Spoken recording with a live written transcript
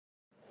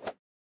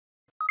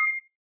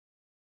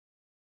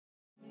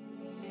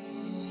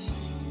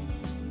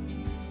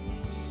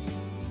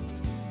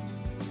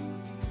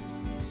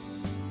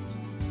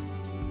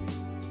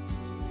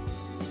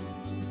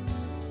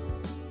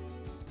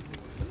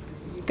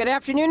Good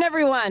afternoon,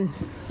 everyone.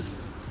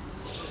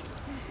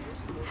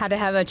 Had to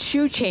have a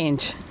shoe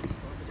change.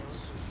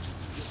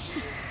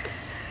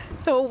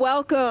 So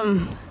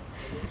welcome.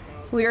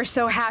 We are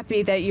so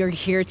happy that you're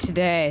here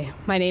today.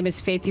 My name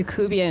is Faith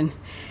Yakubian.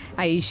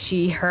 I use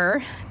she,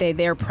 her, they,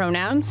 their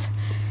pronouns,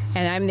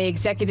 and I'm the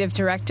Executive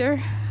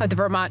Director of the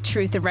Vermont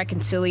Truth and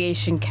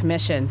Reconciliation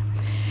Commission.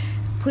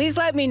 Please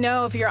let me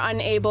know if you're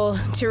unable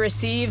to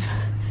receive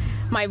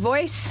my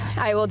voice.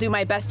 I will do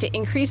my best to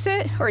increase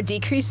it or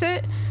decrease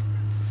it.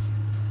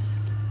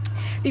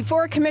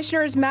 Before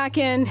Commissioners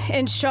Mackin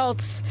and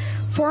Schultz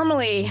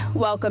formally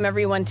welcome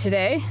everyone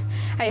today,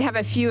 I have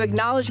a few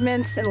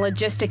acknowledgments and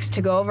logistics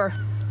to go over.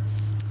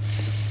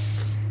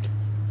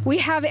 We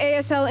have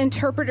ASL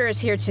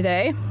interpreters here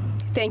today.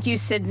 Thank you,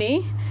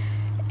 Sydney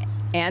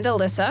and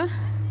Alyssa,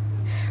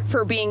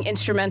 for being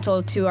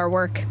instrumental to our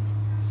work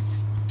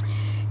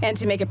and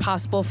to make it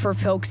possible for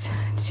folks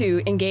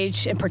to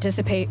engage and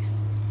participate.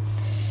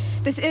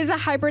 This is a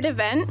hybrid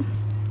event,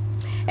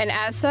 and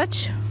as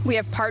such, we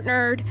have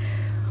partnered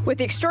with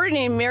the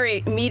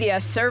Extraordinary Media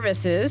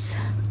Services.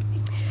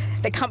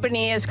 The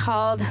company is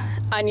called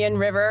Onion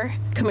River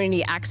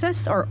Community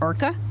Access, or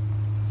ORCA.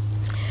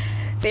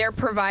 They are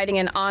providing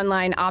an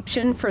online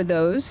option for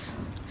those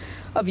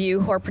of you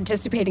who are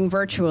participating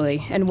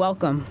virtually, and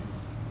welcome.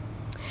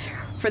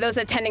 For those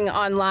attending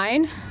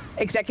online,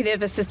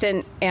 Executive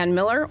Assistant Ann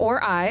Miller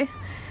or I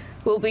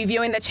will be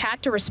viewing the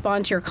chat to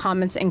respond to your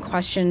comments and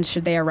questions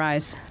should they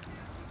arise.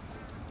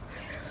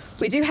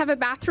 We do have a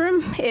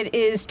bathroom. It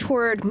is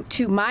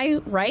to my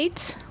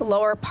right,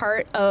 lower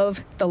part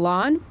of the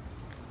lawn.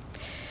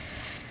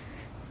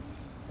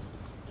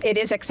 It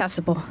is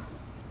accessible.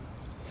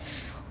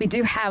 We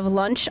do have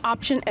lunch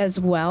option as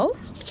well,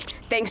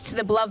 thanks to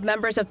the beloved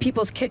members of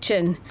People's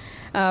Kitchen,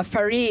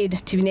 Farid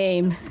to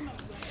name.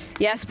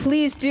 Yes,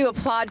 please do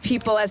applaud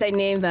people as I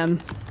name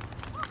them.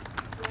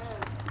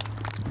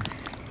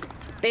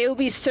 They will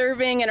be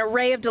serving an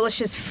array of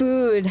delicious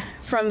food,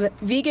 from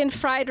vegan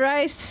fried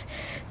rice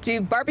to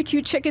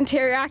barbecue chicken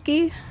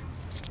teriyaki.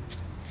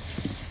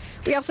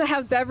 We also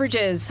have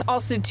beverages,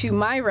 also to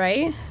my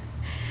right.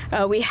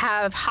 We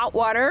have hot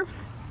water.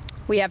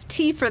 We have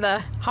tea for the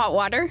hot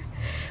water.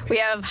 We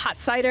have hot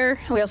cider.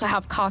 And we also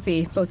have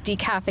coffee, both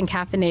decaf and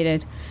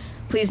caffeinated.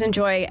 Please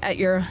enjoy at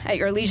your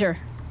leisure.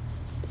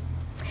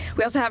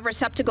 We also have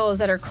receptacles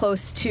that are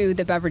close to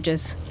the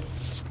beverages.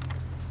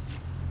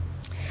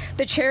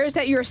 The chairs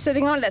that you're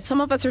sitting on, that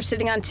some of us are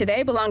sitting on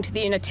today, belong to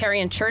the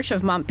Unitarian Church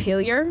of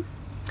Montpelier.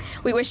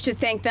 We wish to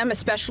thank them,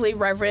 especially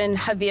Reverend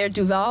Javier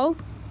Duval,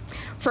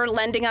 for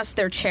lending us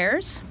their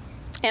chairs.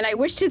 And I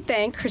wish to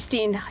thank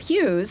Christine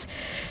Hughes,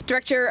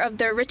 Director of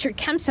the Richard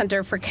Kemp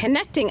Center, for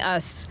connecting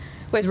us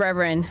with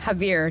Reverend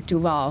Javier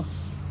Duval.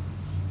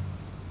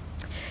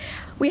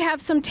 We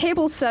have some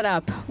tables set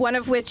up, one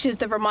of which is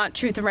the Vermont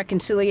Truth and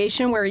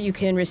Reconciliation, where you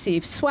can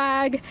receive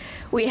swag.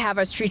 We have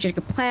our strategic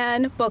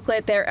plan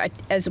booklet there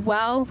as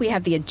well. We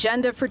have the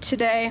agenda for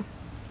today,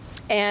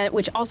 and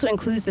which also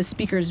includes the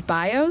speakers'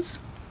 bios.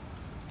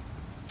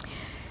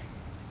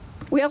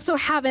 We also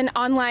have an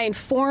online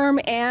form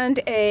and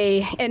a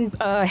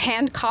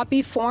hand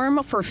copy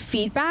form for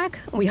feedback.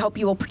 We hope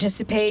you will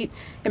participate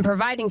in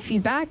providing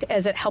feedback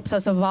as it helps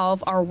us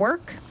evolve our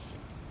work.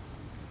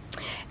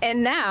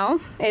 And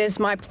now it is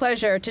my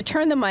pleasure to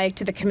turn the mic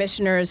to the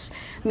Commissioners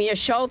Mia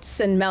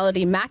Schultz and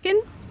Melody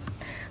Mackin,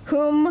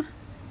 whom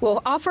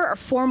will offer a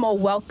formal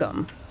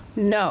welcome.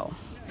 No.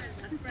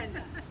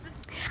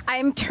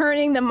 I'm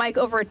turning the mic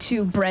over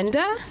to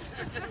Brenda,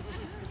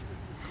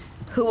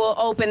 who will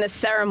open the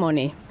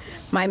ceremony.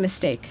 My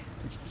mistake.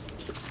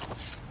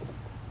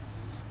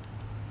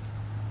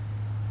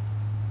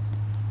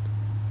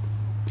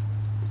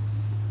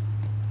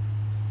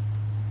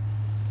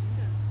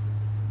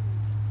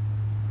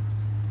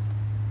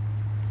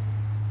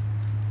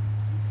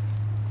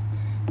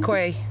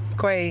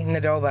 Kwe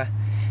Nadoba.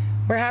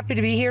 We're happy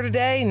to be here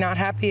today, not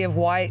happy of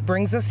why it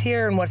brings us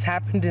here and what's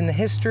happened in the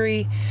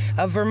history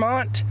of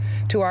Vermont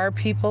to our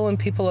people and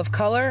people of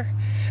color.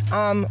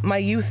 My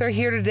youth are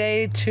here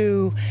today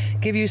to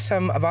give you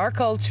some of our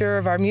culture,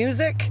 of our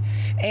music,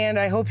 and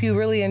I hope you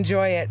really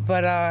enjoy it,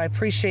 but I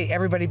appreciate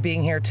everybody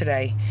being here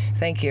today.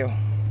 Thank you.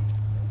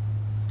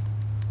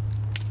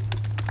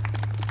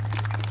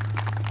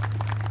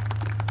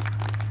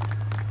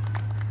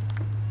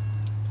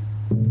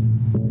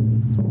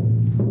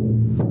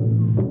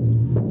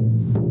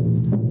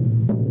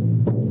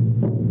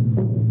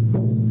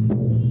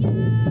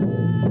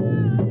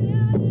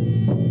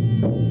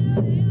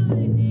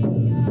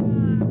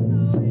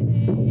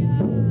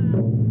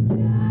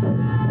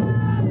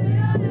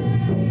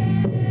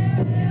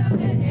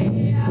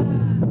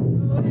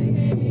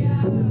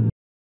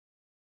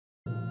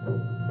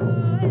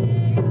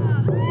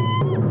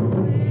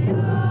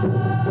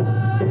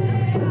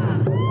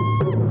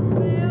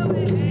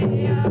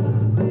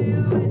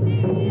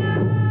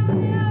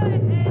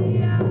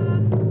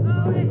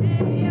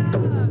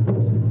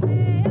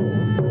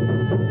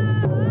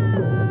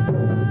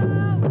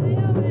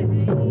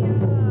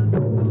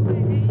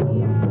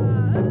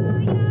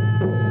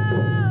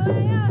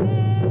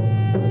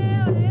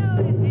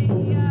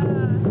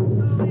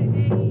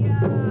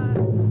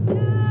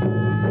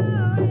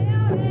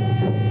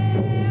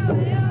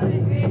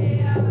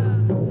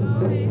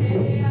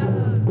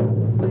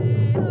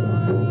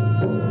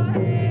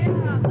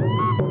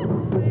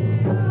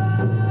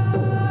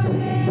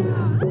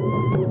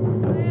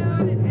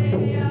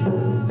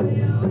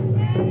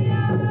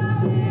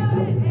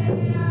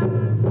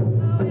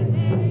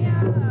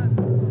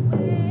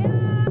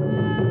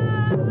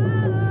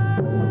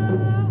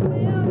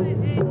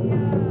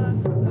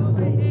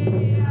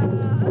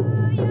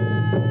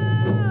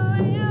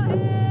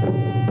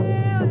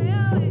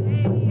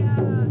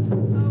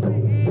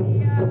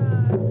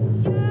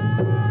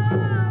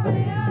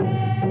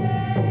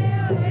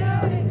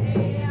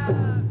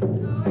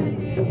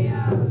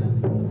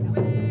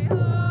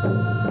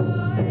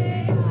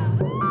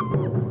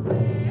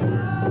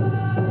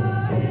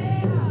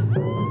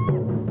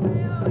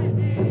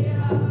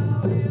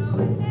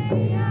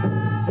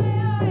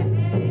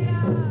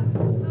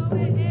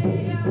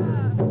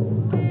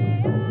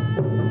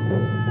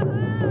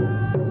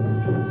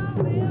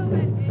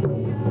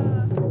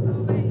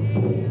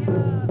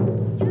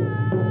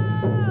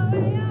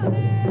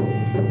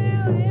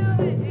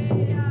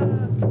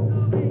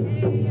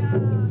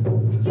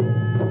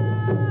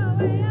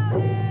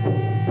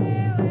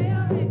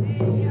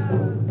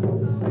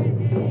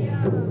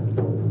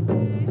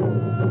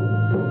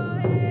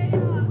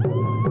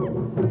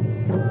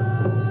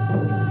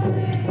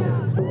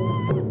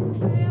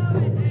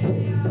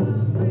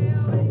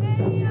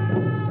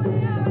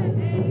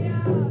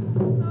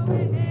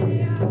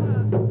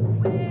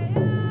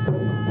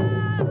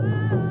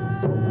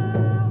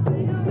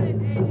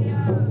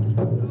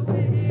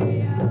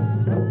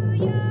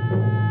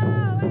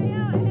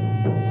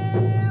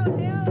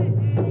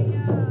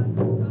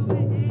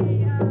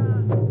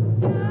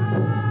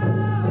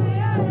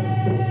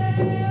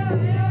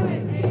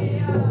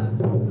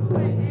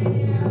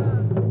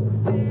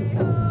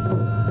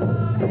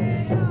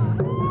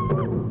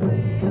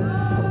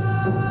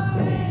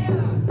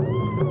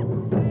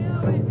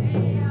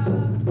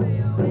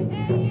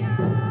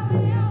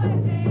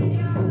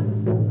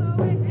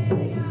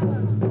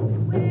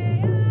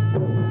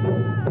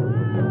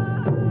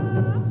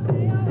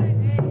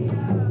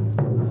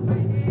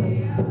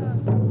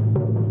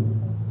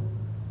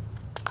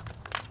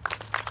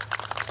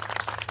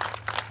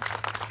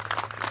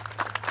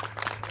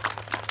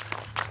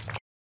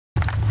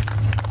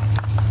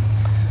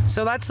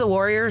 So that's the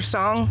Warriors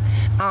song.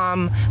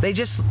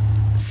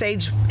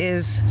 Sage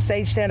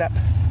stand up.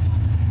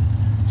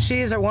 She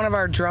is one of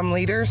our drum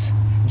leaders.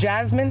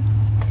 Jasmine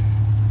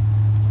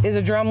is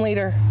a drum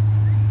leader.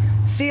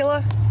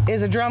 Sela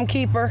is a drum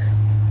keeper.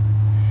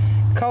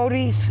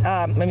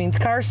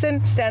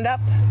 Carson, stand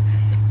up.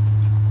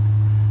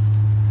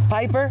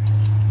 Piper,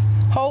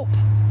 Hope,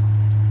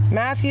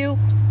 Matthew,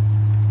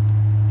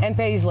 and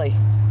Paisley.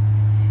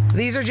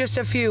 These are just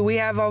a few. We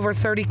have over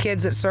 30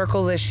 kids at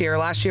Circle this year.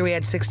 Last year we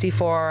had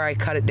 64. I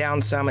cut it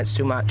down some. It's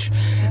too much.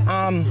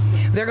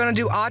 They're going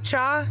to do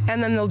Acha,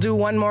 and then they'll do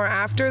one more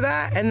after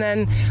that, and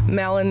then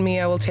Mel and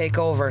Mia will take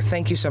over.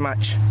 Thank you so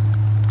much.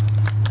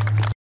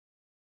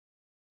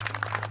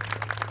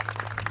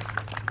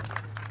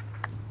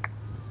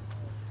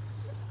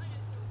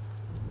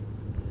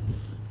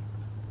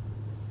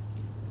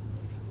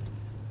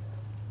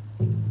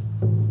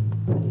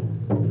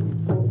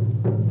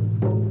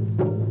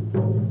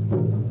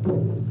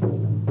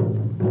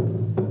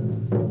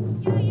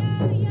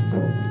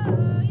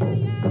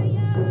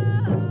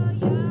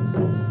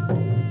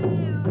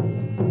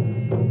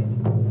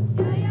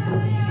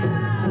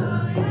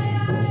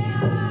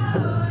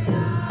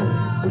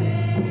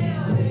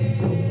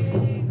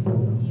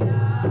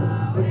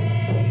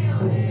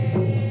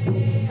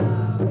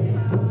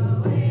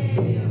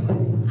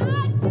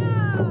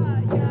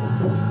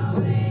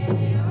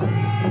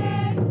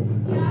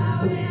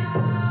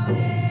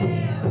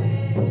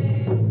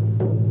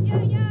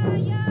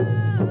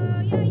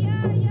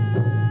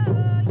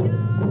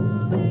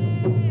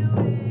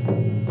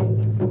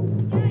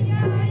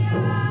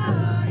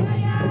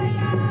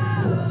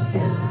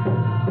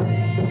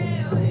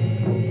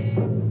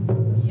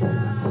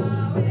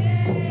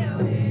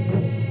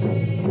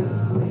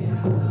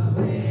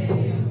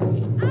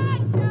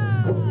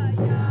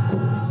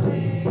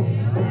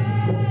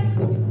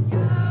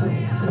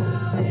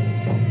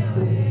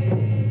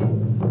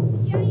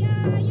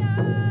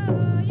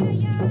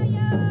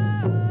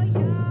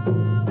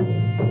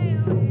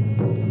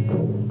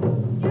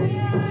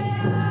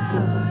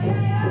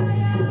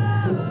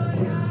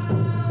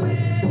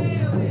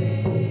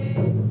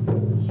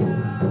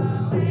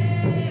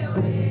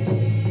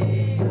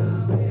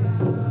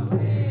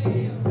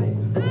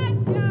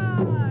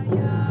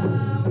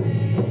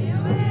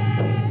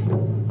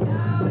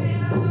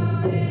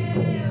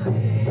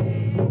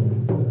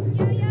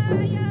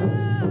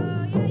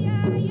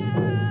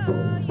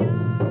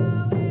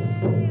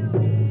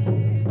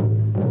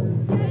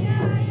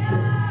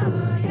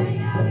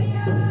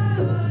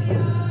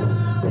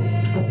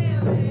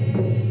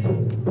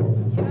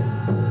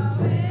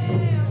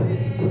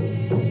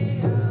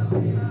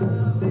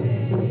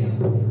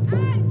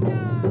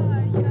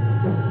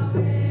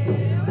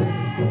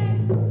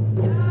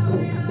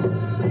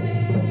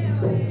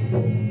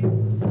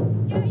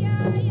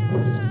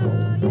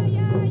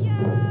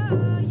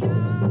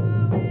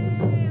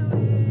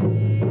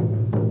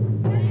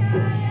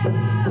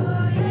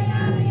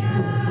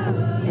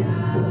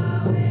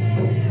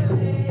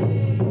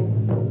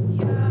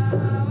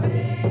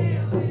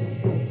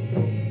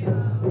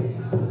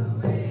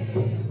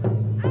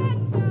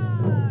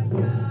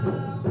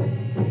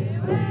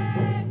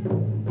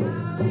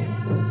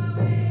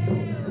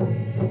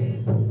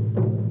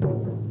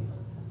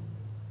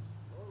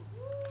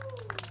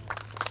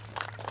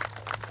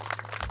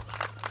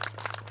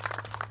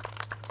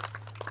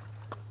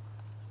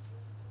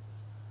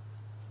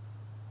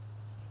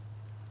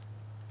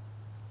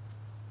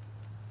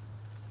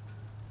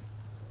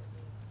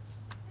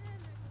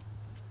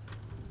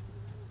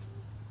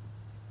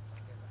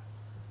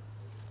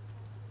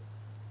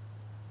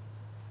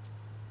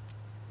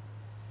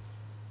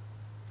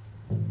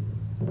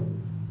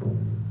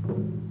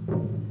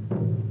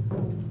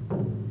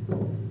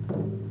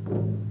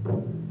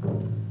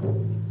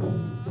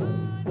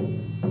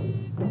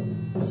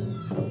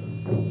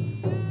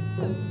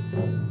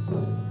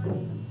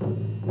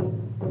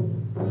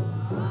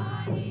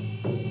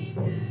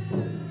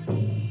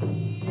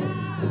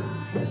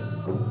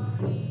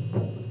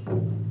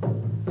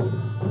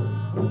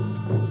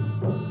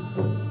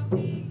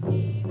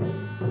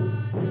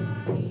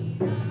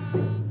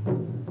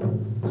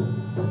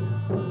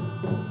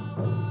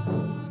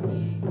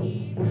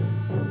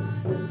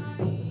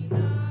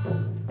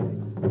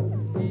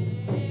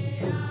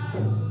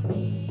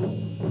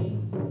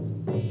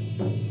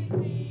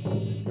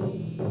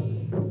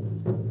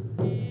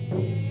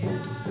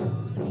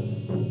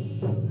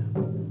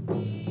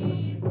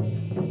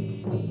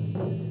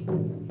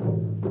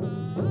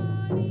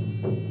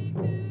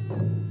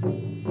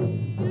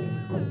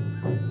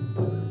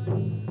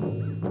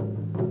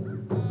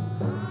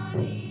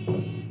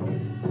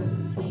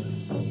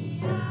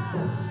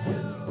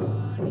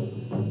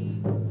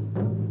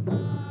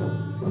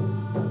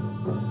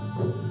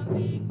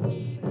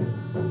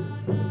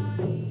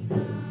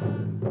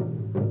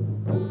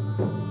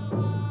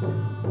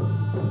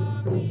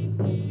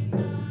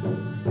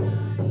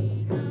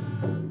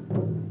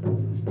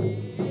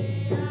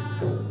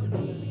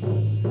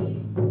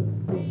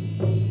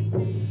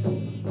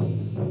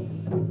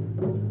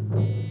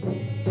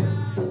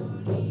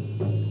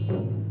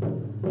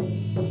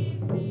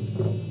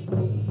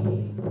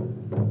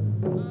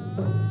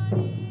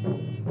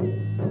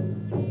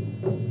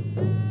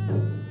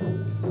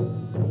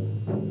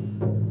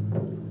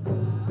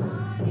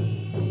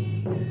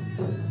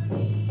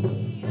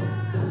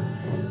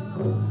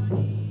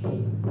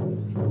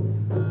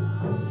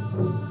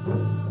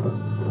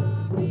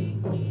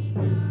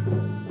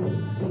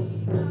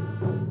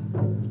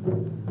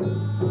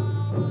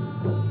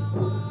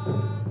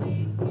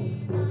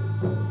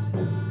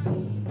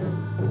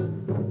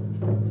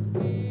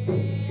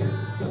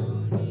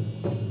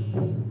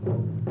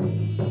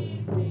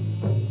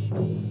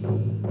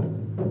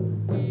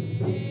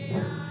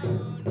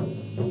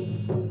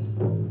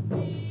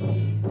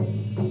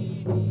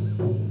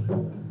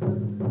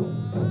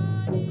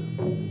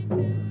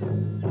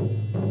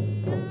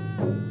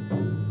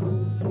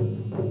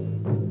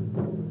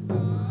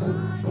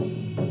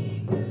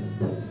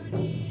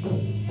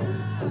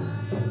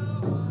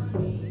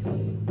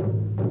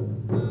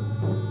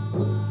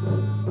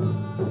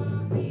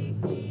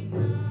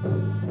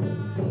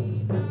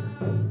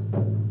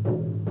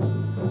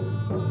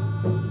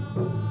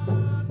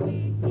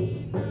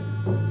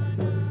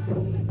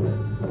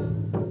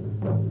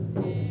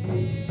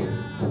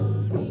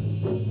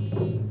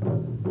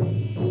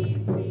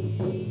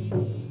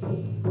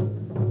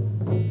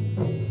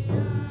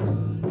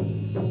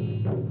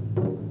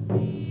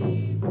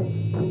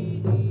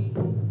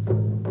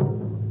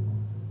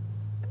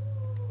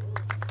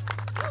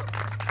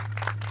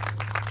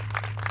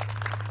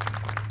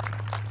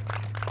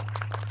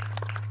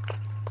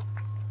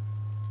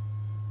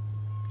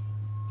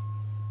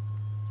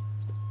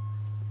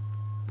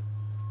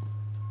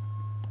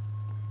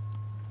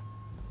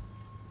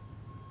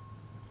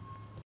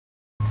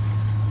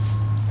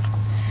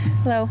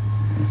 Hello.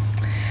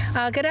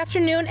 Good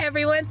afternoon,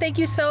 everyone. Thank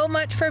you so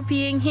much for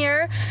being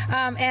here.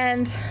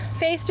 And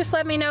Faith just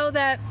let me know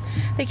that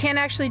they can't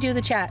actually do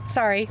the chat.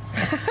 Sorry.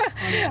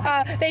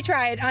 They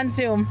tried on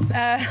Zoom.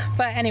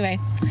 But anyway.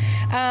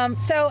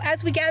 So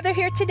as we gather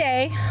here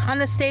today on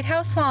the State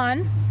House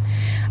lawn,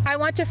 I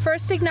want to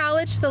first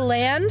acknowledge the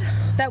land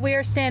that we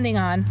are standing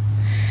on,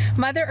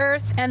 Mother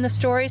Earth, and the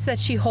stories that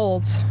she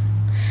holds.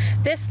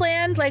 This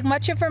land, like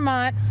much of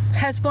Vermont,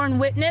 has borne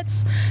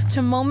witness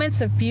to moments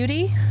of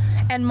beauty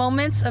and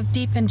moments of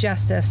deep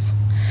injustice.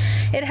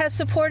 It has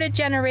supported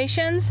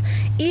generations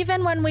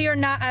even when we are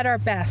not at our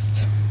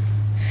best.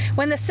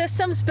 When the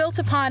systems built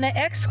upon it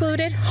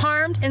excluded,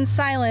 harmed, and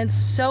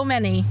silenced so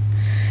many.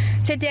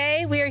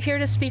 Today, we are here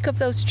to speak of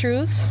those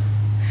truths,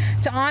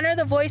 to honor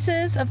the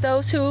voices of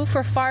those who,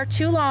 for far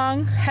too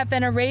long, have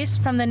been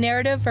erased from the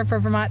narrative of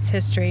Vermont's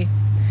history.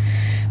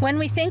 When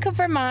we think of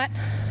Vermont,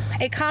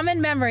 a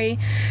common memory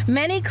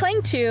many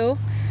cling to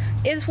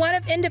is one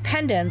of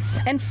independence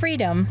and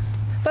freedom.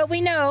 But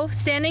we know,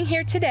 standing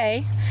here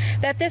today,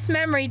 that this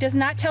memory does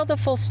not tell the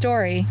full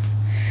story.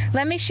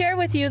 Let me share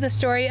with you the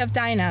story of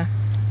Dinah.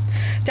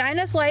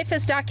 Dinah's life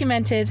is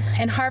documented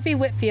in Harvey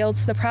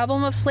Whitfield's The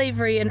Problem of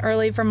Slavery in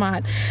Early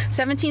Vermont,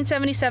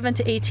 1777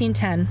 to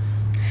 1810.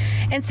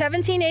 In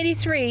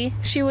 1783,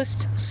 she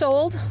was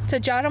sold to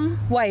Jotham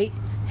White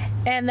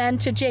and then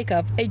to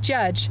Jacob, a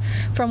judge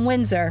from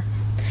Windsor.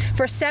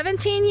 For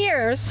 17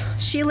 years,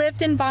 she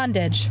lived in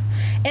bondage,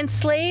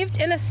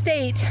 enslaved in a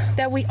state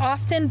that we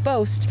often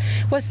boast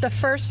was the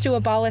first to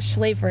abolish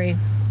slavery.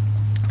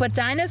 But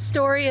Dinah's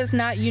story is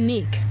not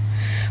unique.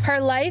 Her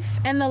life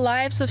and the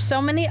lives of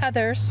so many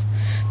others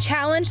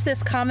challenge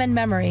this common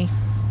memory.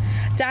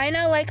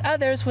 Dinah, like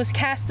others, was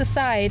cast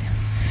aside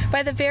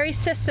by the very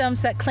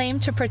systems that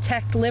claimed to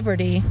protect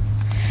liberty.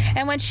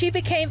 And when she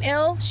became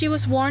ill, she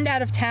was warned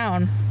out of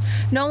town,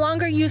 no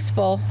longer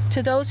useful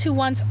to those who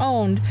once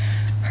owned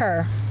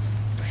her.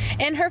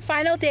 In her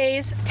final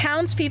days,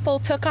 townspeople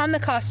took on the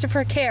cost of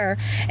her care,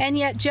 and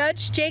yet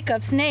Judge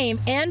Jacob's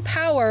name and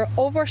power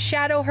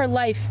overshadow her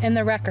life in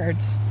the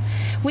records.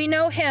 We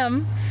know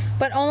him,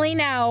 but only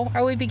now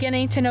are we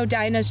beginning to know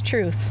Dinah's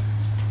truth.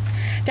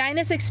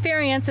 Dinah's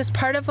experience is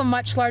part of a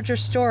much larger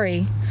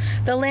story.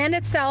 The land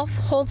itself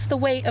holds the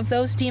weight of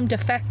those deemed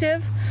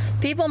defective,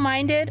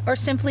 feeble-minded, or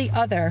simply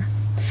other.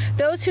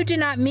 Those who do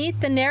not meet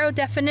the narrow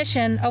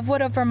definition of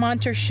what a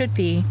Vermonter should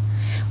be.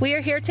 We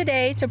are here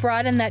today to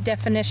broaden that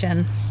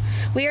definition.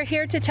 We are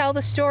here to tell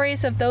the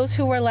stories of those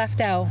who were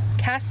left out,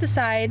 cast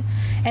aside,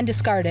 and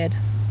discarded.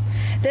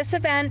 This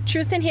event,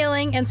 Truth and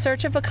Healing in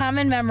Search of a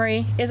Common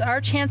Memory, is our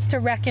chance to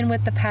reckon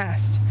with the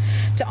past,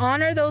 to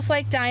honor those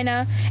like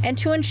Dinah, and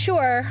to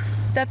ensure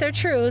that their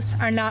truths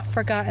are not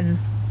forgotten.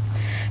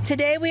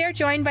 Today we are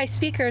joined by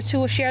speakers who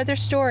will share their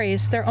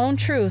stories, their own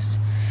truths.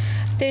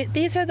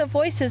 These are the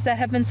voices that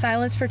have been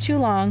silenced for too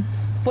long,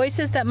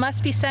 voices that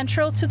must be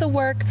central to the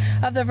work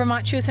of the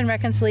Vermont Truth and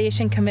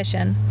Reconciliation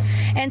Commission.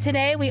 And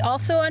today we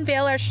also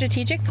unveil our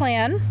strategic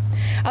plan,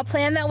 a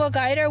plan that will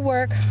guide our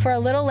work for a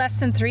little less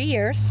than 3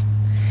 years.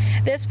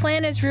 This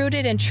plan is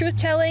rooted in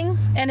truth-telling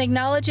and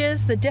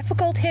acknowledges the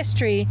difficult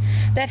history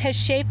that has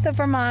shaped the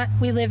Vermont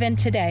we live in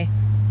today.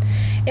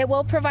 It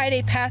will provide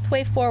a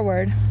pathway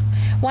forward,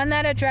 one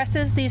that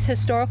addresses these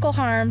historical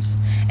harms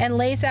and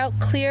lays out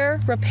clear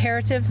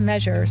reparative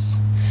measures.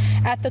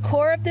 At the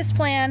core of this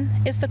plan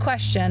is the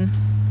question,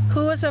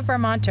 who is a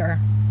Vermonter?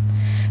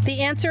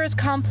 The answer is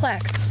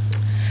complex,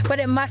 but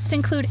it must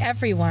include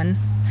everyone: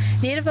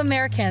 Native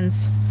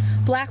Americans,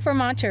 Black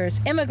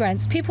Vermonters,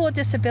 immigrants, people with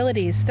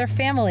disabilities, their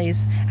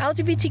families,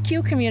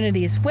 LGBTQ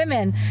communities,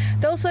 women,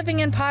 those living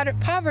in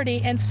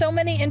poverty, and so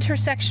many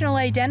intersectional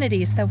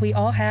identities that we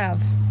all have.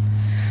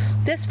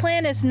 This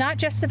plan is not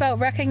just about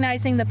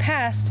recognizing the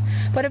past,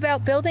 but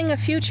about building a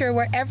future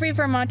where every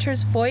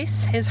Vermonter's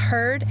voice is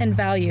heard and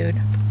valued.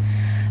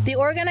 The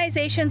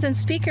organizations and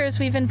speakers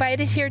we've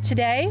invited here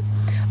today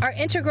are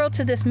integral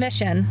to this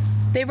mission.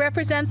 They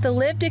represent the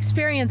lived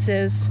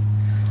experiences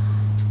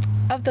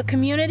of the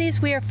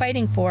communities we are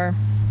fighting for.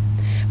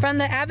 From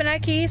the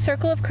Abenaki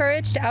Circle of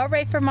Courage to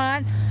Outright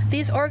Vermont,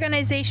 these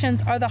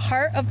organizations are the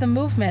heart of the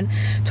movement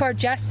toward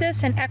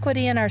justice and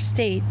equity in our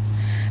state.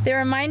 They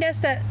remind us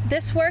that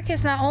this work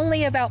is not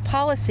only about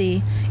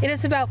policy, it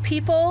is about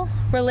people,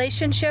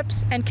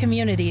 relationships, and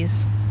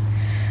communities.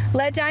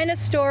 Let Dinah's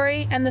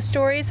story and the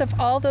stories of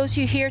all those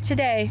you hear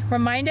today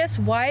remind us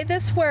why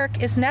this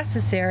work is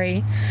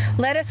necessary.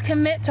 Let us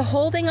commit to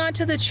holding on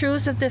to the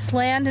truths of this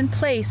land and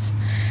place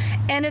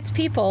and its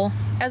people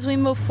as we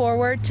move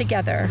forward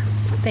together.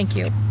 Thank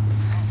you.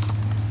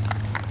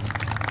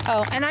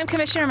 Oh, and I'm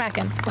Commissioner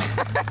Mackin.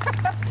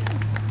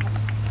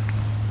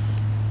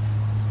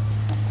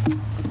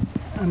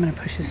 I'm going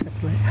to push this up.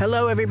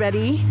 Hello,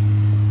 everybody.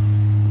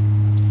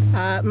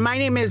 My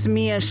name is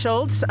Mia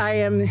Schultz. I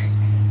am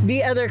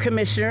the other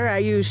commissioner. I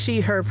use she,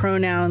 her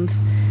pronouns.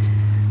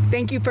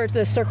 Thank you for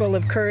the Circle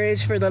of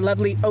Courage for the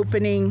lovely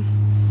opening.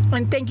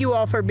 And thank you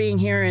all for being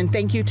here. And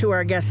thank you to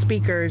our guest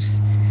speakers.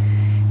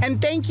 And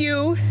thank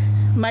you,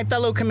 my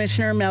fellow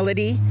Commissioner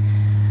Melody,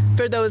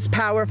 for those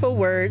powerful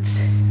words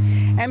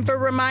and for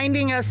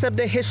reminding us of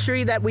the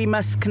history that we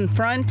must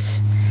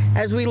confront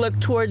as we look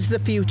towards the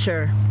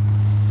future.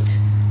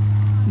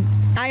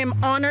 I am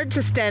honored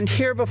to stand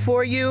here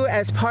before you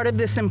as part of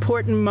this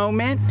important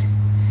moment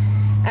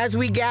as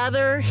we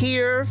gather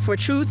here for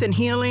truth and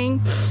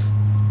healing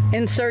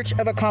in search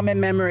of a common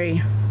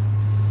memory.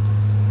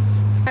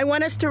 I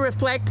want us to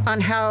reflect on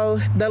how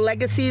the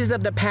legacies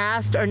of the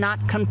past are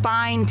not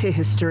confined to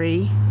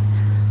history.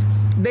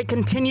 They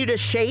continue to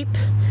shape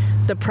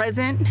the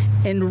present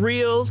in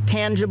real,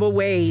 tangible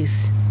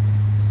ways.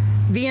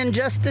 The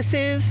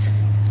injustices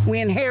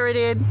we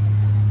inherited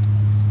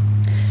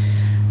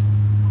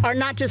are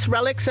not just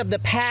relics of the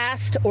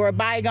past or a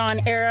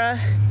bygone era.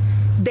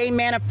 They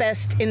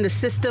manifest in the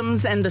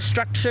systems and the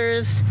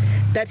structures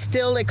that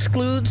still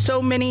exclude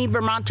so many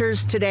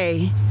Vermonters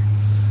today.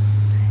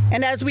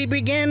 And as we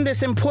begin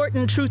this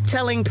important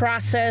truth-telling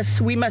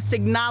process, we must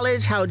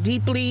acknowledge how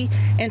deeply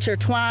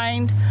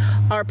intertwined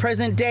our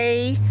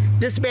present-day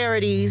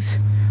disparities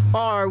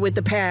are with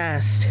the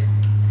past.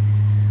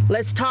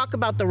 Let's talk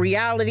about the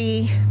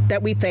reality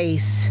that we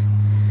face.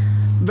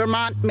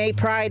 Vermont may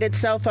pride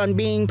itself on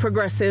being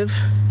progressive,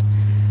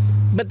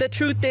 but the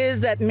truth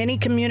is that many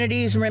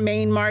communities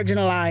remain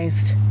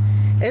marginalized,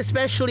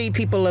 especially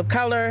people of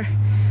color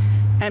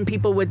and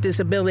people with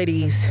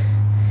disabilities.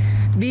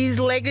 These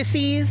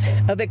legacies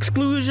of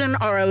exclusion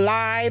are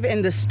alive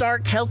in the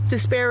stark health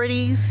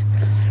disparities,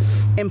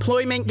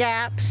 employment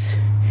gaps,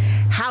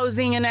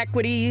 housing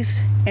inequities,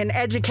 and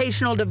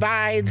educational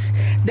divides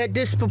that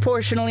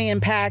disproportionately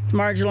impact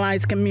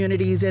marginalized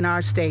communities in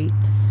our state.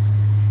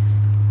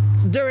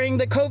 During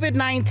the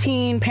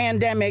COVID-19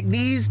 pandemic,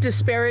 these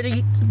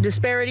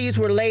disparities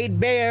were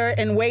laid bare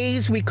in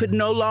ways we could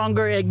no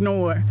longer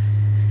ignore.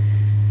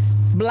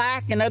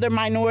 Black and other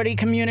minority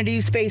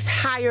communities face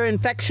higher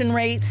infection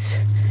rates,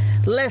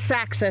 less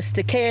access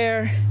to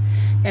care,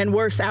 and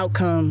worse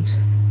outcomes.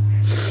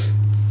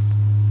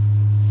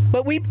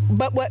 But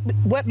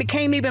what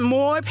became even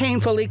more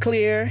painfully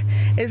clear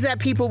is that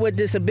people with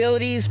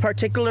disabilities,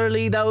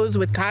 particularly those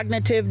with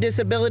cognitive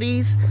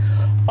disabilities,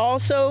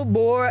 also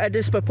bore a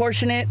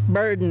disproportionate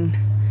burden.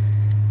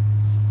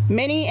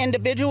 Many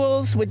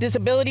individuals with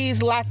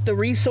disabilities lacked the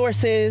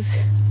resources,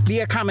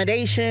 the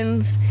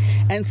accommodations,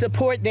 and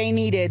support they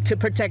needed to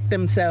protect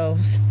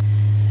themselves.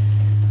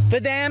 For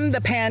them,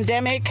 the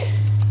pandemic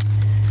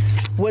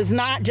was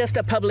not just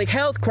a public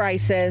health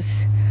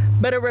crisis,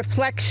 but a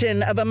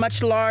reflection of a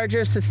much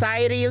larger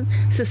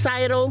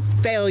societal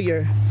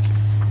failure.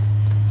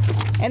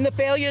 And the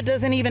failure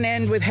doesn't even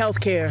end with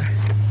healthcare.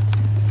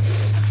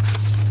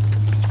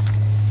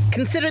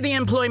 Consider the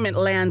employment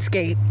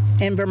landscape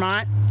in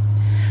Vermont.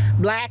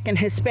 Black and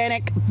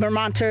Hispanic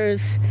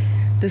Vermonters,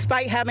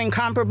 despite having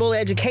comparable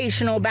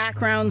educational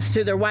backgrounds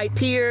to their white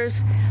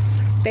peers,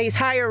 face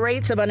higher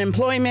rates of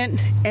unemployment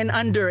and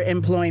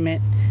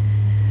underemployment.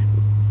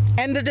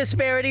 And the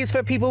disparities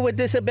for people with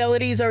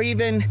disabilities are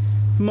even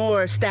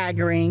more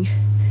staggering.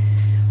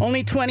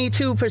 Only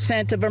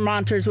 22% of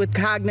Vermonters with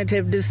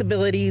cognitive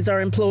disabilities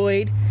are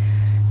employed,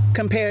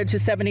 compared to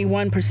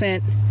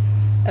 71%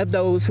 of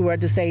those who are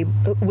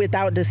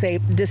without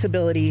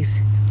disabilities.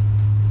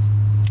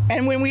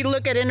 And when we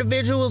look at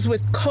individuals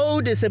with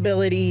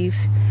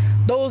co-disabilities,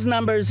 those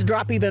numbers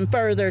drop even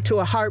further to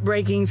a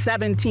heartbreaking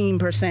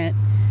 17%.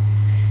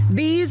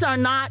 These are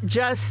not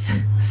just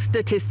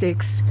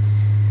statistics.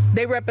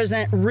 They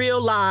represent real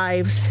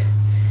lives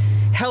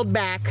held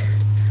back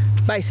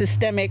by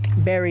systemic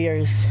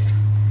barriers.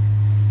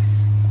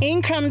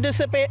 Income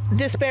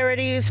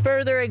disparities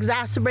further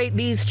exacerbate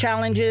these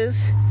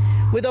challenges,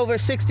 with over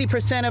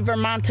 60% of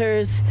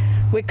Vermonters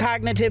with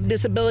cognitive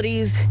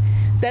disabilities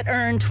that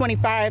earn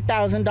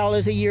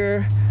 $25,000 a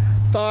year,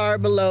 far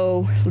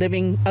below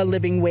a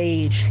living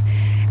wage.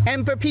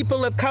 And for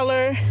people of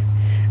color,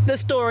 the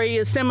story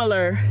is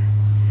similar,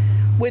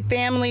 with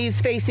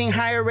families facing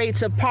higher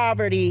rates of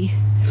poverty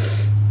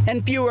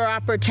and fewer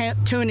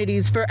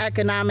opportunities for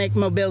economic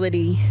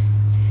mobility.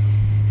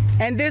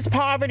 And this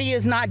poverty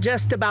is not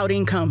just about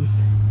income.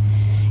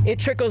 It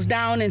trickles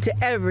down into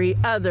every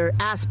other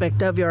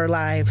aspect of your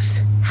lives: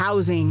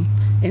 housing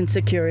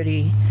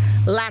insecurity,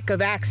 lack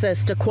of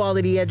access to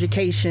quality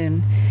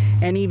education,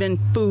 and even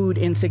food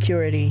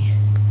insecurity.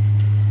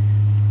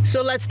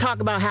 So let's talk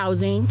about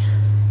housing.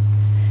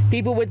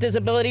 People with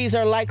disabilities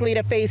are likely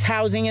to face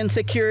housing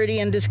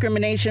insecurity and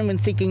discrimination when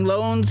seeking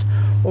loans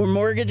or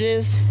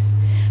mortgages,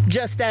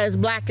 just as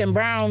Black and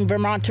brown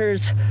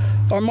Vermonters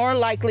are more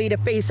likely to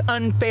face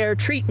unfair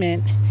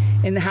treatment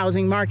in the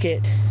housing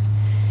market.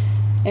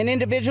 And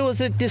individuals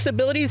with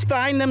disabilities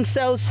find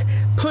themselves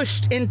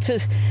pushed into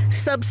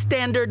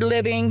substandard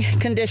living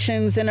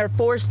conditions and are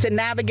forced to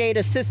navigate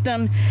a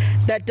system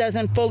that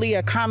doesn't fully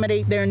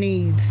accommodate their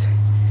needs.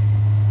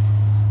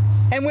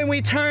 And when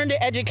we turn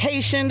to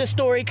education, the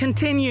story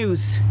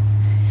continues.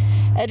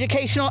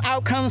 Educational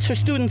outcomes for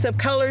students of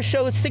color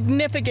show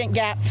significant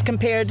gaps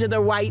compared to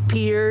their white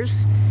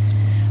peers.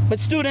 But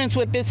students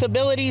with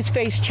disabilities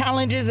face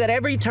challenges at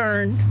every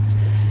turn,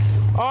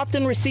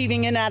 often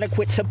receiving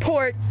inadequate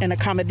support and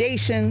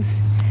accommodations,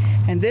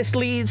 and this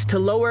leads to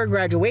lower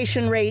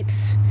graduation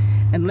rates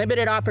and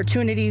limited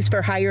opportunities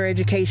for higher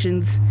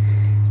educations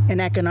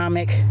and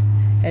economic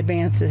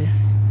advances.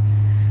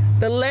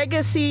 The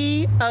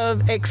legacy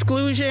of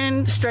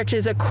exclusion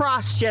stretches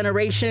across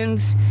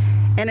generations,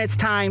 and it's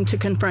time to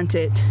confront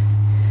it.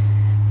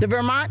 The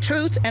Vermont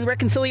Truth and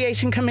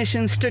Reconciliation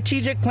Commission's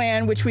strategic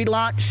plan, which we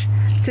launch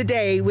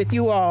today with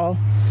you all,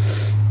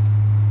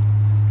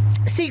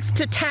 seeks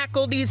to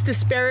tackle these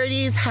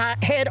disparities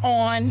head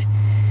on,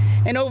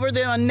 and over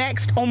the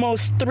next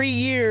almost 3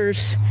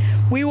 years,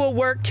 we will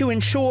work to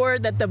ensure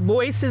that the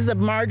voices of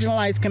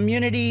marginalized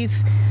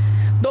communities,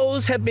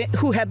 those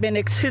who have been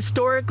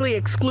historically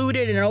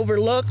excluded and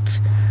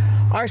overlooked,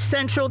 are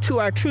central to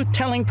our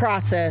truth-telling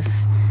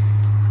process.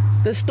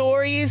 The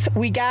stories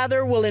we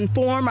gather will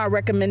inform our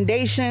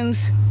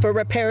recommendations for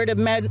reparative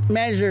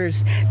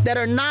measures that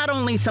are not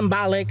only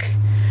symbolic,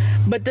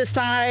 but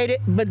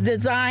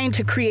designed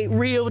to create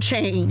real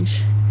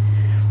change.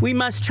 We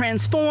must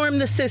transform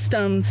the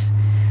systems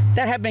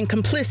that have been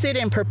complicit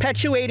in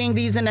perpetuating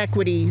these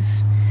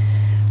inequities,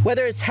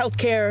 whether it's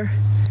healthcare,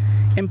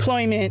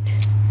 employment,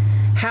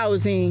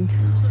 housing,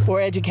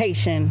 or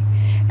education.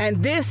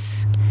 And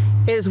this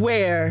is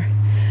where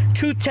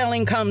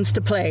truth-telling comes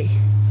to play.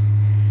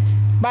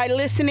 By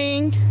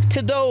listening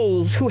to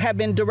those who have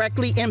been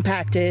directly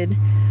impacted,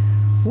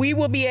 we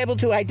will be able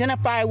to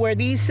identify where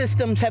these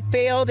systems have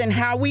failed and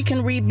how we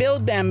can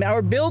rebuild them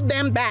or build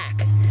them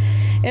back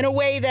in a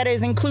way that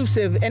is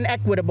inclusive and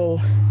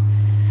equitable.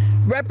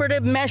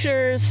 Reparative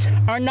measures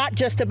are not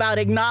just about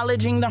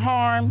acknowledging the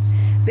harm,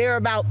 they're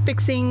about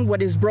fixing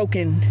what is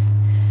broken.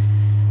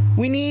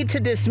 We need to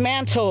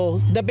dismantle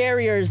the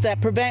barriers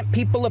that prevent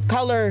people of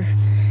color,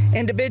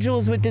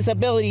 individuals with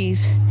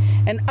disabilities,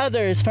 and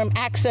others from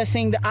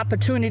accessing the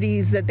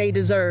opportunities that they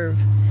deserve.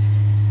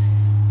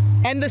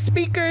 And the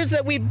speakers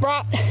that we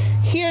brought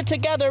here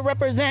together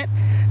represent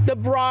the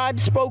broad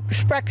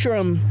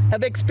spectrum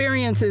of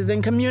experiences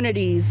and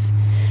communities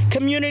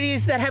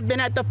that have been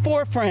at the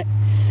forefront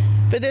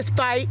for this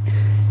fight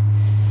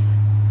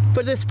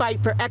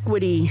for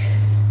equity.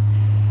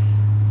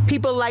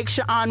 People like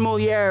Sha'an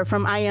Moliere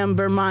from I Am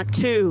Vermont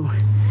too.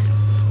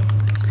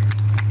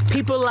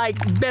 People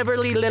like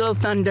Beverly Little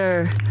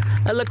Thunder,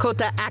 a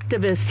Lakota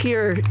activist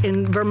here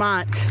in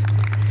Vermont.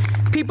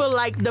 People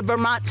like the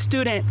Vermont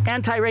Student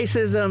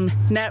Anti-Racism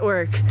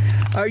Network,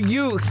 our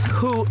youth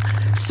who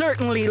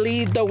certainly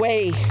lead the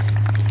way.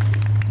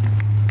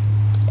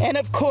 And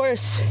of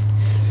course,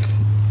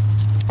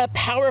 a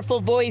powerful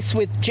voice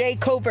with Jay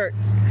Covert,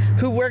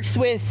 who works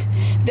with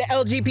the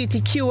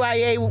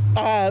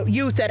LGBTQIA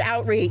youth at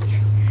Outreach.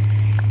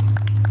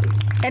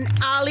 And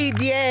Ali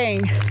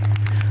Dieng,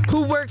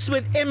 who works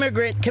with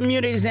immigrant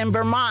communities in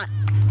Vermont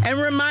and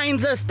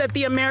reminds us that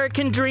the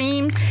American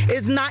dream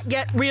is not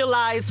yet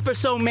realized for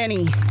so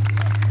many.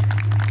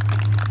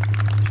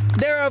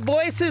 There are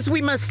voices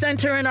we must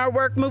center in our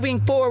work moving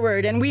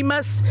forward, and we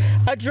must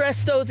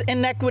address those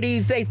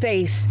inequities they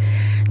face,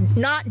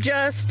 not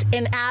just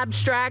in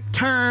abstract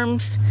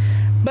terms,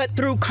 but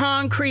through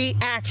concrete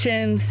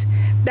actions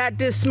that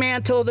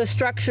dismantle the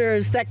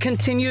structures that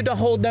continue to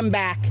hold them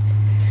back.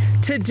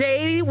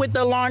 Today, with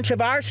the launch of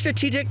our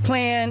strategic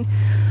plan,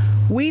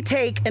 we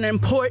take an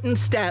important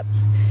step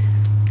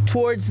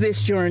towards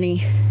this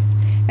journey,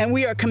 and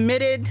we are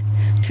committed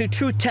to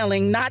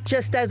truth-telling, not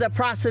just as a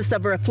process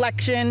of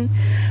reflection,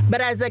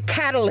 but as a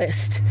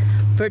catalyst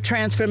for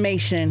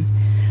transformation.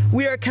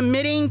 We are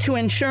committing to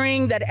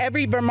ensuring that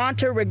every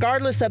Vermonter,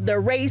 regardless of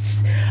their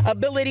race,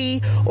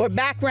 ability, or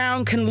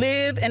background, can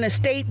live in a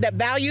state that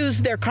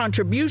values their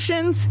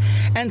contributions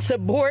and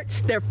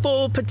supports their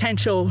full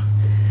potential.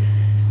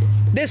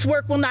 This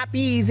work will not be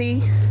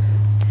easy,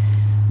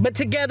 but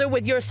together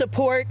with your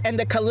support and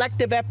the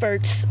collective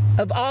efforts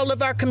of all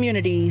of our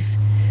communities,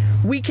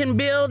 we can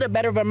build a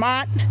better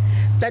Vermont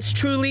that's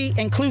truly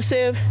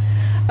inclusive,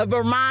 a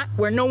Vermont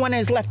where no one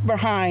is left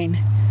behind.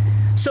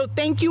 So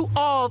thank you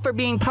all for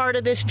being part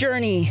of this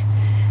journey,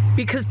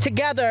 because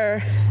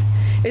together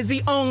is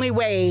the only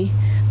way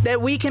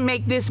that we can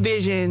make this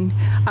vision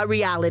a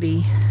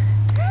reality.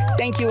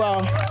 Thank you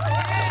all.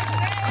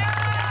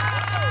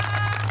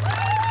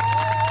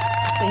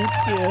 Thank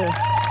you.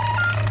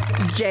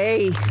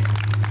 Jay,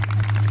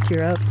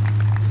 you're up.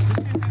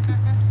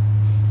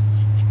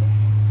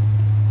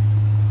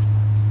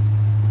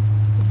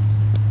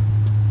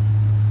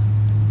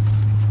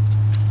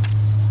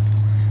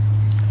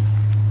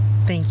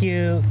 Thank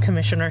you,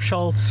 Commissioner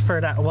Schultz,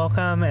 for that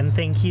welcome, and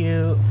thank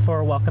you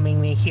for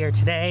welcoming me here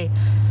today.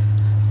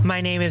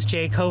 My name is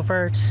Jay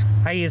Covert.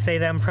 I use they,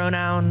 them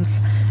pronouns,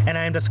 and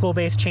I am the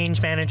school-based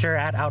change manager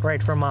at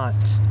Outright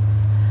Vermont.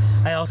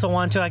 I also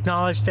want to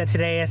acknowledge that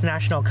today is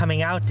National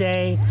Coming Out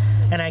Day,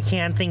 and I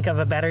can't think of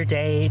a better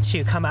day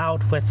to come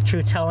out with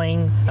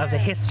truth-telling of the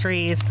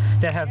histories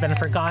that have been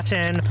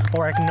forgotten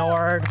or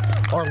ignored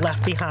or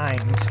left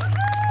behind.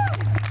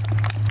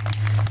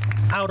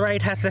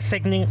 Outright has the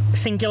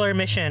singular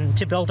mission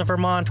to build a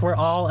Vermont where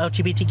all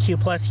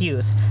LGBTQ+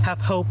 youth have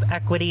hope,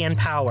 equity, and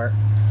power.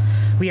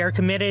 We are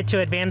committed to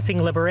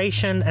advancing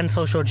liberation and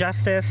social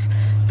justice,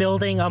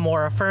 building a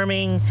more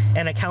affirming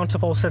and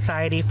accountable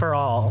society for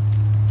all.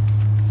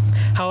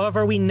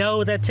 However, we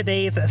know that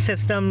today's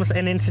systems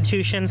and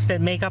institutions that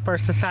make up our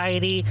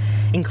society,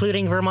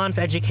 including Vermont's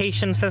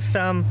education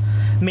system,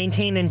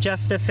 maintain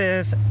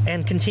injustices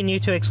and continue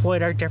to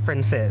exploit our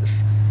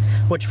differences,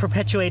 which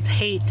perpetuates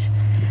hate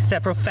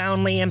that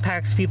profoundly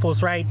impacts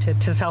people's right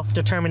to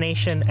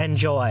self-determination and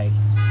joy.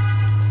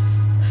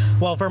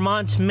 While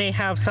Vermont may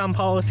have some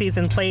policies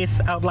in place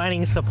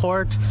outlining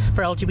support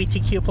for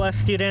LGBTQ+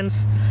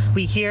 students,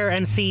 we hear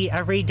and see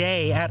every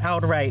day at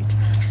Outright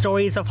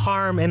stories of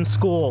harm in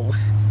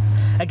schools,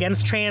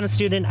 against trans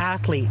student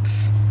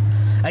athletes,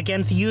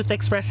 against youth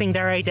expressing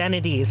their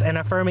identities and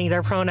affirming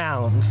their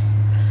pronouns,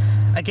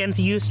 against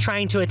youth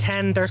trying to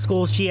attend their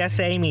school's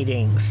GSA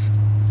meetings.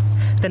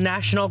 The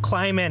national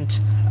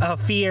climate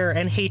of fear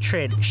and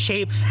hatred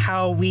shapes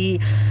how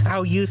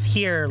youth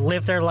here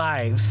live their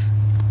lives.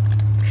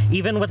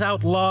 Even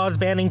without laws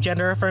banning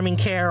gender-affirming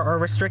care or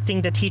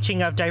restricting the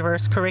teaching of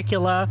diverse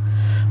curricula,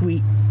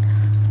 we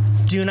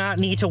do not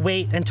need to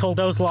wait until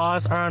those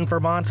laws are on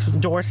Vermont's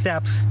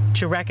doorsteps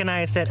to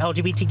recognize that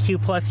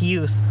LGBTQ+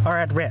 youth are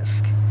at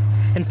risk.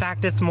 In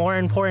fact, it's more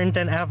important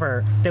than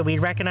ever that we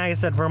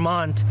recognize that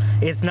Vermont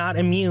is not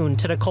immune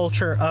to the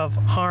culture of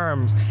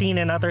harm seen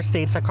in other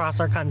states across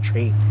our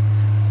country.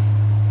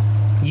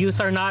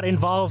 Youth are not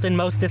involved in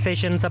most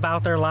decisions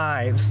about their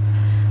lives,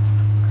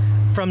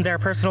 from their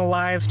personal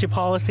lives to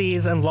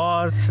policies and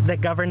laws that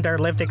govern their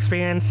lived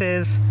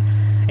experiences.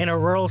 In a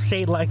rural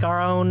state like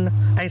our own,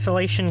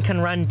 isolation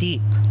can run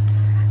deep,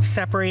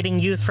 separating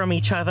youth from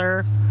each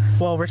other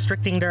while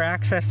restricting their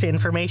access to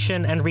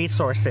information and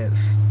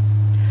resources.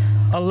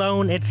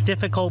 Alone, it's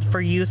difficult for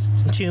youth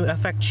to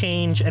affect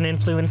change and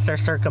influence their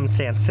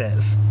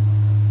circumstances.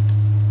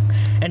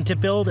 And to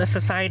build a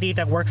society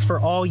that works for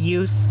all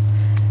youth,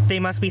 they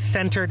must be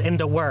centered in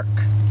the work.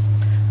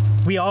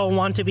 We all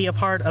want to be a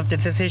part of the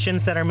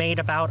decisions that are made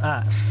about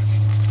us.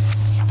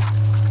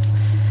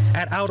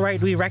 At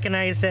Outright, we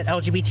recognize that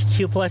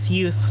LGBTQ+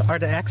 youth are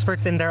the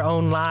experts in their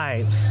own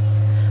lives,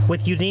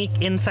 with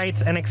unique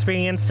insights and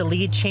experience to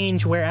lead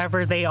change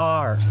wherever they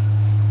are.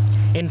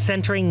 In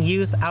centering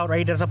youth,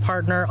 Outright is a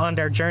partner on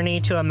their journey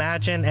to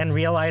imagine and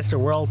realize the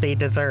world they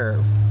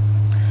deserve,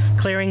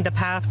 clearing the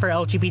path for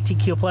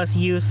LGBTQ+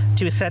 youth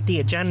to set the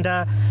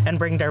agenda and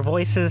bring their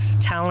voices,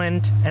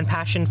 talent, and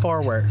passion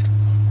forward.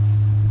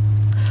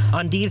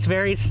 On these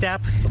very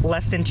steps,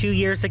 less than 2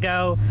 years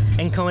ago,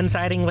 and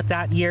coinciding with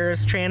that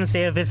year's Trans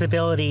Day of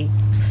Visibility,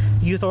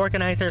 youth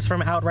organizers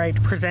from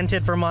Outright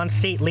presented Vermont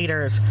state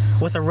leaders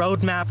with a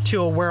roadmap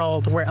to a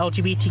world where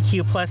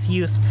LGBTQ+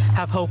 youth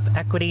have hope,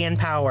 equity, and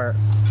power.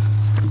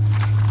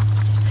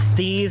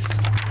 These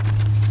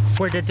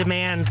were the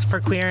demands for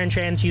queer and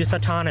trans youth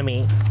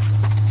autonomy,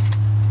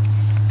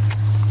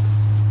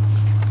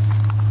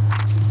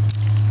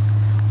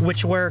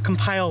 which were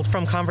compiled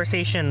from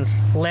conversations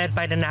led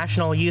by the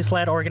national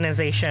youth-led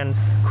organization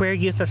Queer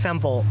Youth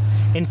Assemble,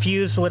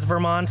 infused with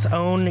Vermont's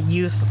own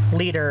youth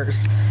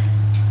leaders'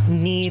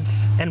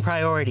 needs and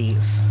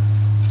priorities.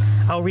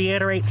 I'll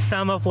reiterate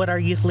some of what our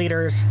youth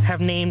leaders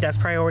have named as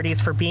priorities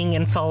for being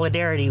in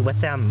solidarity with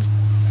them.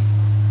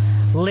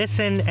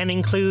 Listen and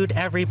include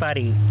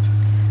everybody.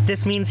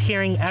 This means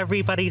hearing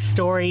everybody's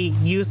story,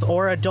 youth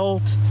or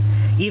adult,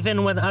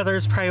 even when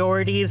others'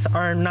 priorities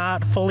are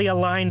not fully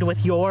aligned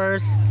with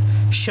yours.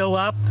 Show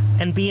up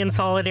and be in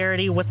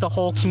solidarity with the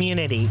whole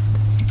community.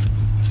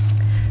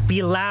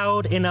 Be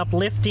loud in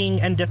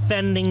uplifting and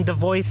defending the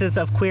voices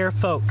of queer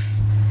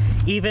folks,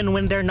 even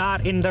when they're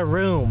not in the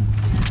room.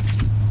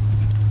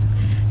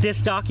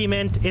 This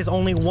document is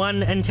only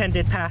one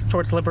intended path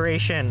towards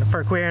liberation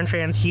for queer and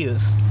trans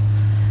youth,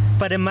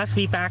 but it must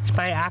be backed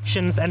by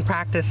actions and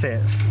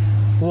practices.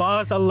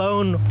 Laws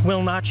alone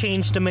will not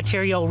change the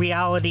material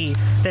reality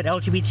that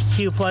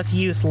LGBTQ+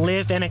 youth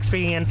live and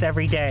experience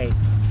every day.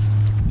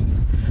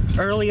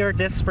 Earlier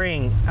this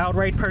spring,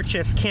 Outright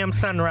purchased Camp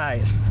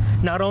Sunrise,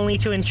 not only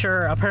to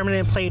ensure a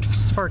permanent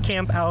place for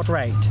Camp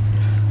Outright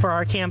for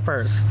our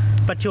campers,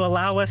 but to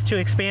allow us to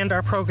expand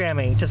our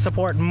programming to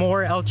support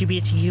more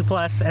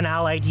LGBTQ+ and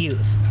allied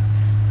youth.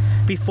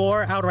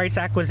 Before Outright's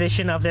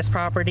acquisition of this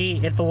property,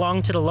 it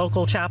belonged to the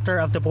local chapter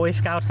of the Boy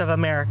Scouts of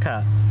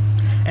America,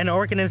 an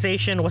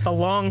organization with a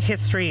long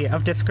history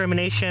of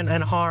discrimination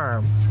and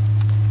harm.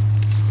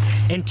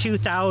 In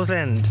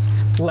 2000,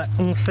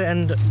 less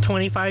than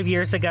 25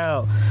 years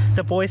ago,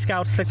 the Boy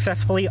Scouts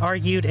successfully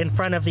argued in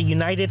front of the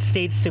United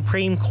States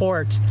Supreme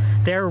Court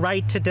their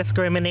right to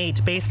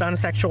discriminate based on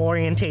sexual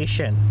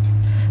orientation,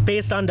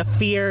 based on the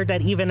fear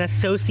that even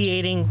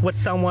associating with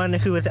someone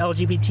who is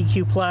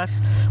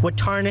LGBTQ+ would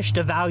tarnish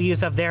the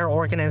values of their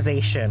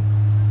organization.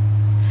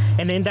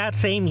 And in that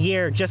same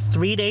year, just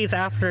 3 days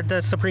after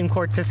the Supreme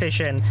Court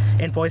decision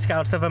in Boy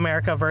Scouts of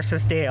America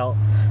versus Dale,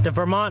 the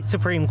Vermont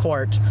Supreme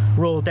Court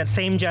ruled that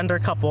same-gender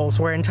couples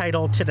were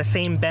entitled to the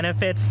same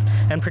benefits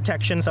and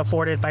protections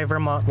afforded by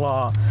Vermont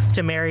law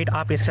to married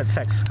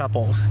opposite-sex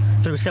couples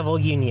through civil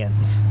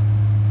unions.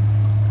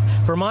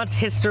 Vermont's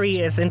history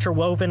is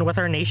interwoven with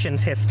our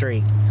nation's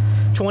history.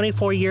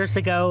 24 years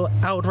ago,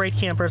 outright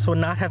campers would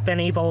not have been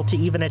able to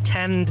even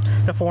attend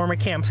the former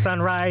Camp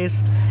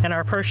Sunrise, and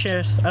our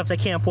purchase of the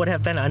camp would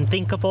have been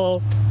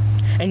unthinkable,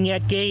 and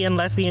yet gay and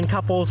lesbian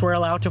couples were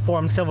allowed to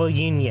form civil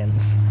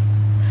unions.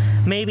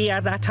 Maybe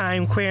at that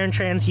time, queer and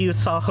trans youth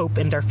saw hope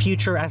in their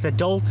future as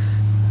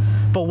adults,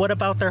 but what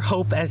about their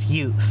hope as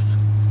youth?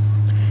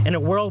 In a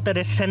world that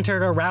is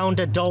centered around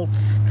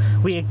adults,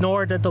 we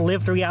ignore that the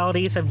lived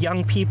realities of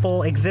young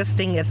people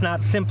existing is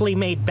not simply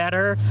made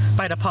better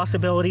by the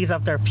possibilities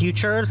of their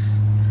futures.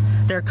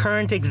 Their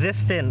current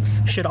existence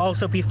should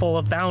also be full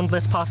of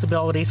boundless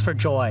possibilities for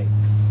joy.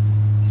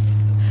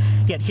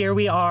 Yet here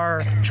we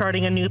are,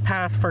 charting a new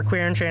path for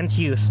queer and trans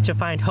youth to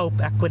find hope,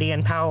 equity,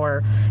 and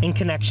power in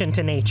connection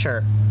to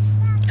nature.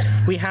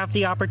 We have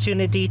the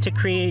opportunity to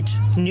create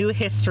new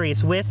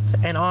histories with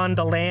and on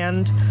the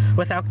land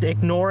without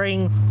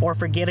ignoring or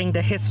forgetting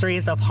the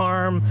histories of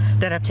harm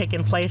that have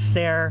taken place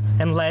there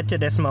and led to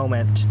this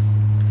moment.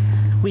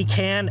 We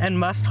can and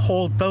must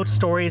hold both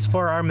stories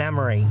for our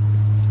memory.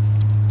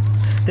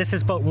 This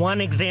is but one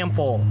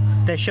example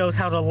that shows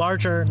how the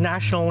larger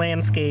national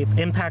landscape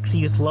impacts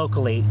youth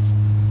locally.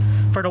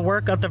 For the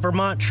work of the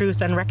Vermont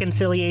Truth and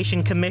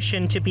Reconciliation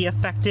Commission to be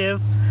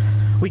effective,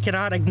 we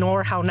cannot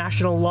ignore how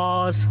national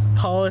laws,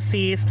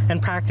 policies,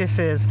 and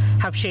practices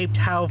have shaped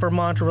how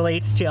Vermont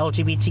relates to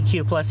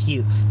LGBTQ+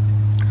 youth.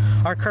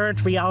 Our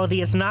current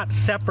reality is not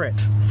separate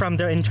from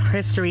the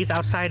histories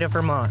outside of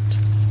Vermont.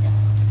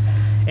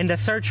 In the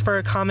search for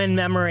a common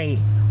memory,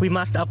 we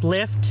must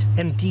uplift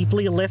and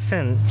deeply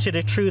listen to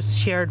the truths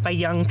shared by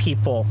young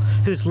people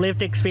whose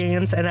lived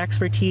experience and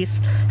expertise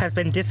has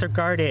been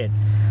disregarded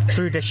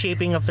through the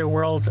shaping of their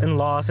worlds and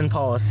laws and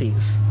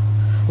policies.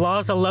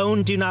 Laws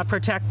alone do not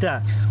protect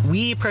us.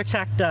 We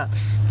protect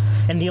us.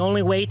 And the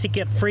only way to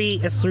get free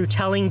is through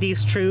telling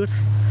these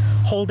truths,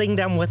 holding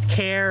them with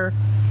care,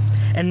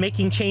 and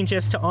making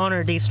changes to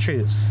honor these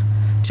truths,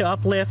 to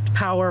uplift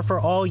power for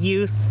all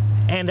youth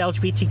and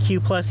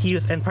LGBTQ+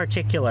 youth in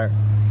particular.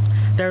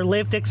 Their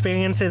lived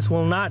experiences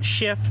will not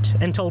shift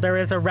until there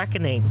is a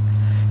reckoning,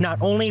 not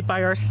only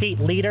by our state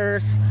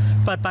leaders,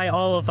 but by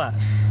all of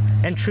us,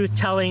 and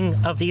truth-telling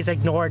of these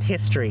ignored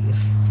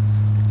histories.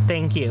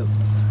 Thank you.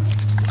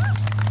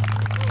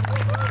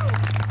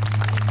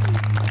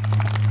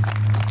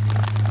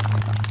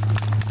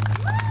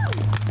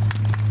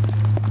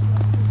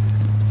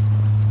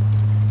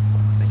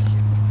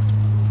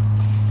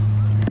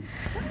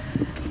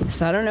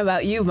 So I don't know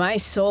about you, my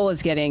soul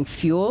is getting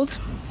fueled.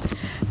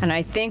 And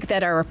I think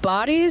that our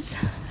bodies,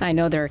 I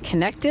know they're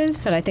connected,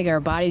 but I think our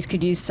bodies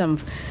could use some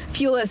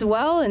fuel as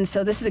well. And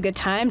so this is a good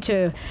time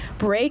to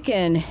break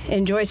and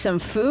enjoy some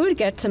food,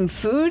 get some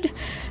food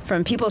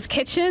from People's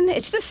Kitchen.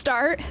 It's the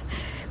start.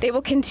 They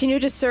will continue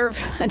to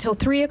serve until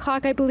 3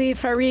 o'clock, I believe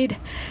Farid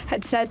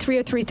had said, 3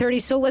 or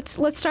 3:30. So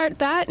let's start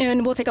that,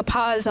 and we'll take a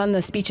pause on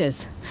the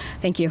speeches.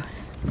 Thank you.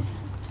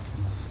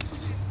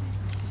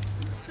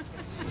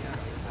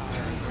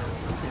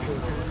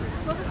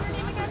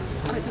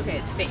 It's okay,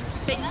 it's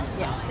Faith. Faith?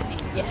 Yeah, Sydney.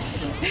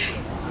 Yes.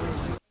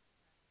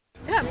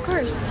 Yeah, of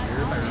course.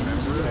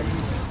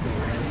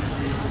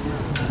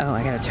 Oh,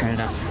 I gotta turn it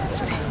up. That's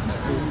right.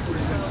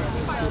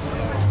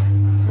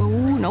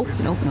 Oh, nope. I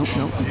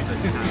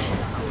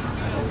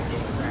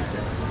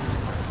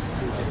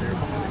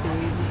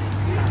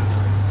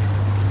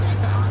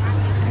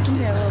can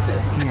hear a little bit.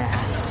 Yeah.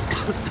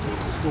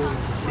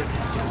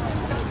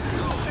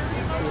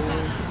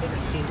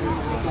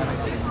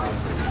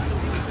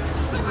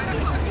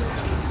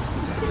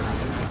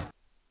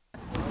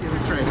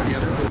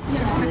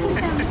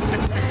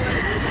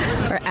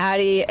 Are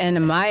Addie and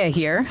Amaya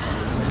here?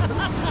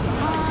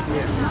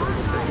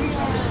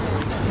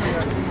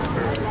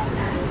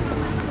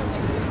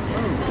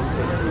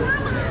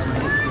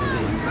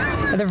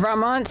 The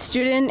Vermont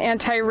Student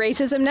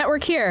Anti-Racism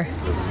Network here,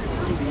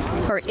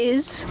 or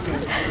is.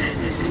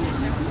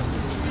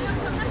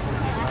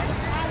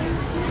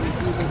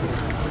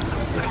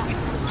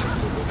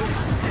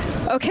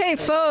 Okay,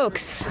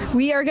 folks,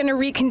 we are going to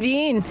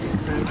reconvene.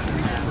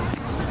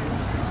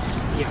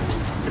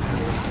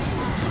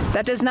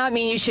 That does not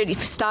mean you should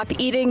stop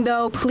eating,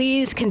 though.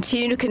 Please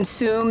continue to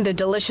consume the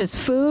delicious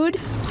food.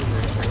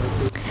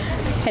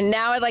 And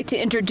now I'd like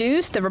to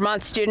introduce the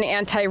Vermont Student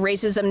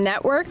Anti-Racism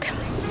Network.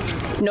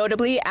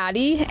 Notably,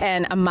 Addie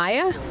and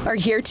Amaya are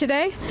here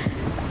today.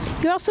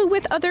 You're also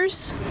with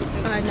others?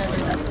 No,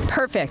 just us.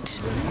 Perfect.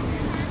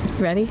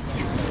 Ready?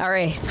 Yes. All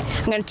right.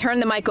 I'm going to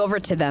turn the mic over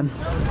to them. Do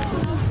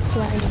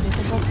you want to introduce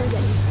yourself first?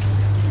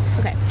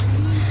 Okay.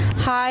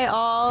 Hi,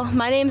 all.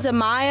 My name's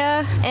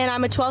Amaya, and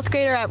I'm a 12th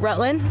grader at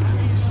Rutland.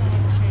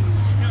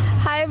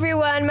 Hi,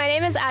 everyone. My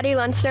name is Addie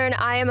Lunstner, and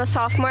I am a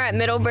sophomore at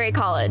Middlebury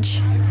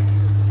College.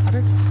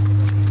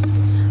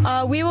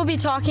 We will be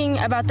talking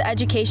about the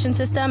education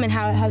system and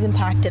how it has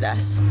impacted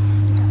us.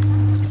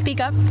 Speak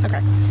up?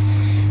 Okay.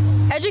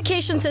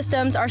 Education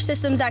systems are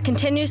systems that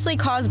continuously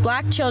cause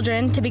black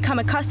children to become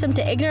accustomed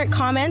to ignorant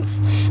comments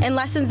and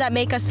lessons that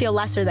make us feel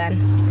lesser than.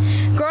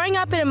 Growing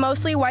up in a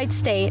mostly white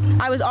state,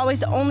 I was always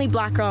the only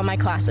black girl in my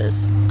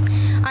classes.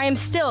 I am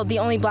still the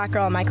only black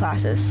girl in my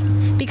classes.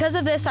 Because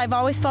of this, I've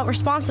always felt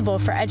responsible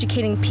for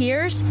educating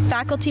peers,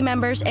 faculty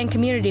members, and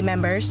community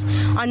members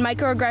on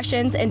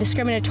microaggressions and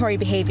discriminatory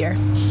behavior.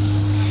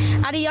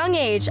 At a young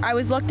age, I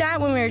was looked at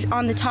when we were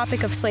on the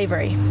topic of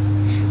slavery.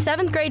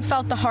 7th grade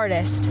felt the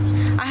hardest.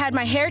 I had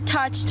my hair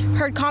touched,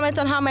 heard comments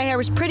on how my hair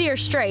was pretty or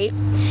straight,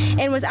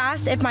 and was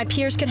asked if my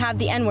peers could have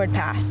the N-word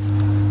pass.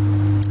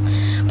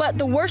 But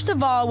the worst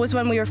of all was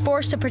when we were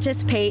forced to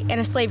participate in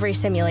a slavery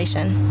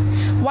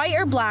simulation. White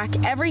or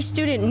black, every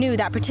student knew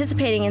that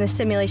participating in the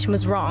simulation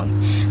was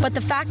wrong, but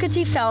the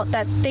faculty felt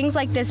that things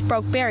like this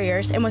broke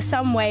barriers and was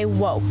some way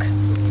woke.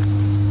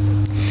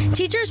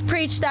 Teachers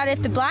preached that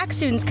if the black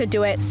students could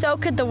do it, so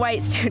could the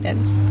white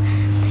students.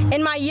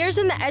 In my years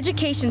in the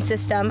education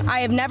system, I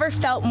have never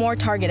felt more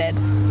targeted.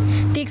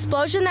 The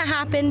explosion that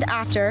happened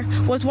after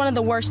was one of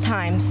the worst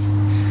times.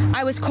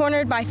 I was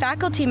cornered by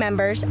faculty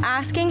members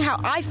asking how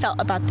I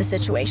felt about the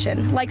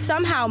situation, like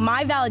somehow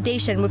my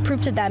validation would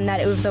prove to them that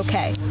it was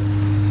okay.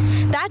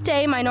 That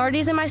day,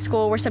 minorities in my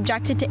school were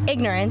subjected to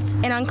ignorance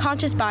and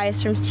unconscious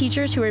bias from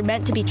teachers who were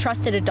meant to be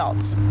trusted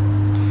adults.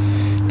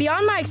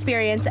 Beyond my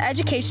experience, the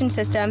education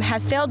system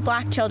has failed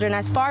black children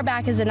as far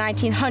back as the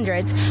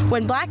 1900s,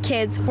 when black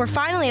kids were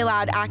finally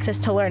allowed access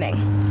to learning.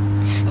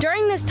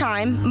 During this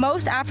time,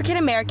 most African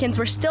Americans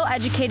were still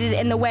educated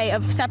in the way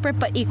of separate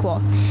but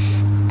equal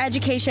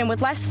education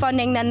with less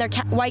funding than their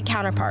white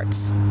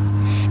counterparts.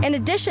 In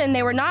addition,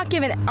 they were not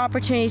given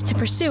opportunities to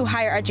pursue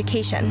higher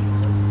education.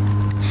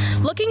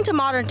 Looking to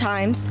modern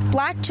times,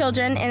 black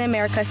children in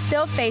America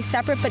still face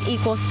separate but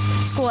equal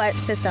school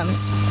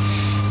systems.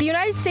 The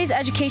United States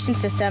education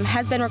system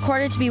has been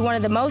recorded to be one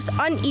of the most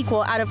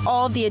unequal out of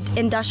all of the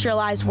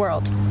industrialized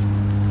world.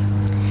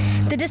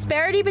 The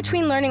disparity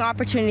between learning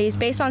opportunities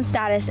based on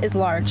status is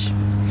large.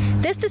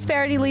 This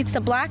disparity leads to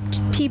black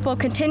people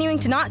continuing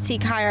to not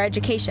seek higher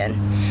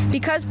education.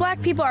 Because black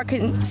people are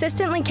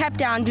consistently kept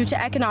down due to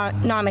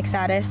economic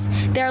status,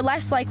 they are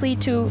less likely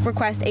to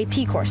request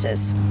AP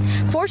courses.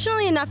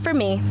 Fortunately enough for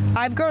me,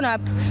 I've grown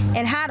up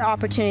and had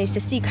opportunities to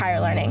seek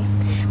higher learning.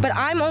 But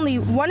I'm only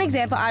one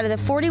example out of the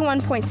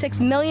 41.6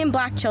 million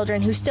black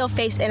children who still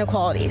face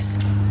inequalities.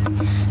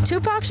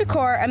 Tupac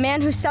Shakur, a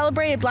man who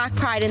celebrated black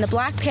pride in the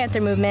Black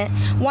Panther movement,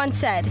 once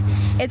said,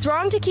 "It's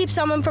wrong to keep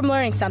someone from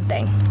learning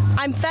something.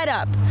 I'm fed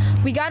up.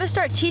 We gotta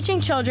start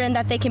teaching children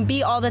that they can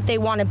be all that they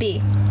want to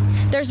be.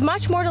 There's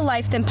much more to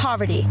life than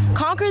poverty.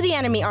 Conquer the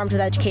enemy armed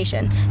with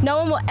education. No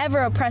one will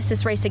ever oppress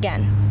this race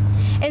again."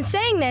 In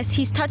saying this,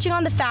 he's touching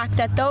on the fact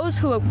that those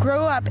who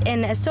grew up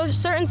in a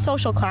certain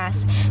social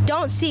class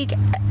don't seek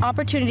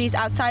opportunities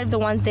outside of the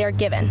ones they are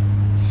given.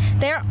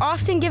 They are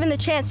often given the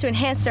chance to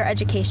enhance their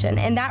education,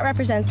 and that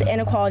represents the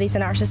inequalities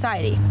in our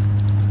society.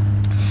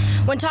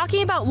 When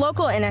talking about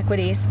local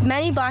inequities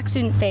many black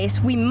students face,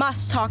 we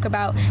must talk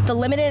about the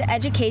limited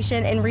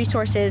education and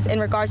resources in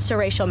regards to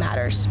racial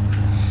matters.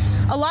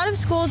 A lot of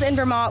schools in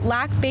Vermont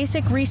lack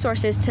basic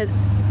resources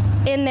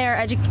in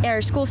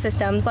their school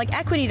systems, like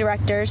equity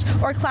directors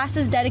or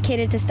classes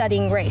dedicated to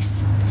studying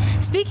race.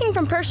 Speaking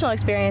from personal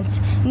experience,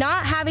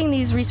 not having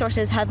these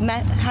resources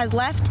has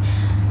left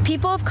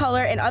people of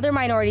color and other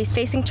minorities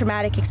facing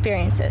traumatic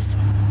experiences.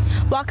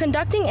 While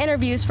conducting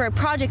interviews for a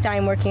project I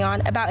am working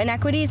on about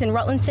inequities in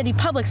Rutland City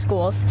Public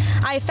Schools,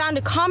 I have found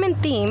a common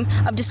theme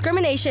of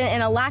discrimination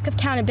and a lack of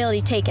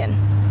accountability taken.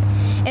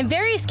 In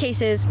various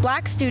cases,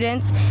 black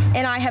students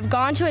and I have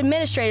gone to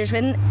administrators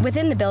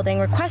within the building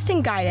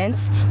requesting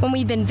guidance when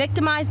we've been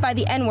victimized by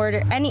the N-word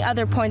or any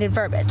other pointed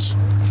verbiage.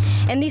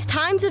 In these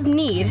times of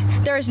need,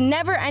 there is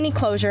never any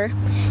closure.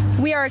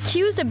 We are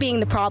accused of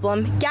being the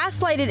problem,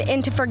 gaslighted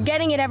into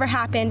forgetting it ever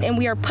happened, and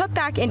we are put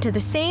back into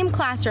the same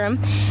classroom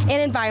and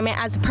environment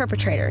as the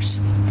perpetrators.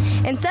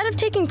 Instead of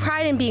taking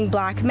pride in being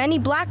black, many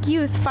black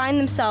youth find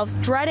themselves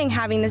dreading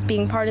having this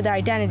being part of their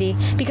identity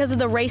because of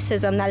the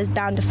racism that is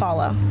bound to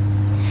follow.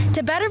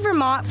 To better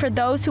Vermont for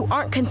those who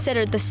aren't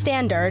considered the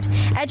standard,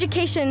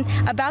 education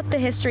about the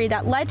history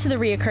that led to the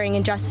reoccurring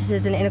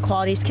injustices and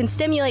inequalities can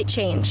stimulate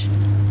change.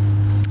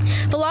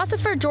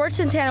 Philosopher George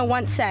Santana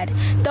once said,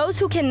 "Those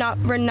who cannot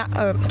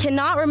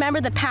remember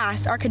the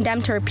past are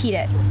condemned to repeat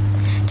it."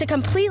 To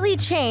completely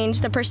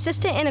change the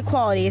persistent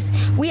inequalities,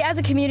 we as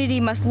a community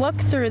must look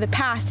through the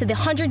past to the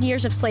 100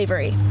 years of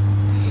slavery.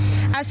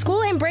 As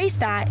school embrace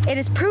that, it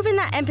is proven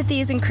that empathy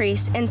is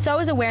increased, and so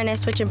is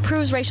awareness, which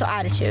improves racial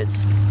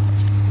attitudes.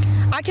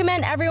 I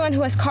commend everyone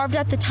who has carved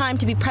out the time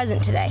to be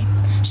present today.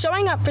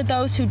 Showing up for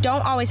those who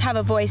don't always have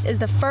a voice is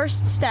the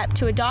first step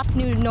to adopt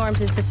new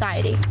norms in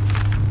society.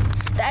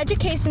 The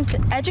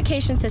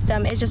education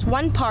system is just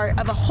one part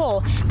of a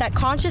whole that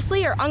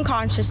consciously or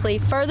unconsciously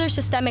furthers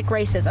systemic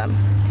racism.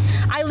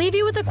 I leave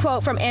you with a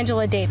quote from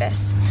Angela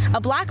Davis,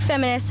 a black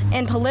feminist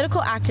and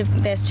political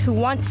activist who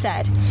once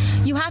said,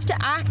 "You have to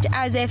act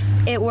as if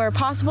it were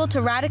possible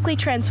to radically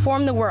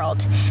transform the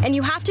world, and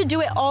you have to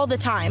do it all the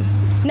time.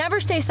 Never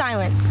stay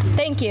silent."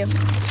 Thank you.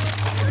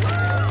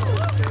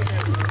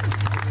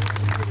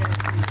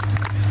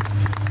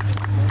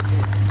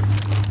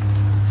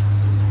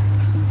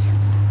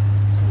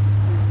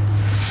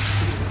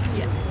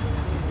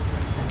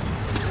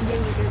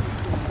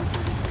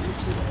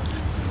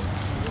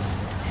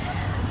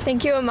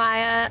 Thank you,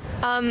 Amaya.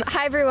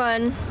 Hi,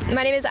 everyone.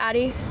 My name is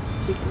Addie.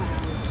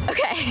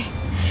 Okay.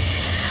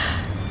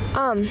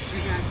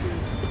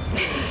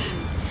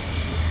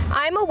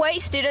 I'm a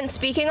white student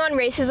speaking on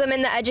racism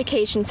in the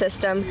education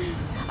system,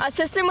 a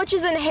system which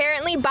is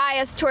inherently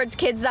biased towards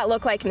kids that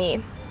look like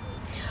me.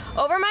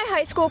 Over my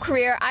high school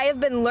career, I have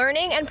been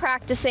learning and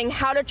practicing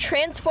how to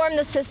transform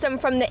the system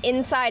from the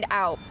inside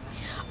out,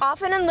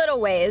 often in little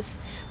ways,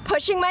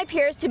 pushing my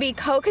peers to be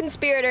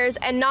co-conspirators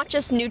and not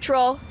just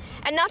neutral,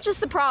 and not just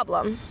the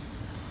problem.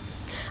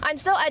 I'm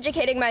still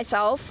educating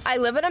myself. I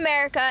live in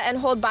America and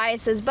hold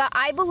biases, but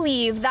I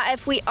believe that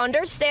if we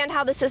understand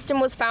how the system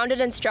was founded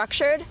and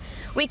structured,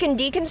 we can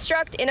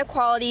deconstruct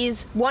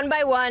inequalities one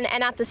by one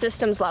and at the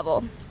system's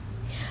level.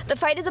 The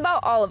fight is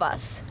about all of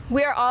us.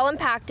 We are all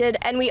impacted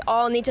and we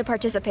all need to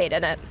participate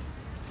in it.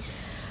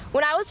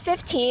 When I was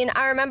 15,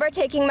 I remember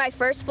taking my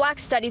first Black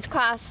Studies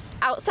class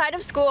outside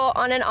of school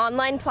on an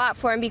online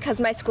platform because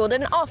my school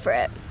didn't offer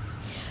it.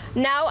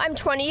 Now I'm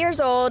 20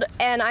 years old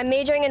and I'm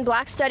majoring in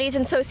Black Studies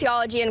and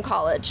Sociology in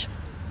college.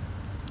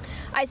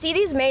 I see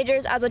these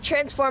majors as a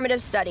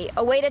transformative study,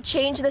 a way to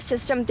change the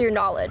system through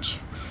knowledge.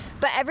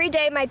 But every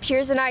day my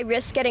peers and I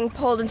risk getting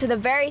pulled into the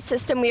very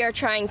system we are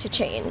trying to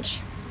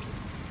change.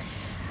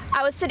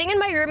 I was sitting in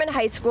my room in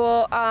high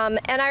school and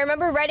I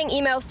remember writing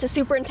emails to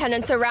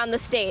superintendents around the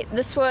state.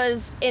 This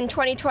was in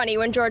 2020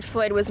 when George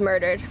Floyd was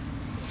murdered.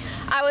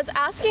 I was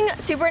asking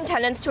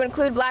superintendents to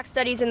include Black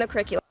Studies in the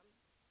curriculum.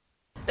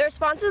 The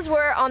responses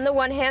were, on the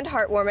one hand,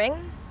 heartwarming,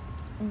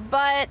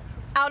 but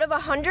out of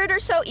 100 or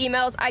so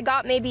emails, I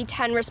got maybe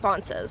 10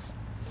 responses.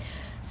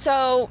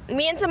 So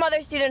me and some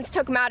other students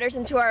took matters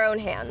into our own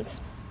hands.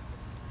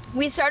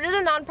 We started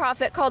a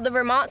nonprofit called the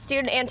Vermont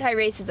Student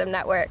Anti-Racism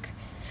Network,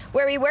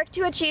 where we work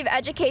to achieve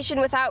education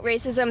without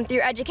racism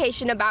through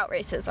education about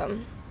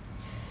racism.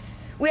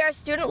 We are a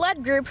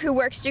student-led group who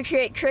works to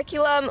create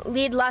curriculum,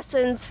 lead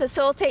lessons,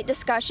 facilitate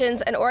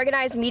discussions, and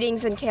organize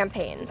meetings and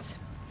campaigns.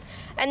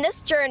 And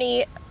this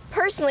journey,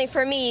 personally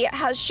for me,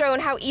 has shown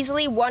how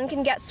easily one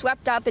can get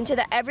swept up into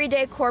the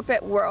everyday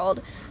corporate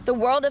world, the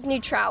world of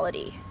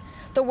neutrality,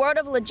 the world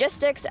of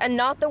logistics, and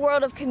not the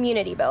world of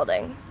community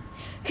building.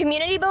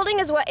 Community building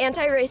is what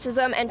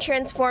anti-racism and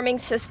transforming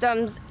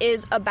systems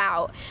is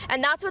about,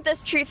 and that's what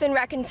this truth and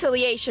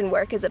reconciliation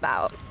work is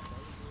about.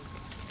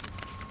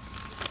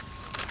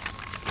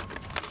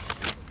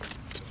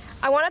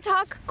 I want to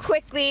talk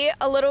quickly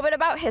a little bit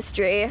about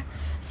history.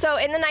 So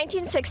in the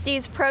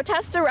 1960s,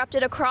 protests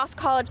erupted across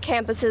college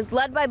campuses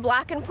led by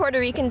Black and Puerto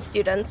Rican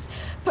students,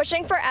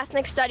 pushing for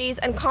ethnic studies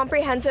and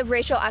comprehensive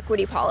racial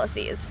equity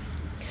policies.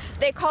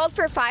 They called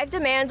for 5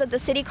 demands at the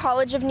City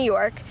College of New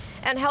York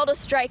and held a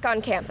strike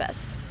on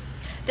campus.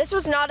 This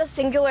was not a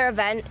singular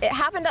event. It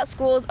happened at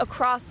schools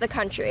across the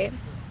country.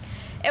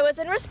 It was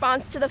in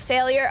response to the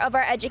failure of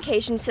our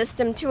education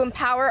system to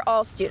empower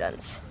all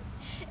students.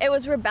 It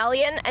was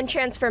rebellion and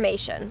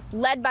transformation,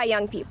 led by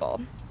young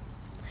people.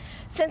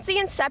 Since the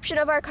inception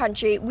of our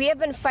country, we have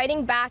been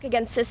fighting back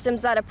against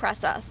systems that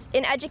oppress us,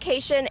 in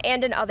education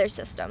and in other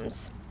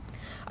systems.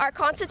 Our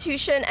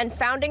Constitution and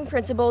founding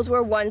principles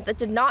were ones that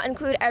did not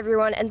include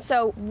everyone, and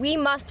so we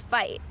must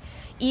fight,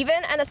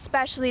 even and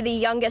especially the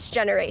youngest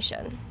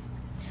generation.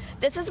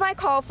 This is my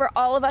call for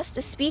all of us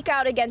to speak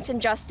out against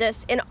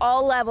injustice in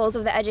all levels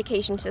of the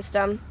education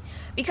system,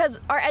 because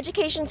our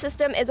education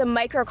system is a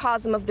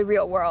microcosm of the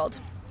real world.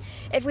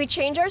 If we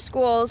change our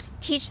schools,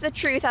 teach the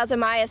truth, as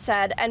Amaya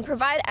said, and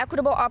provide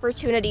equitable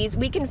opportunities,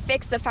 we can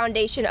fix the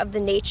foundation of the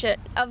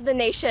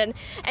nation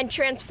and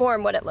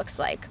transform what it looks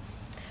like.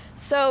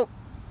 So,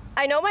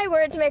 I know my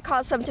words may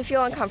cause some to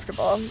feel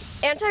uncomfortable.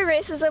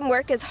 Anti-racism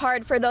work is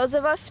hard for those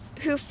of us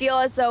who feel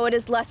as though it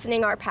is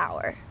lessening our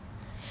power.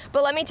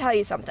 But let me tell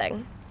you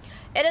something.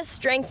 It is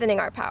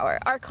strengthening our power,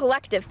 our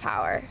collective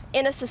power,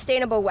 in a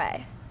sustainable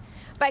way.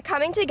 By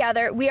coming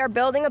together, we are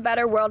building a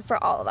better world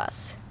for all of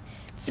us.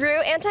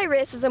 Through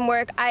anti-racism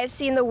work, I have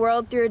seen the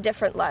world through a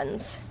different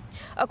lens.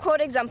 A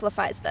quote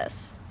exemplifies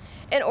this.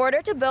 In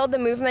order to build the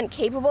movement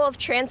capable of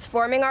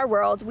transforming our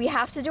world, we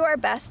have to do our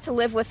best to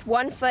live with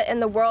one foot in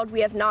the world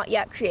we have not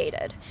yet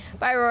created,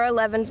 by Aurora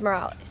Levins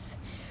Morales.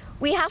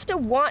 We have to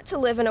want to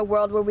live in a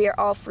world where we are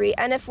all free,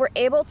 and if we're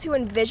able to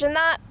envision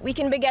that, we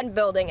can begin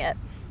building it.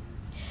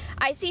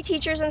 I see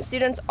teachers and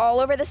students all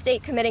over the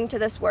state committing to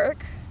this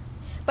work,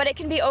 but it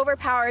can be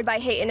overpowered by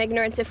hate and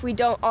ignorance if we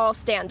don't all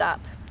stand up.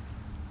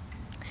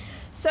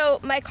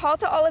 So my call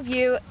to all of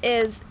you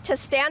is to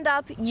stand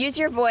up, use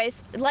your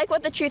voice, like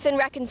what the Truth and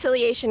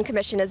Reconciliation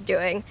Commission is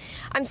doing.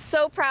 I'm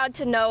so proud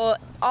to know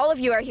all of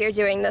you are here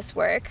doing this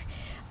work.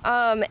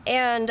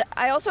 And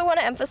I also want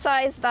to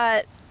emphasize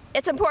that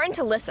it's important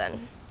to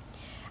listen.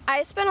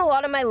 I spent a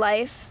lot of my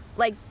life,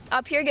 like,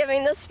 up here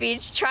giving this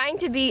speech, trying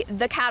to be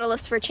the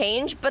catalyst for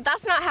change, but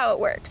that's not how it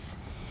works.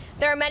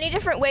 There are many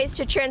different ways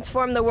to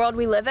transform the world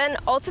we live in.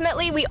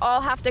 Ultimately, we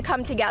all have to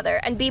come together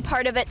and be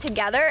part of it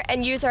together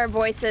and use our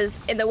voices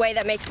in the way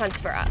that makes sense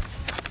for us.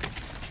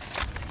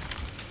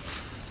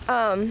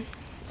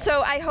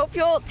 So I hope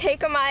you'll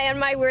take my and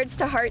my words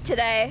to heart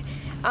today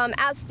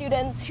as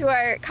students who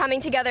are coming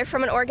together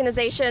from an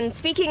organization,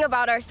 speaking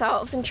about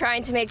ourselves and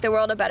trying to make the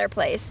world a better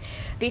place.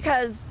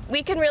 Because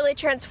we can really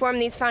transform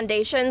these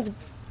foundations,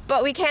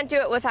 but we can't do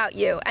it without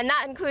you. And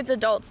that includes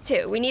adults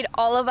too. We need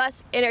all of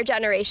us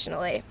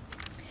intergenerationally.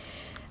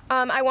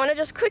 I want to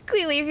just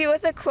quickly leave you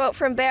with a quote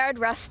from Bayard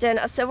Rustin,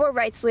 a civil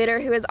rights leader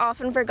who is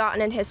often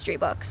forgotten in history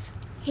books.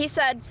 He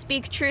said,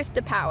 "Speak truth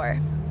to power."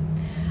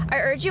 I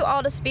urge you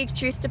all to speak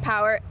truth to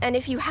power, and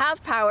if you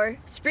have power,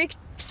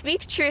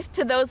 speak truth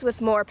to those with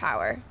more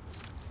power.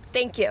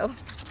 Thank you.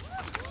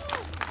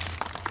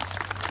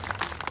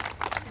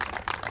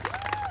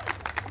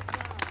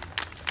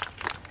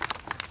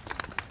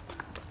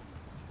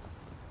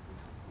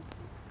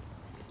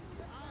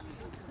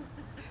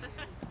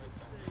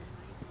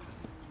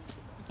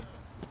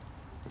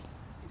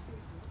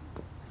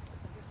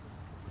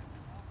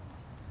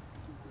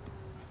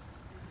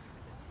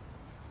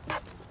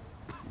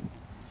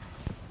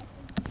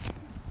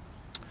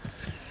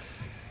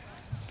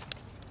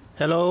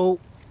 Hello,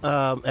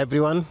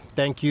 everyone.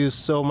 Thank you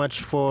so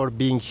much for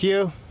being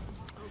here.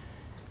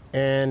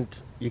 And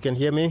you can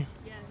hear me?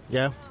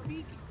 Yeah?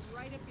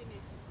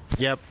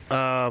 Yep.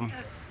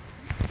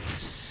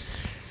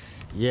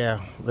 Yeah,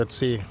 let's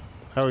see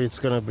how it's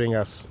going to bring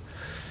us.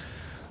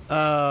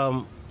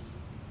 I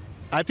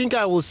think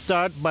I will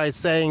start by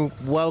saying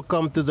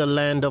welcome to the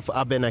land of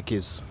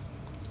Abenakis.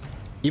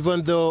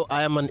 Even though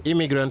I am an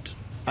immigrant,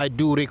 I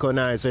do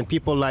recognize, and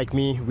people like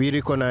me, we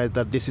recognize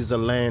that this is the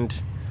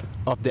land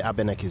of the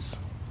Abenakis.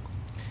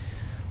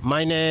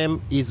 My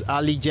name is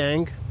Ali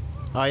Jang.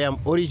 I am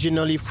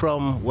originally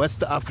from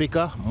West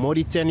Africa,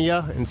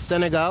 Mauritania, and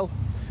Senegal.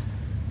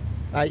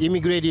 I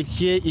immigrated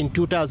here in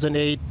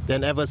 2008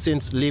 and ever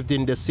since lived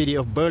in the city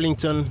of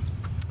Burlington.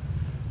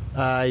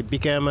 I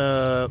became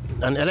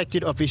an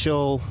elected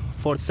official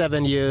for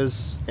 7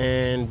 years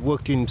and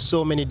worked in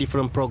so many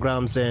different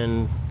programs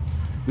and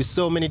with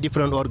so many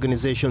different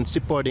organizations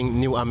supporting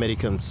new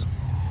Americans.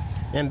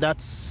 And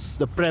that's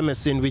the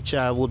premise in which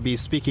I will be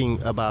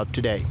speaking about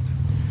today.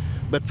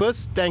 But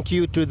first, thank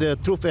you to the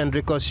Truth and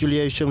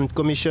Reconciliation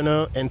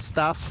Commissioner and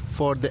staff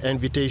for the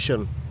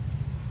invitation.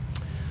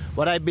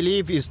 What I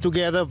believe is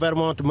together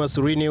Vermont must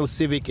renew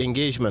civic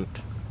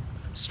engagement,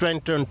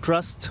 strengthen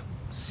trust,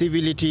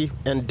 civility,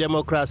 and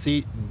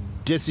democracy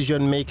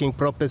decision-making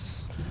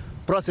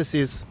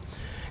processes,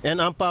 and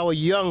empower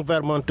young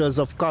Vermonters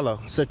of color,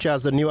 such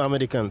as the new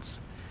Americans.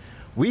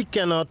 We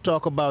cannot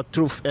talk about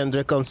truth and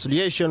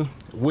reconciliation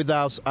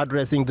without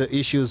addressing the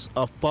issues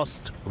of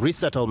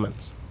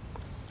post-resettlement.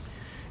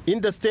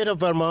 In the state of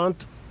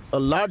Vermont, a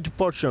large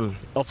portion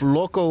of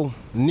local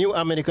new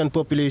American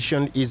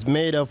population is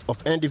made up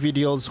of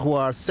individuals who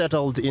are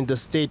settled in the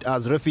state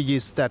as refugee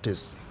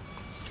status.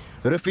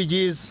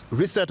 Refugees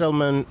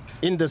resettlement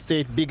in the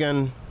state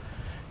began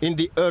in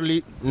the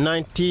early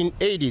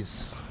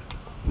 1980s,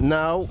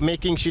 now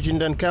making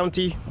Chittenden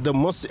County the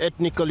most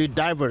ethnically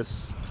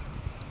diverse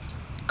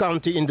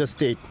county in the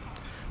state.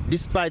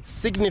 Despite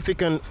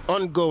significant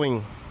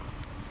ongoing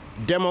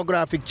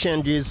demographic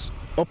changes,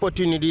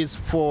 opportunities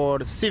for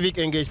civic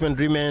engagement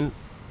remain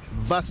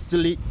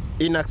vastly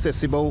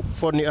inaccessible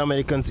for new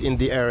Americans in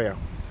the area.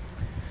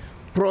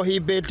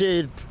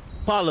 Prohibited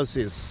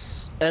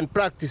policies and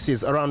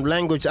practices around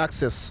language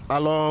access,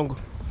 along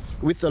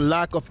with the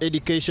lack of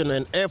education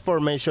and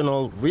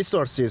informational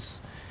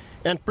resources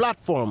and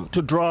platform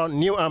to draw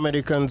new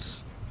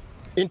Americans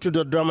into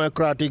the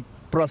democratic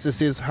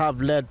processes, have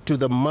led to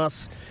the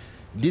mass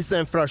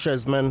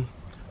disenfranchisement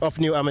of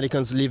new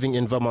Americans living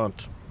in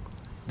Vermont.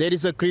 There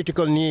is a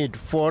critical need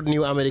for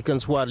new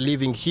Americans who are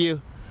living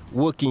here,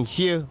 working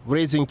here,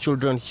 raising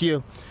children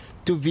here,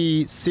 to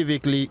be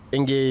civically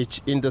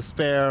engaged in the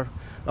sphere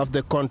of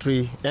the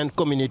country and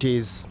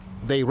communities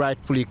they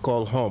rightfully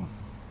call home.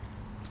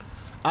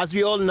 As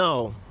we all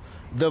know,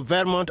 the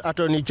Vermont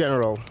Attorney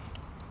General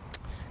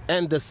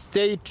and the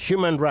State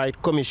Human Rights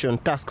Commission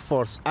Task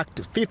Force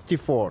Act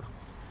 54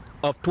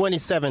 of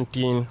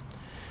 2017,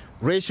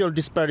 Racial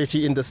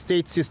Disparity in the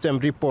State System,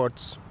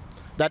 reports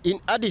that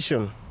in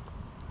addition,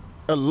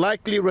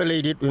 likely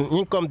related in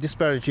income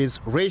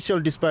disparities, racial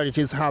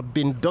disparities have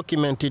been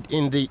documented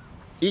in the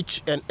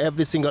each and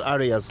every single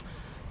areas,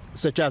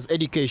 such as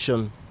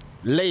education,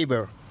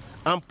 labor,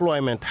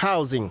 employment,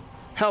 housing,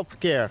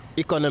 healthcare,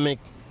 economic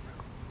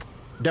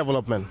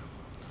development.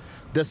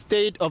 The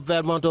state of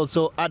Vermont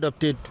also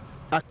adopted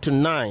Act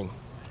 9,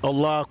 a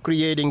law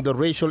creating the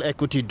Racial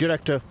Equity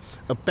Director,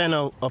 a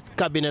panel of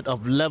cabinet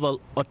of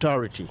level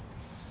authority.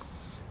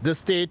 The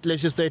state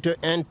legislature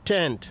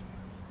intent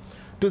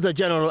to the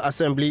General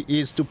Assembly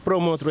is to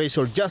promote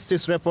racial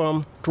justice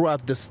reform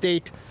throughout the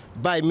state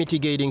by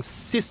mitigating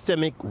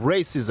systemic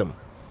racism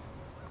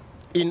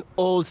in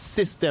all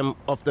systems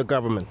of the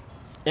government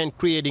and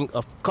creating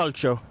a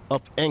culture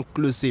of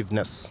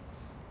inclusiveness.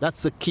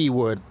 That's a key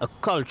word, a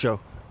culture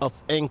of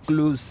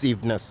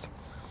inclusiveness.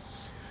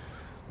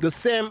 The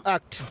same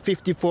Act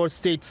 54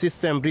 State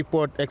System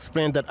report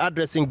explained that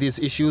addressing these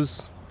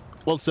issues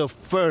also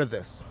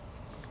furthers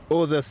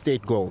other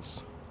state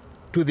goals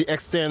to the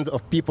extent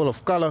of people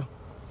of color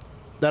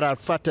that are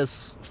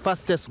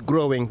fastest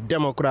growing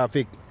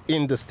demographic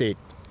in the state,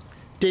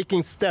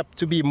 taking steps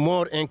to be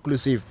more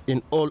inclusive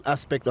in all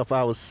aspects of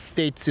our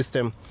state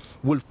system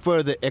will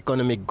further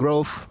economic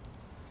growth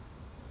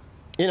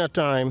in a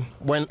time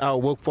when our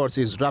workforce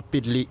is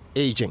rapidly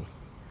aging.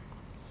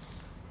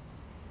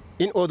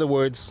 In other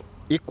words,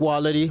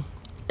 equality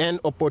and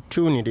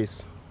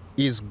opportunities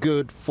is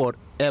good for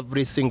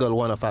every single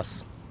one of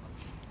us.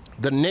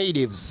 The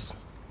natives,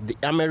 the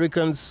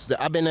Americans, the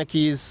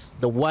Abenakis,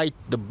 the white,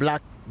 the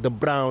black, the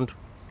brown,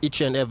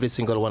 each and every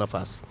single one of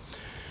us.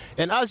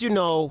 And as you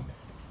know,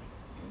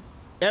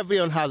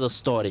 everyone has a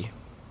story.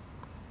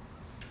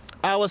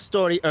 Our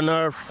story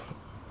unearths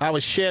our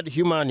shared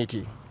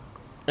humanity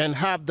and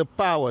have the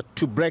power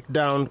to break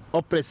down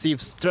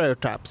oppressive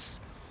stereotypes.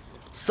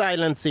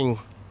 Silencing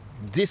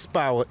this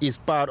power is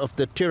part of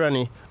the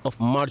tyranny of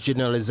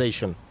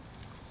marginalization.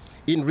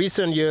 In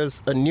recent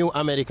years, the new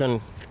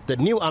American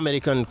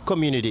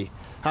community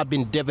have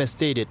been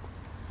devastated.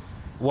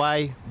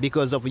 Why?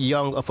 Because of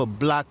a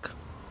black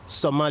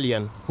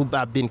Somalian who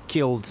have been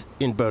killed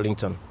in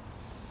Burlington.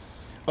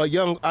 A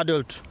young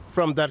adult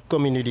from that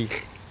community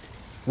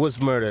was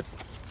murdered.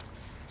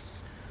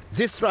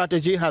 This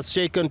strategy has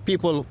shaken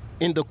people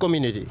in the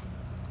community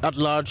at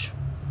large,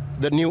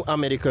 the new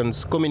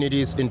Americans,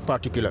 communities in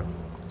particular.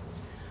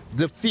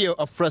 The fear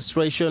of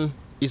frustration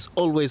is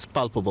always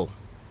palpable.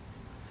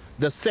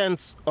 The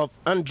sense of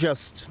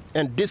unjust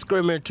and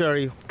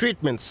discriminatory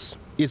treatments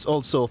is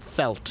also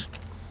felt.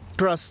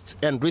 Trust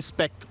and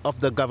respect of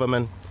the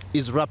government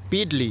is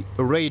rapidly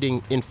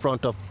eroding in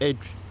front of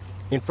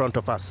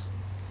us.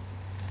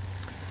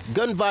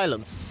 Gun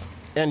violence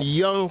and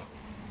young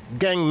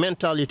gang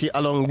mentality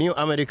along new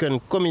American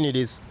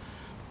communities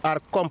are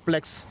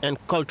complex and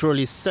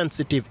culturally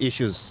sensitive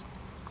issues.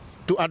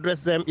 To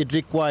address them, it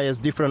requires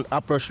different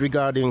approach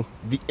regarding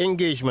the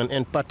engagement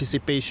and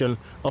participation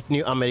of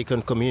new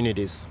American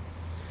communities.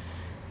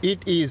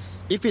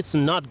 If it's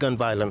not gun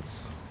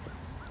violence,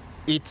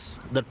 it's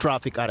the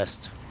traffic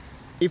arrest.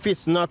 If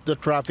it's not the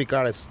traffic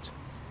arrest,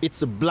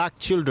 it's black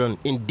children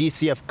in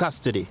DCF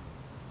custody,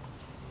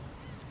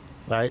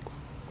 right?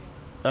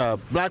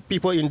 Black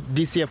people in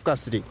DCF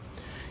custody.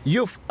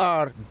 Youth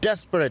are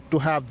desperate to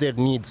have their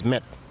needs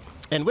met.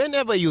 And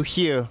whenever you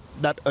hear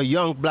that a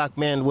young black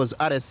man was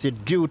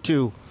arrested due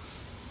to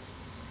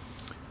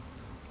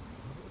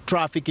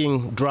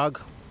trafficking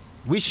drug,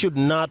 we should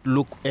not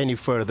look any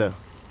further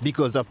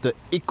because of the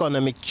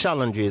economic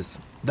challenges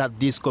that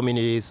these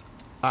communities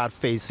are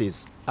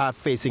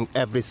facing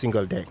every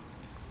single day.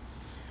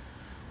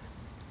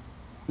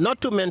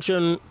 Not to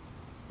mention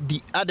the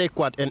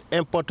adequate and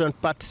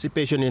important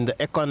participation in the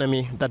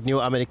economy that new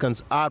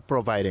Americans are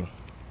providing.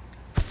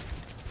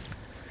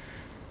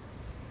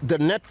 The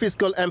net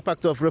fiscal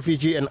impact of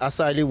refugee and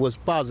asylee was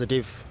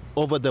positive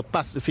over the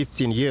past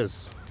 15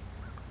 years.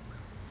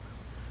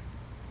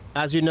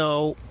 As you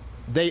know,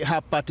 they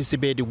have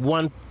participated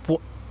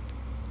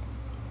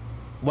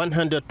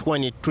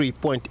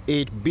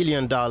 $123.8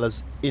 billion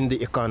in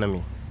the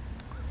economy.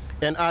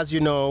 And as you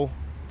know,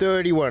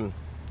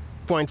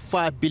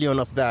 31.5 billion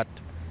of that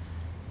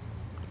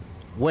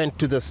went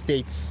to the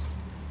states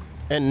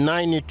and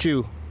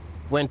 92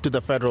 went to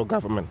the federal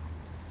government.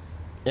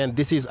 And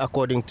this is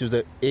according to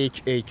the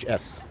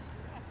HHS.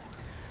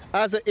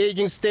 As an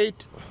aging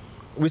state,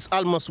 with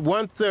almost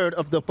 1/3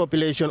 of the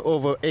population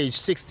over age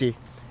 60,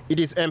 it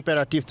is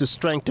imperative to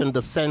strengthen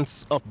the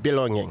sense of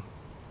belonging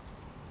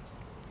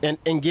and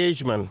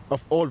engagement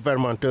of all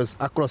Vermonters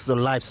across the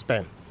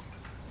lifespan.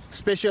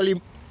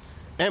 Especially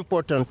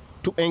important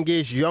to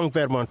engage young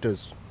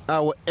Vermonters,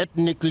 our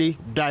ethnically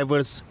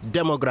diverse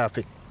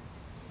demographic,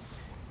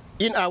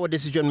 in our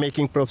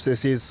decision-making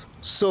processes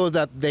so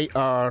that they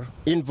are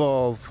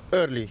involved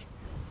early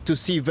to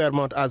see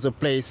Vermont as a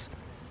place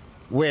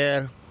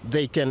where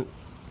they can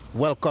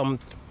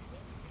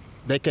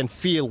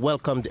feel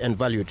welcomed and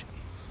valued.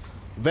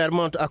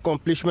 Vermont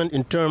accomplishment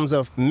in terms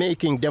of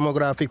making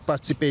demographic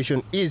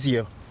participation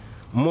easier,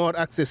 more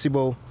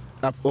accessible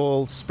at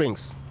all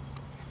springs.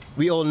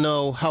 We all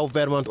know how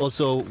Vermont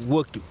also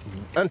worked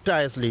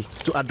tirelessly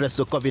to address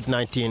the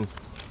COVID-19.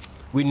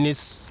 We need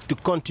to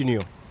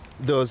continue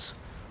those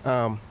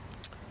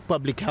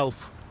public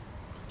health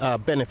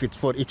benefits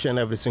for each and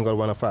every single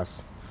one of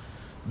us.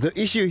 The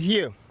issue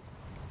here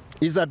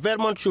is that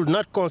Vermont should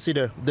not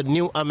consider the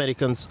new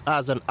Americans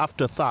as an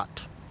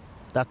afterthought.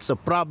 That's a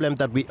problem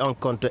that we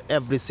encounter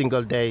every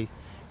single day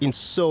in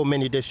so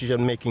many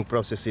decision-making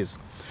processes.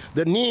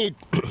 The need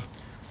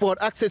for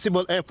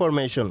accessible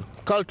information,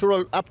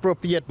 cultural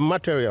appropriate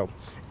material,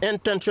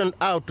 intentional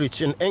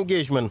outreach and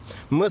engagement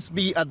must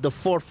be at the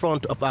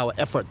forefront of our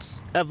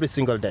efforts every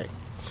single day.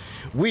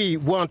 We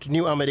want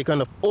new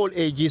Americans of all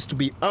ages to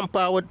be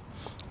empowered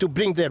to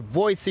bring their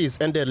voices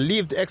and their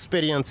lived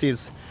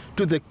experiences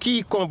to the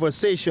key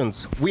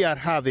conversations we are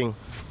having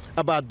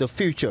about the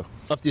future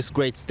of this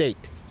great state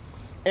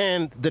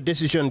and the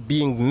decision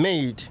being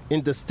made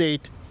in the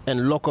state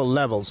and local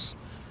levels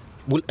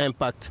will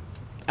impact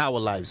our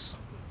lives.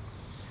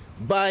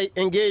 By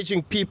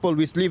engaging people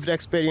with lived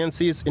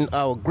experiences in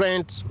our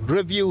grants,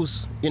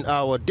 reviews, in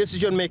our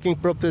decision-making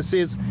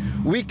processes,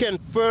 we can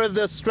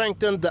further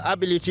strengthen the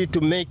ability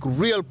to make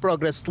real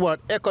progress toward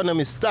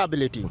economic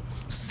stability,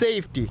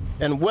 safety,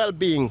 and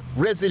well-being,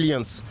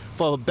 resilience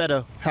for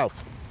better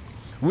health.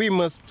 We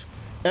must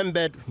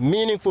embed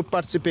meaningful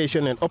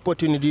participation and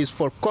opportunities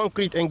for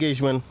concrete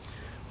engagement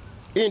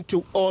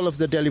into all of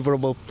the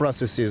deliverable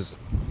processes.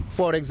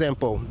 For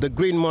example, the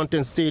Green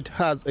Mountain State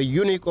has a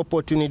unique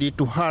opportunity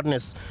to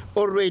harness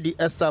already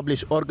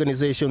established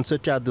organizations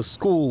such as the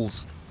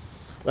schools,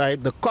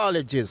 right, the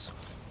colleges,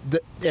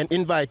 and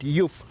invite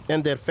youth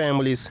and their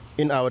families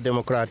in our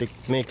democratic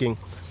making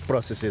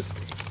processes.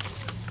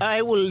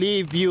 I will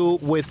leave you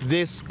with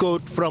this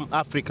quote from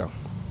Africa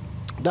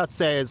that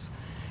says,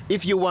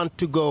 if you want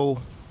to go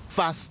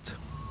fast,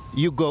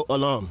 you go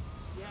alone.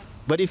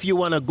 But if you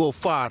want to go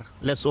far,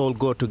 let's all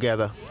go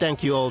together.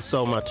 Thank you all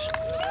so much.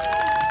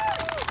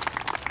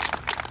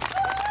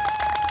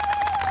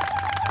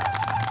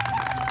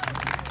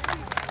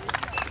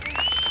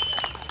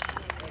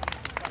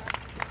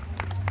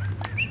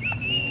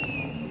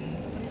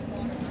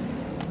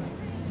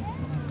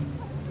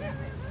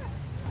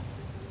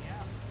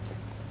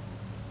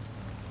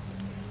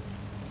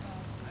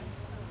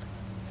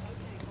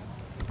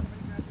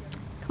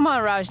 Come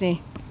on,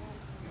 Rajni.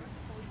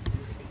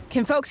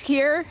 Can folks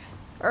hear?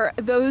 Or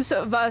those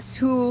of us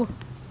who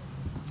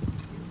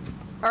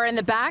are in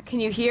the back, can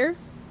you hear?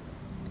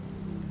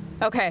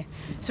 Okay,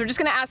 so we're just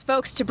gonna ask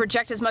folks to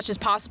project as much as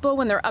possible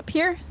when they're up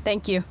here.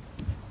 Thank you.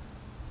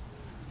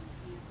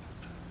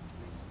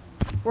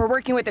 We're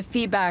working with the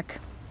feedback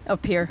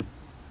up here.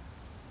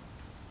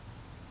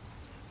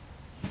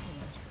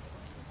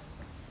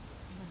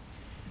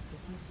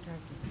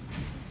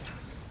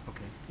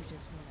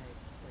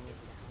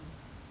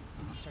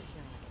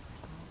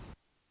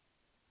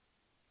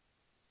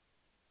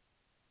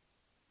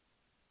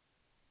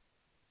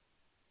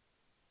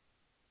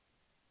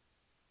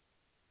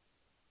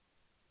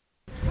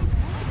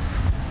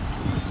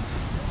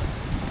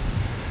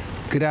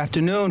 Good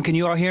afternoon. Can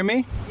you all hear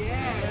me?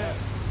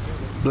 Yes.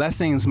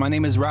 Blessings. My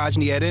name is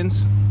Rajni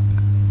Edens.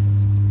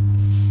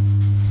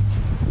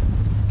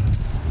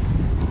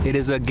 It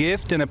is a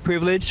gift and a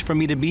privilege for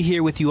me to be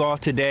here with you all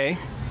today.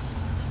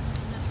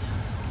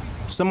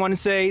 Someone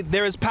say,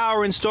 there is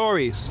power in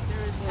stories.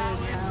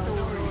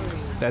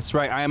 That's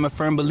right. I am a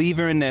firm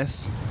believer in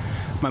this.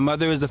 My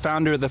mother is the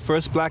founder of the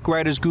first Black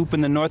writers group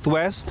in the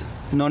Northwest,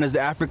 known as the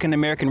African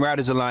American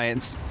Writers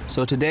Alliance.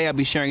 So today I'll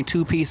be sharing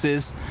two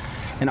pieces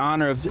in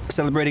honor of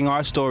celebrating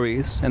our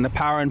stories and the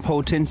power and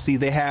potency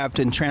they have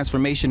in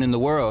transformation in the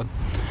world.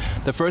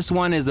 The first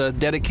one is a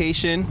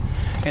dedication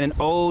and an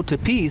ode to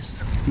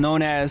peace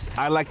known as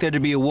I'd Like There to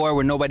Be a War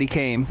Where Nobody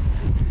Came.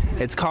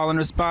 It's call and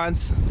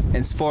response.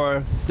 It's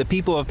for the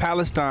people of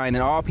Palestine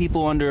and all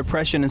people under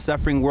oppression and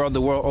suffering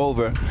the world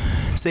over.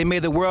 Say, may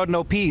the world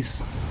know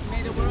peace.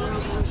 May the world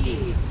know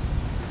peace.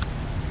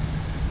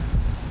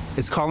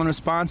 It's call and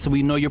response, so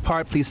we know your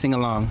part. Please sing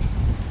along.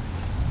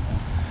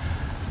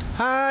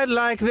 I'd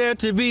like there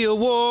to be a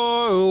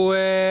war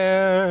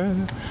where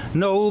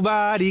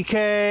nobody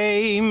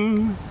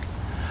came.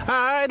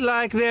 I'd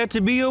like there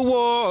to be a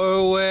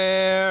war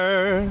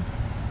where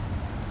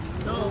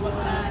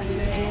nobody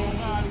came.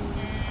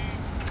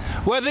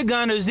 Where the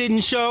gunners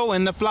didn't show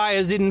and the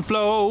flyers didn't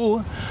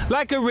flow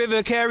like a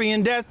river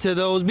carrying death to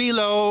those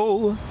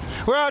below.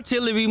 Where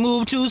artillery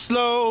moved too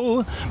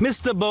slow,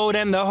 missed the boat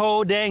and the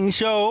whole dang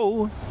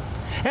show.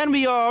 And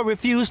we all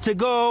refuse to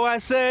go, I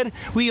said,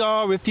 we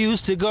all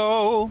refuse to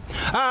go.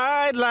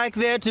 I'd like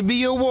there to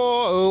be a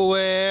war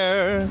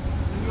where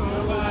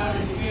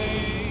nobody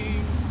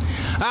came.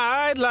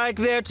 I'd like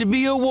there to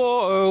be a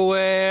war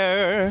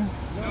where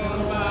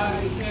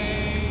nobody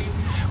came.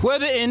 Where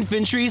the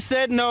infantry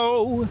said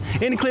no,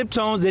 in clip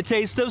tones the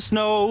taste of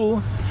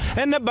snow.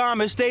 And the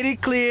bombers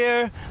stated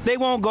clear, they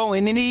won't go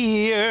in any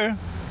year.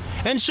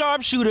 And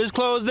sharpshooters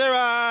closed their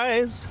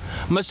eyes,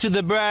 much to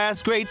the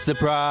brass' great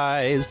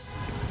surprise.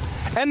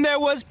 And there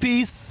was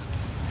peace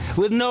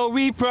with no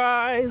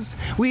reprise.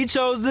 We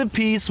chose the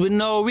peace with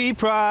no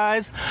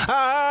reprise.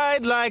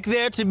 I'd like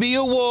there to be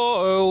a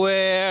war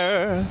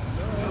where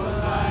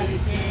nobody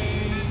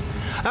came.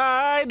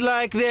 I'd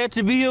like there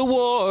to be a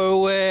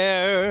war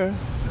where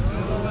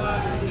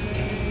nobody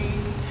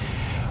came.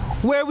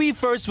 Where we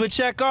first would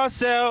check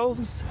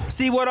ourselves,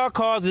 see what our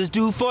causes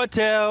do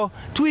foretell,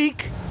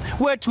 tweak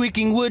where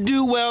tweaking would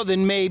do well,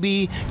 then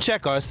maybe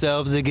check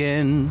ourselves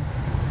again.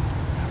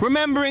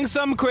 Remembering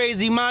some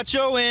crazy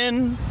macho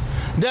in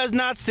does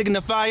not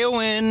signify a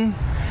win,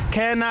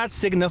 cannot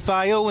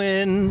signify a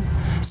win.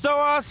 So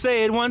I'll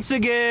say it once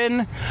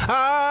again,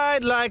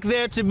 I'd like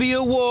there to be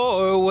a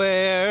war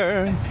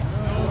where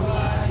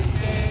nobody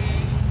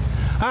came.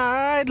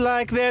 I'd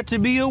like there to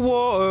be a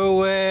war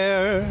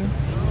where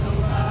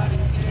nobody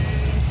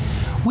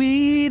came.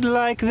 We'd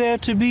like there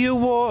to be a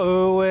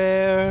war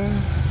where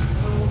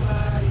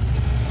nobody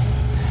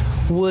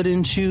came.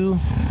 Wouldn't you?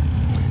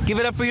 Give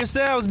it up for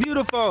yourselves,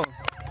 beautiful.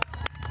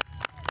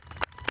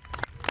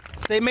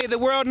 Say, may the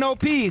world know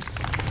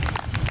peace.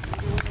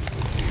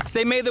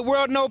 Say, may the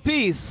world know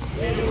peace.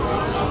 May the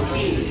world know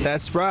peace.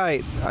 That's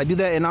right. I do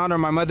that in honor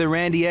of my mother,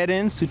 Randy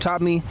Eddins, who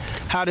taught me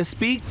how to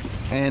speak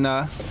in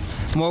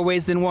more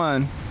ways than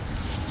one.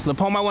 So the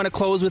poem I want to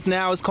close with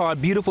now is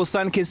called Beautiful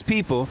Sun-Kissed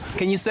People.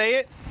 Can you say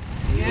it?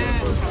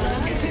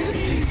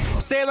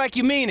 Yes. Say it like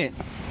you mean it.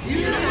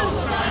 Beautiful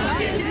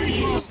sun-kissed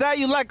people. Say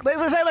it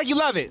like you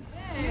love it.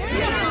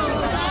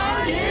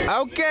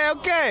 Okay,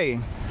 okay.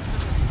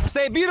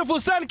 Say beautiful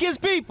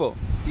sun-kissed people.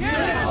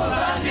 Beautiful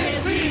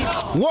sun-kissed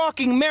people.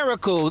 Walking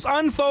miracles,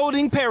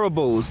 unfolding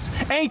parables,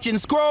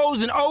 ancient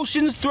scrolls and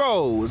ocean's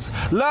throes.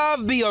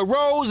 Love be a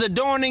rose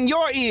adorning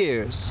your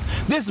ears.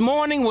 This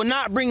morning will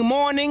not bring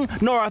mourning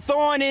nor a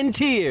thorn in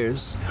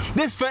tears.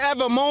 This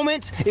forever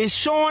moment is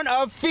shorn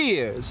of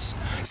fears.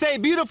 Say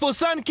beautiful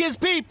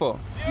sun-kissed people.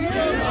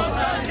 Beautiful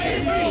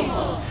sun-kissed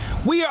people.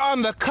 We are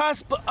on the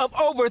cusp of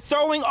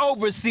overthrowing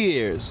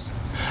overseers.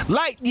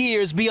 Light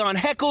years beyond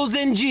heckles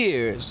and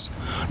jeers.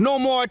 No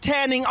more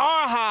tanning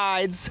our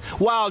hides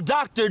while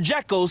Dr.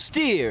 Jekyll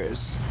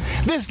steers.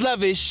 This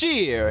love is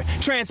sheer,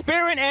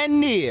 transparent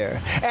and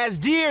near, as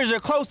dears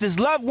are closest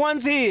loved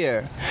ones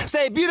here.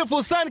 Say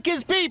beautiful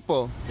sun-kissed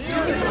people.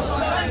 Beautiful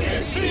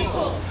sun-kissed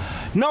people.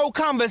 No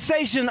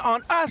conversation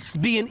on us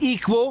being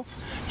equal,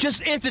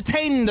 just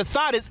entertaining the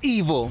thought is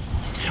evil.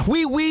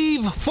 We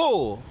weave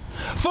full,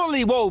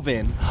 fully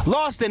woven,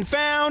 lost and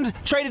found,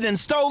 traded and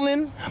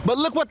stolen, but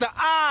look what the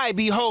eye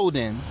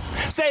beholding.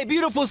 Say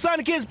beautiful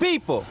sun-kissed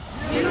people.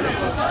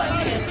 Beautiful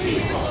sun-kissed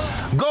people.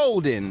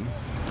 Golden,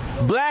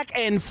 black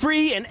and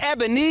free and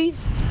ebony,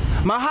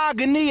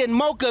 mahogany and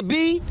mocha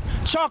bee,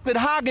 chocolate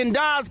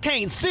Haagen-Dazs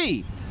can't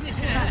see.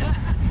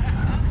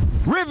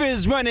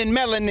 Rivers running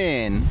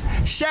melanin,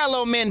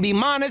 shallow men be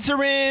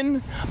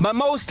monitoring, but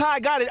Most High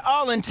got it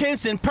all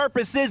intents and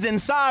purposes in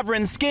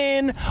sovereign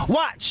skin.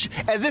 Watch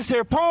as this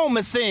here poem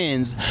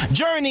ascends,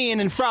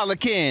 journeying and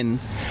frolicking.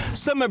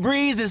 Summer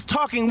breeze is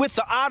talking with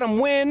the autumn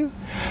wind,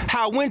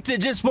 how winter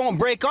just won't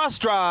break our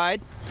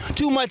stride.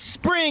 Too much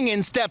spring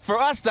in step for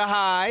us to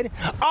hide.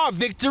 Our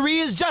victory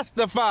is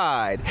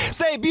justified.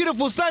 Say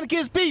beautiful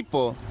sun-kissed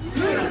people.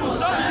 Beautiful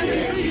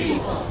sun-kissed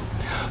people.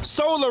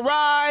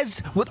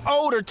 Solarized with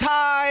older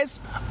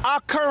ties, our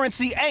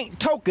currency ain't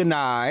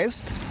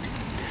tokenized.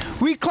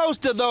 We close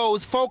to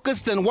those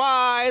focused and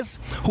wise,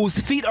 whose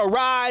feet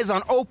arise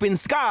on open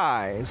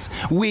skies.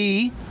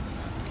 We,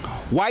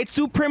 white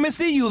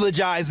supremacy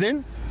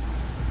eulogizing,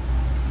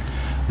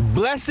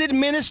 blessed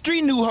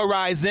ministry new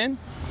horizon,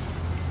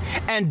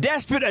 and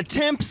desperate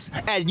attempts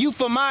at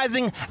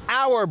euphemizing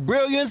our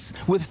brilliance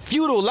with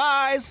futile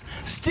lies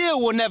still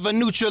will never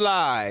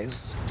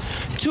neutralize.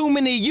 Too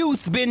many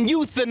youth been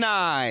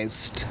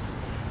euthanized,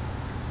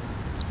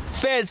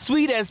 fed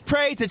sweet as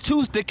prey to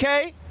tooth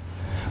decay,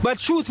 but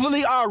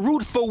truthfully our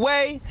rootful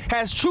way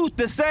has truth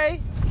to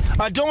say,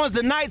 adorns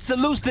the night,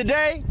 salutes the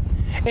day,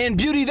 in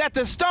beauty that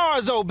the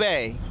stars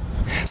obey.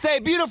 Say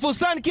beautiful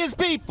sun-kissed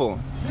people.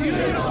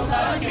 Beautiful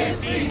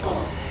sun-kissed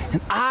people.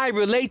 And I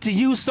relate to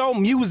you so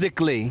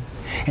musically,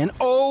 and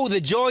oh, the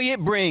joy it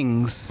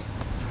brings.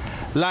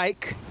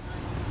 Like,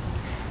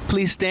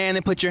 please stand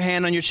and put your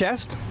hand on your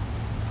chest.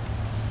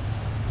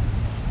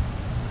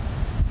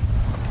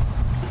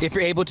 If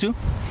you're able to.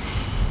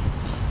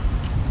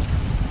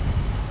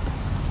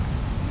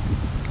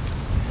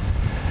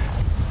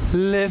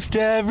 Lift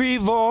every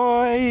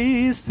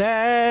voice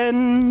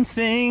and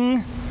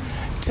sing,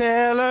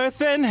 till earth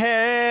and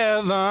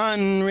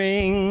heaven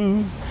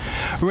ring,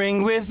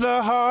 ring with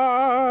the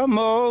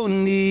harmonies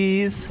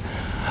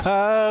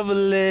of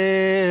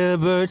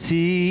liberty.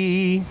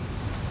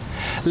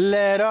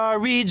 Let our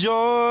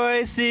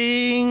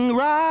rejoicing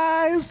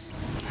rise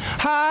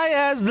high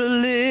as the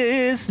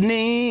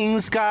listening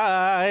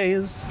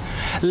skies.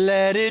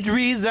 Let it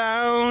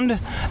resound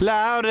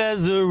loud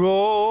as the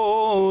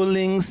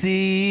rolling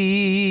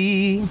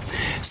sea.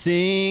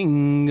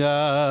 Sing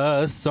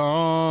a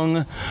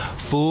song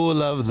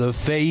full of the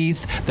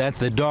faith that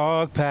the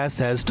dark past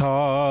has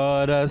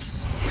taught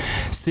us.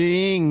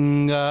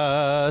 Sing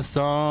a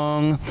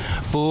song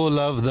full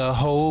of the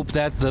hope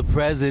that the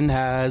present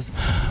has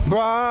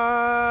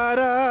brought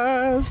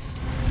us.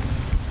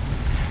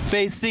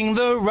 Facing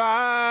the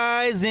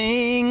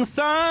rising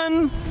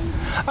sun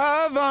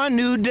of our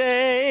new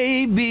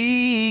day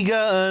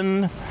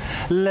begun,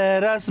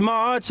 Let us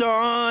march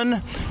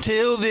on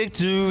till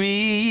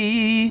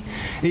victory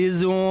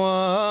is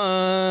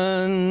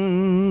won.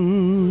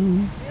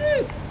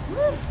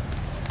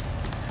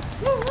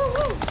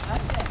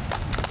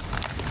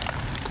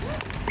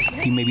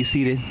 You may be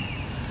seated.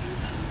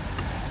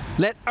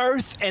 Let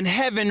earth and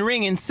heaven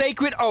ring in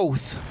sacred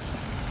oath,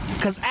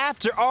 'cause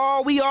after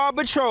all we are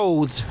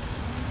betrothed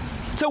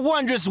to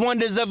wondrous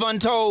wonders of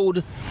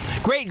untold,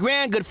 great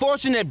grand good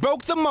fortune that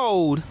broke the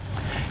mold.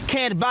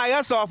 Can't buy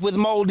us off with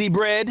moldy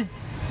bread.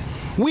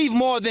 We've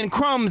more than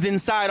crumbs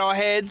inside our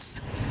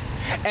heads,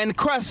 and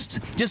crust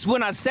just will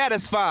not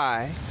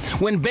satisfy.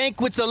 When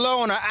banquets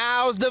alone are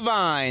ours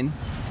divine,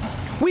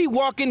 we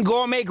walk in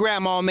gourmet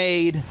grandma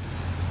made,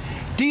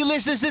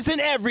 deliciousness in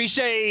every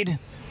shade.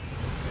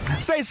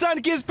 Say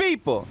sun-kissed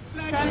people.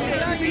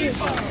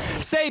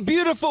 Say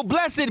beautiful,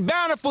 blessed,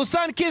 bountiful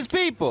sun-kissed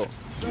people.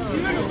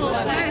 Beautiful,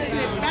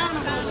 blessed,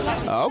 bountiful.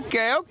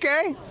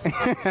 Okay.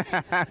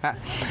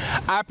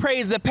 I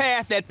praise the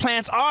path that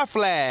plants our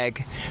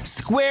flag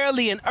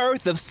squarely in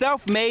earth of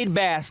self-made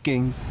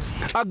basking.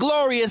 A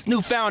glorious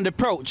newfound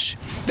approach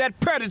that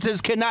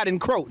predators cannot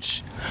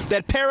encroach,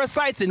 that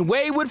parasites and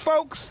wayward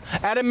folks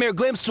at a mere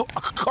glimpse will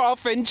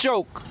cough and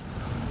choke.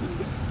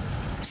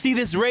 See,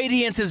 this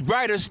radiance is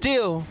brighter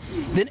still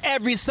than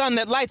every sun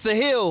that lights a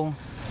hill.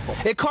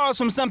 It calls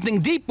from something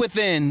deep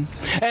within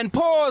and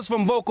pours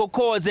from vocal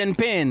cords and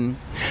pen.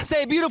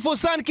 Say, beautiful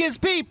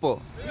sun-kissed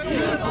people.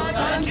 Beautiful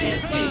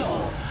sun-kissed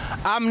people.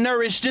 I'm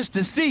nourished just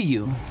to see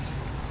you.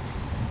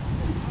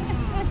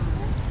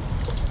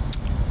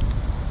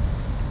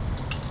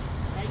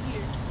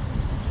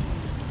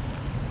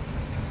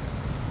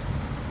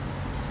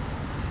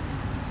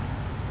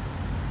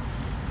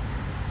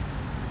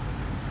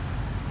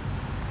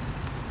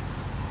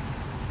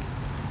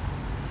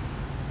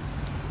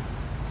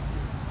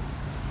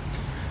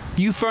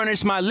 You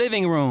furnish my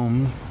living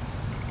room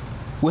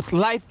with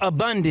life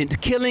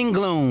abundant, killing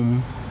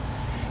gloom.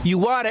 You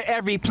water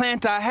every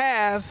plant I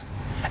have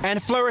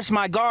and flourish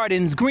my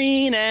gardens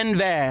green and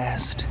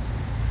vast.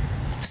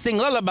 Sing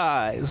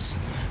lullabies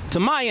to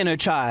my inner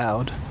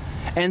child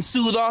and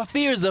soothe all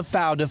fears of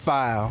foul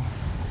defile.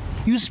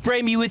 You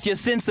spray me with your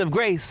sense of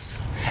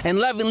grace and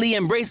lovingly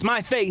embrace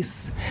my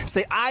face.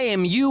 Say, I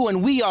am you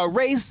and we are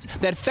race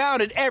that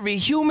founded every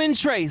human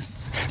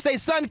trace. Say,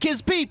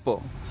 sun-kissed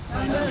people.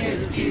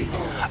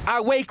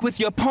 I wake with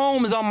your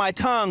poems on my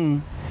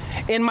tongue.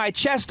 In my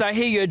chest I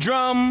hear your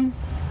drum.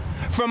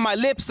 From my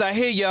lips I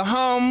hear your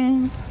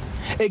hum.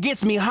 It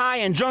gets me high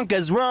and drunk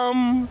as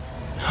rum.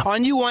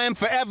 On you I am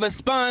forever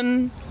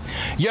spun.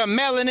 Your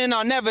melanin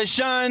I'll never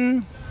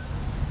shun.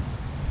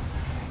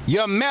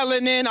 Your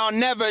melanin I'll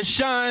never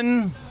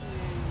shun.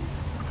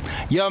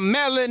 Your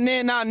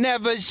melanin I'll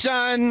never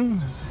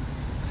shun.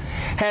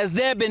 Has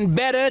there been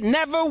better?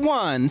 Never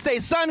one. Say,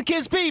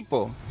 sun-kissed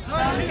people.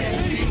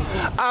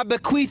 I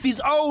bequeath these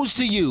odes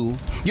to you,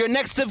 your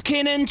next of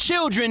kin and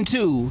children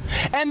too,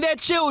 and their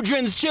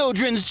children's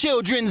children's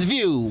children's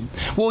view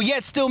will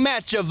yet still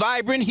match your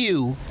vibrant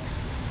hue.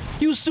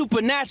 You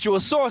supernatural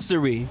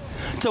sorcery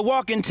to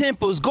walk in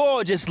temples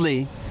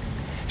gorgeously,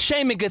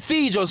 shaming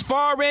cathedrals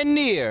far and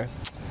near,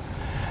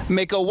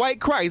 make a white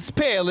Christ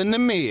pale in the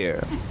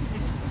mirror.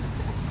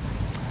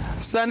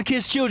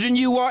 Sun-kissed children,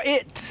 you are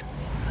it.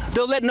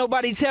 Don't let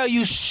nobody tell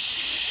you shh.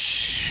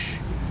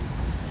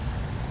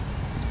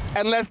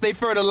 Unless they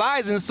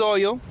fertilize in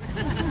soil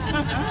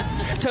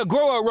to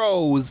grow a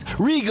rose,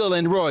 regal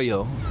and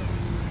royal,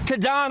 to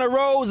don a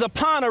rose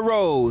upon a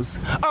rose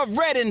of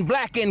red and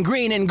black and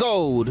green and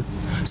gold,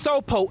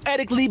 so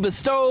poetically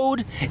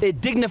bestowed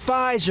it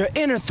dignifies your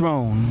inner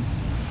throne.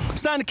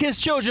 Sun-kissed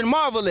children,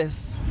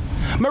 marvelous,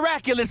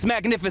 miraculous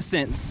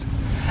magnificence,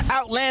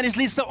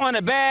 outlandishly so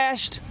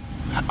unabashed,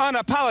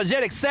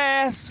 unapologetic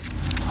sass,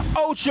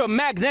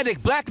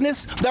 ultra-magnetic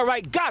blackness, the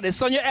right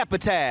goddess on your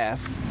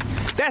epitaph.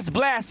 That's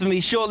blasphemy,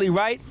 surely,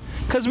 right?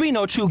 'Cause we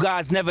know true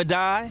gods never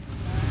die.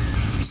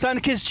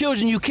 Sun-kissed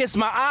children, you kiss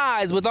my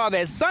eyes with all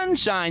that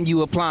sunshine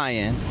you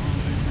applying.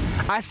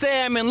 I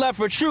say I'm in love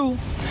for true,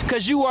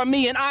 'cause you are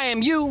me and I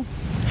am you.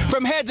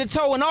 From head to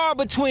toe and all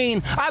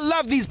between, I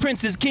love these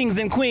princes, kings,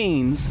 and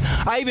queens.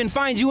 I even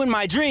find you in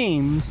my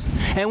dreams.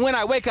 And when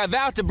I wake, I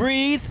vow to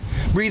breathe.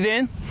 Breathe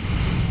in.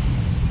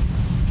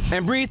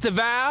 And breathe to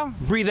vow.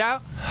 Breathe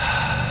out.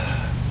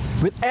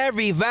 With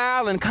every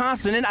vowel and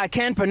consonant I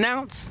can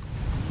pronounce,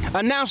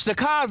 announce the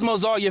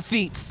cosmos all your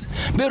feats.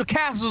 Build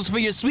castles for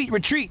your sweet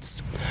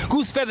retreats.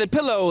 Goose feathered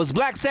pillows,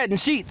 black satin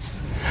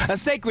sheets. A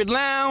sacred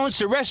lounge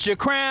to rest your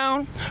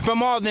crown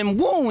from all them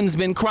wounds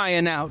been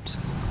crying out.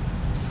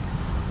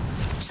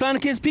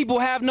 Sun-kissed people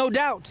have no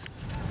doubt.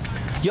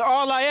 You're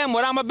all I am,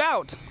 what I'm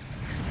about.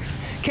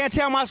 Can't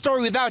tell my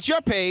story without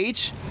your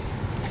page.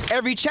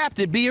 Every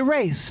chapter be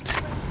erased.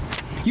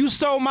 You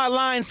sold my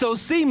line so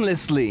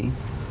seamlessly.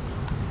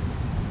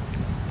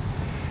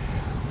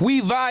 We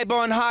vibe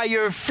on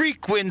higher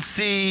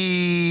frequency.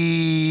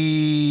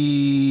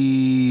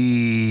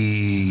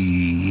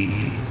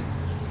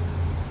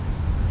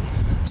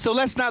 So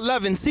let's not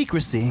love in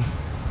secrecy.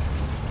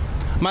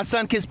 My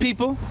sun-kissed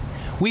people,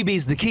 We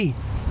be's the key.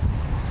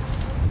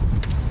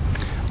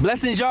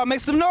 Blessings, y'all, make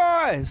some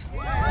noise.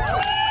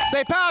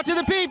 Say power to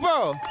the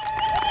people.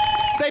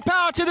 Say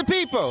power to the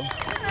people.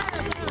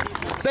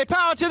 Say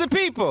power to the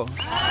people.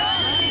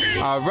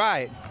 All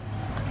right.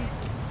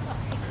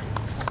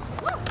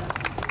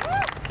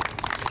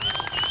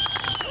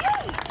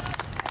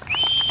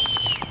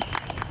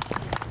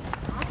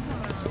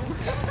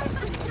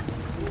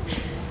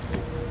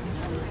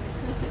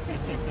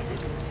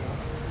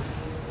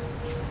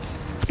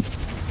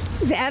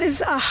 That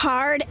is a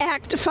hard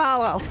act to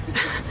follow.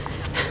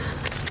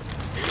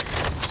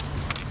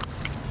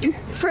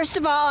 First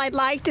of all, I'd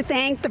like to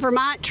thank the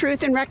Vermont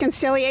Truth and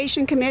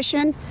Reconciliation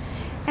Commission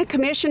and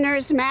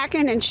Commissioners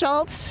Mackin and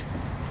Schultz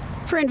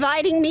for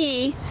inviting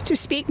me to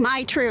speak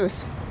my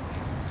truth.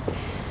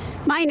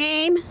 My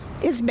name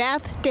is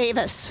Beth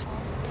Davis.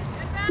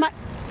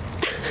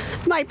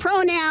 My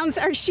pronouns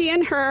are she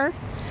and her.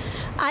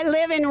 I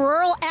live in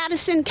rural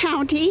Addison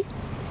County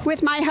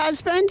with my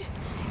husband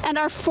and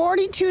our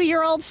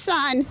 42-year-old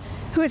son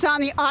who is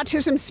on the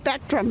autism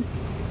spectrum.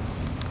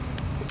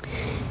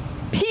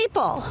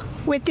 People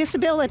with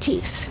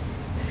disabilities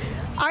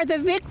are the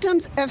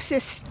victims of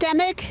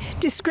systemic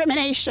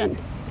discrimination,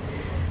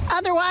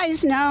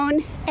 otherwise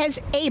known as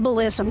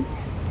ableism.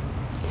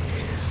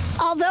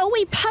 Although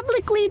we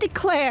publicly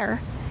declare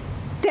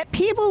that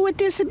people with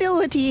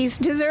disabilities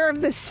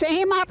deserve the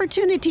same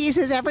opportunities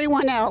as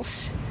everyone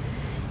else,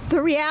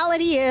 the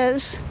reality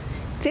is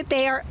that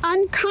they are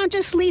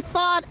unconsciously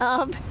thought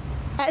of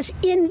as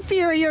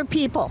inferior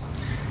people,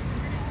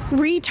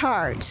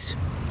 retards,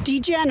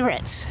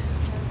 degenerates.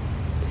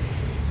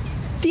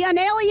 The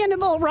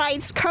unalienable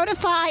rights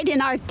codified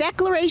in our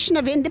Declaration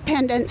of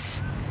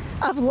Independence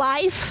of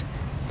life,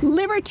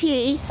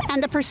 liberty,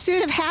 and the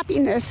pursuit of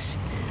happiness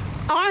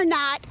are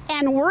not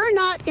and were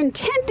not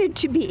intended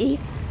to be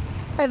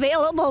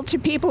available to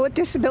people with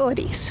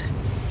disabilities.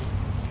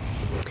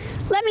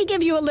 Let me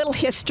give you a little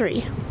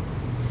history.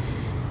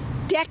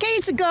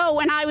 Decades ago,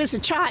 when I was a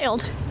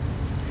child,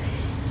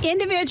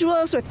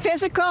 individuals with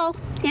physical,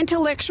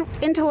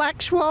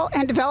 intellectual,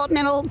 and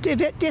developmental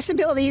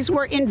disabilities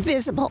were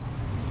invisible.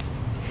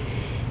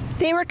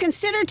 They were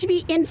considered to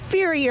be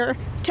inferior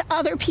to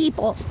other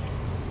people.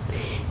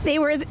 They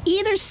were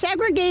either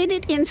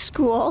segregated in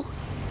school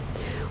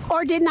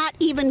or did not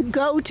even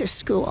go to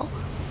school.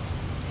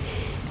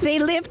 They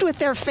lived with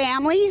their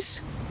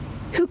families,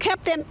 who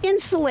kept them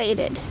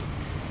insulated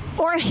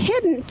or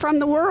hidden from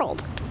the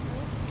world,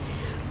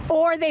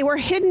 or they were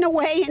hidden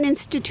away in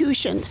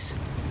institutions.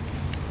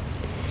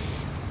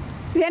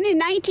 Then in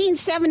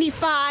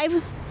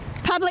 1975,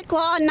 Public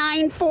Law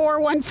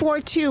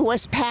 94142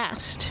 was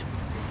passed,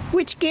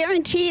 which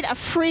guaranteed a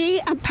free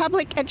and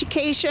public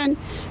education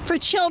for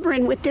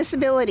children with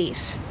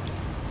disabilities.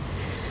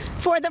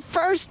 For the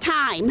first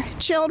time,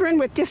 children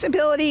with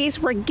disabilities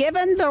were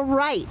given the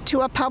right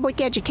to a public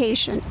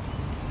education.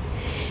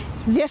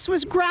 This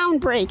was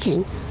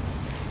groundbreaking,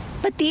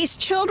 but these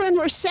children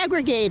were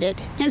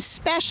segregated in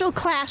special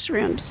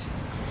classrooms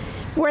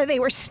where they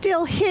were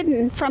still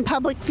hidden from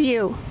public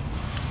view.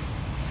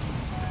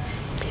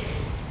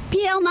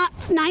 PL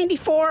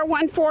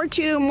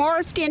 94142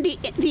 morphed into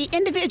the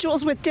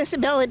Individuals with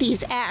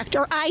Disabilities Act,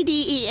 or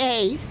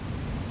IDEA,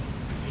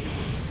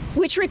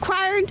 which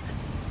required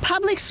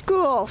public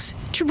schools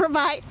to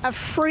provide a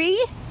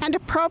free and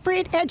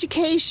appropriate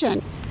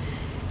education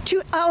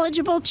to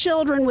eligible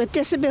children with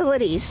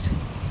disabilities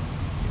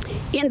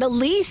in the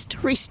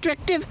least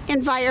restrictive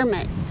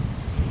environment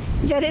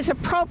that is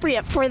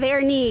appropriate for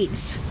their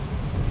needs.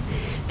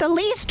 The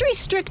least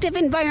restrictive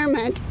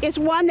environment is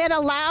one that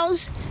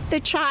allows the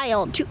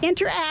child to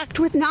interact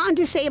with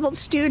non-disabled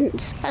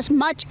students as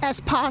much as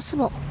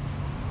possible.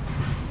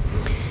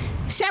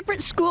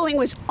 Separate schooling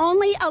was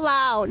only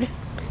allowed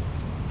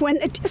when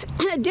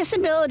the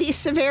disability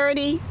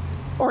severity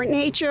or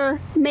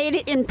nature made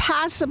it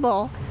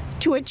impossible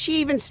to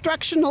achieve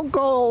instructional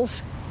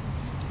goals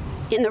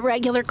in the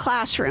regular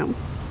classroom.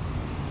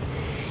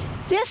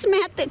 This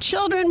meant that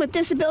children with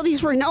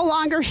disabilities were no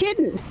longer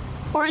hidden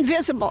or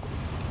invisible.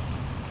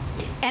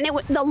 And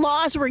the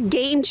laws were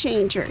game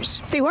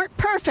changers. They weren't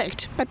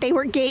perfect, but they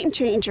were game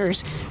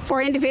changers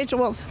for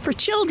individuals, for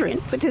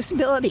children with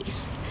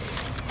disabilities.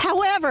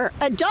 However,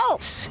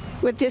 adults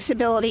with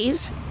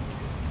disabilities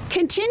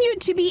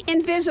continued to be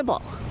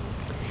invisible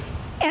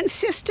and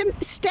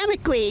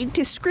systemically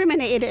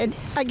discriminated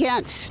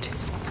against.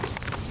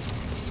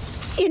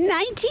 In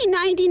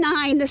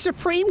 1999, the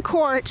Supreme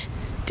Court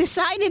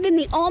decided in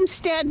the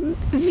Olmstead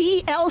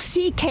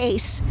VLC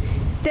case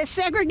that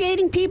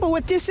segregating people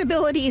with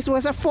disabilities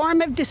was a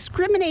form of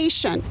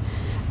discrimination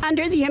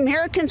under the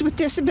Americans with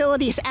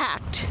Disabilities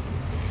Act.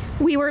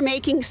 We were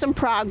making some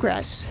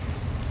progress.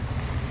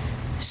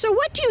 So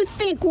what do you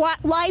think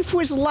what life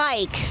was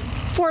like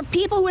for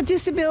people with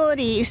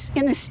disabilities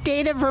in the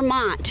state of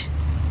Vermont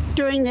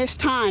during this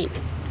time?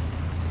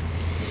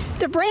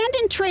 The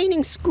Brandon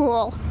Training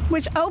School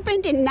was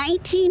opened in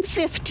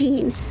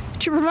 1915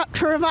 to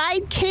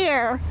provide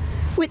care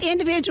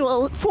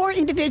for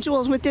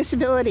individuals with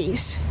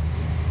disabilities.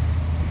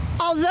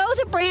 Although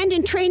the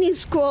Brandon Training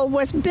School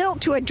was built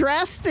to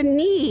address the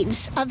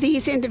needs of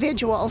these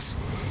individuals,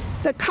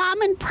 the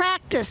common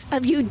practice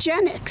of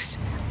eugenics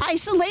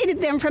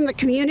isolated them from the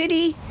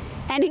community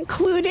and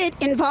included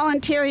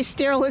involuntary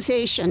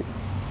sterilization.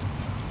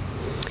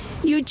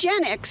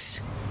 Eugenics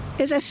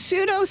is a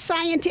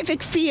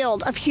pseudo-scientific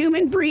field of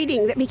human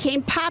breeding that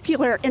became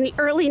popular in the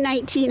early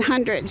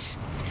 1900s.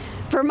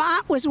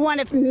 Vermont was one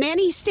of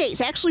many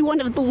states, actually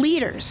one of the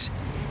leaders,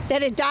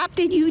 that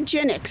adopted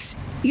eugenics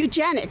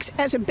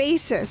as a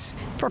basis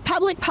for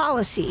public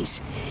policies,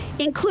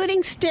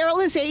 including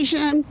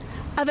sterilization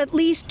of at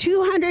least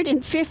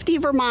 250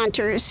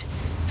 Vermonters,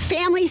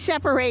 family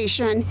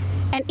separation,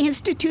 and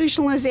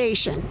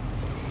institutionalization.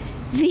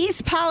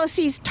 These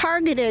policies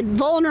targeted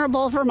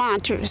vulnerable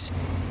Vermonters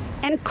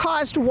and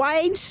caused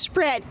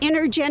widespread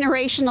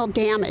intergenerational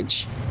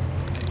damage.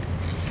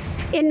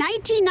 In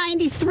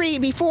 1993,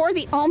 before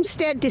the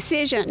Olmsted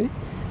decision,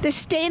 the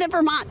state of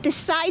Vermont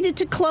decided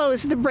to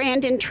close the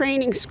Brandon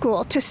Training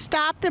School to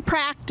stop the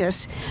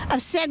practice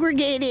of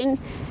segregating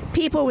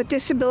people with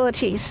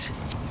disabilities.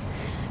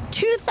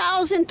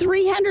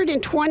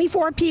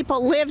 2,324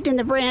 people lived in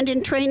the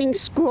Brandon Training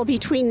School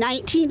between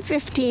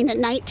 1915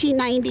 and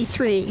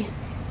 1993.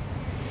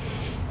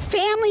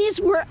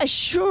 Families were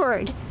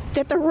assured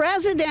that the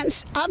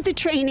residents of the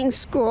training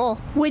school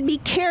would be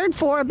cared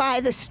for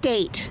by the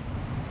state.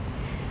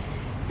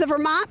 The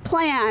Vermont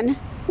plan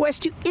was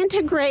to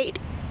integrate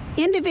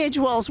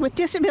individuals with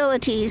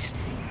disabilities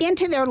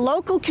into their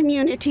local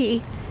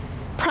community,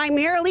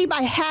 primarily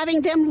by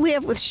having them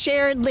live with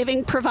shared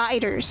living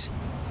providers.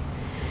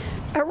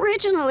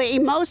 Originally,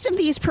 most of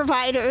these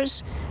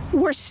providers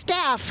were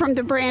staff from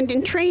the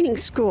Brandon Training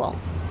School.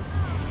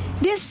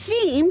 This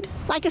seemed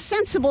like a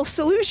sensible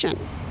solution,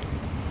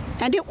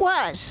 and it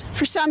was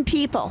for some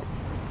people.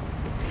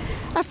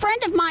 A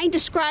friend of mine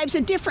describes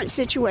a different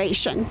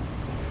situation.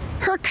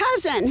 Her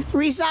cousin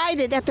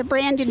resided at the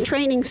Brandon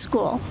Training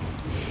School,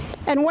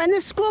 and when the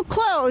school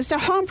closed, a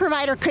home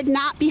provider could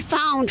not be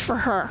found for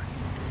her.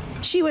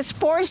 She was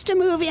forced to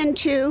move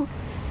into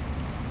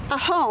a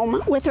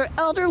home with her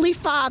elderly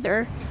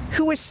father,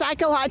 who was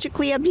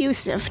psychologically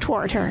abusive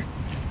toward her.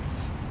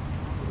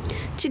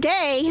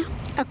 Today,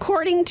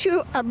 according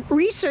to a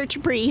research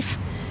brief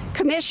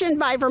commissioned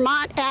by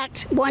Vermont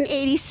Act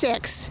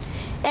 186,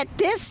 at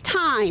this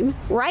time,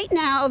 right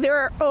now, there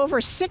are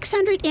over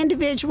 600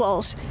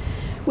 individuals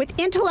with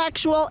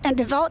intellectual and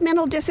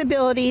developmental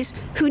disabilities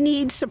who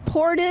need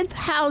supportive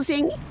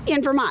housing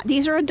in Vermont.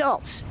 These are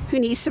adults who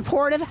need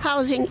supportive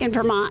housing in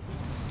Vermont.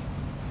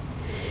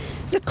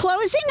 The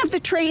closing of the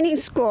training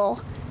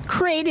school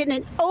created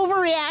an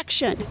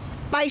overreaction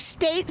by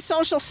state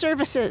social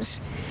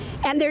services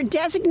and their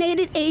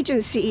designated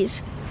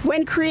agencies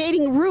when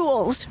creating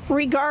rules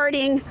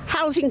regarding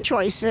housing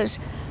choices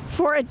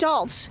for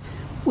adults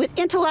with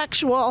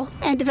intellectual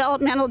and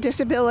developmental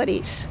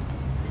disabilities.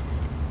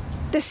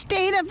 The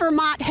state of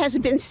Vermont has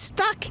been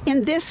stuck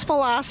in this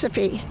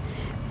philosophy,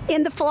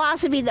 in the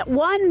philosophy that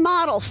one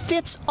model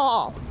fits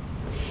all,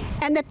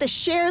 and that the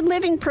shared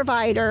living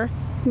provider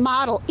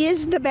model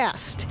is the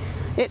best.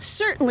 It's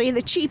certainly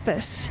the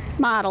cheapest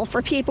model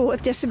for people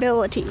with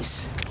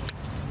disabilities.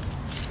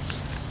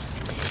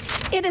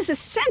 It is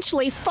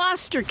essentially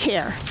foster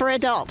care for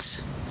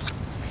adults,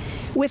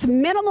 with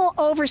minimal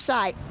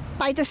oversight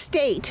by the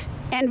state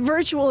and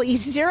virtually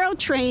zero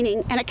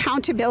training and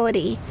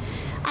accountability.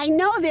 I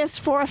know this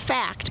for a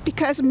fact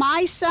because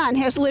my son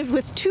has lived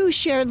with 2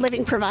 shared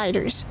living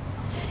providers,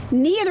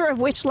 neither of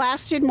which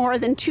lasted more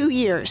than 2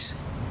 years.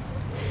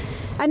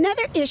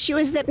 Another issue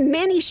is that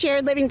many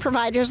shared living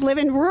providers live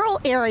in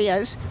rural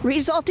areas,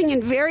 resulting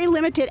in very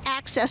limited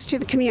access to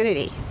the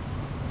community.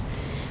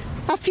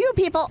 A few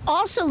people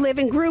also live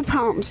in group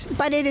homes,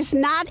 but it is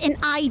not an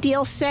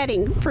ideal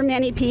setting for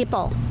many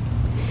people.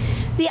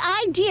 The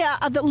idea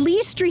of the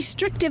least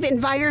restrictive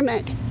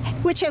environment,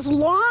 which has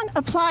long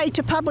applied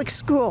to public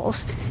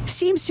schools,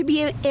 seems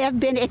to have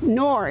been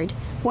ignored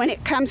when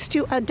it comes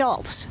to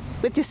adults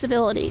with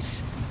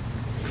disabilities.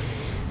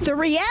 The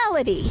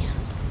reality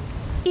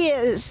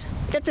is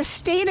that the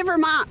state of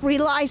Vermont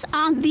relies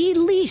on the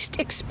least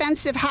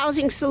expensive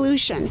housing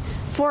solution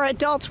for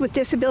adults with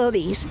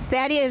disabilities,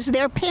 that is,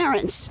 their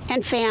parents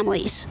and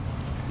families.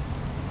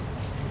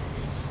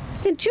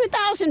 In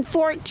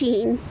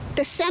 2014,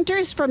 the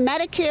Centers for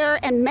Medicare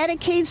and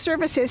Medicaid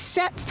Services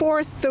set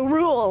forth the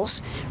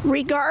rules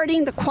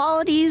regarding the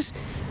qualities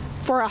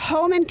for a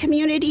home and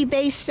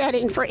community-based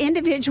setting for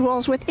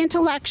individuals with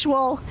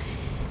intellectual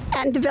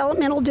and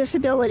developmental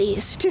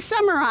disabilities. To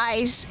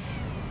summarize,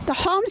 the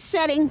home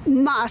setting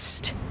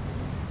must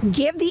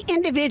give the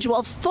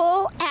individual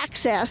full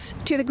access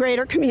to the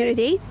greater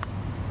community.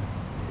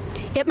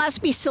 It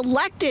must be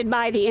selected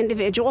by the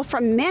individual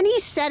from many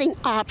setting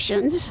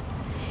options.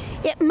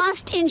 It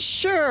must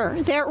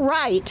ensure their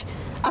right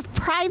of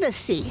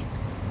privacy,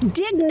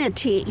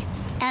 dignity,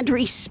 and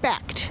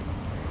respect.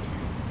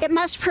 It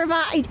must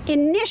provide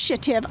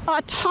initiative,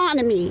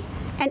 autonomy,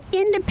 and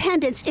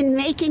independence in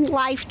making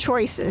life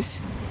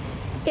choices.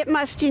 It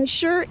must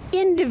ensure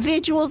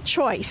individual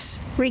choice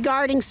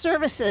regarding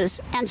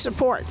services and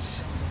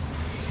supports.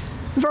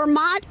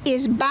 Vermont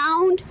is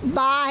bound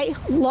by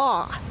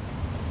law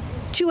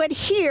to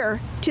adhere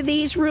to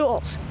these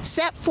rules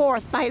set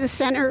forth by the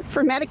Center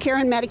for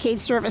Medicare and Medicaid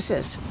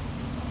Services.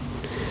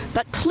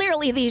 But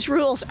clearly these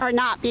rules are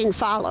not being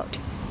followed.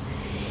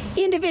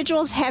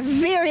 Individuals have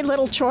very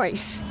little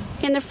choice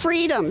in the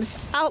freedoms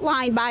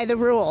outlined by the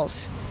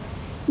rules.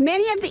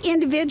 Many of the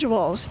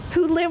individuals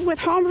who live with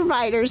home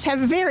providers have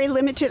very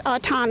limited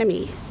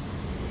autonomy.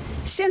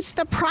 Since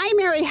the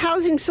primary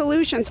housing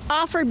solutions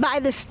offered by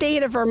the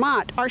state of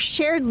Vermont are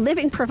shared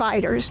living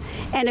providers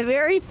and a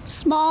very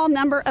small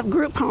number of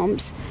group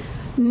homes,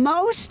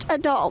 most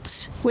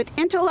adults with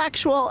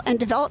intellectual and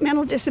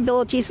developmental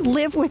disabilities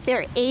live with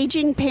their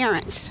aging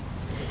parents,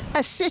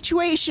 a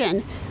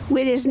situation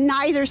which is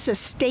neither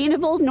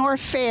sustainable nor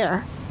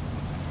fair.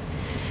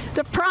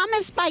 The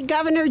promise by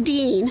Governor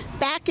Dean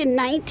back in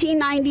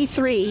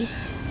 1993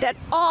 that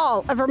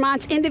all of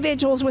Vermont's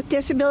individuals with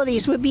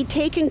disabilities would be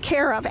taken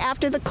care of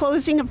after the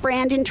closing of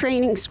Brandon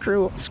Training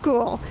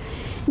School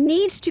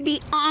needs to be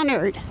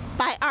honored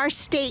by our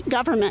state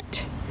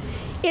government.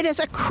 It is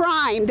a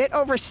crime that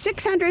over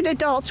 600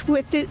 adults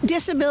with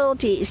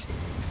disabilities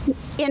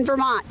in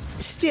Vermont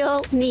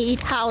still need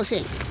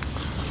housing.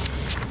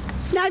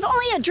 Now, I've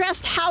only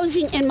addressed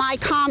housing in my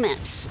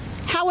comments.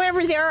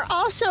 However, there are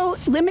also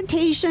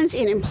limitations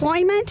in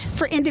employment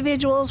for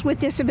individuals with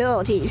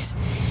disabilities.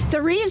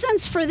 The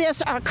reasons for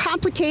this are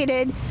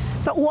complicated,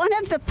 but one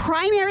of the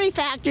primary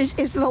factors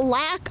is the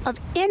lack of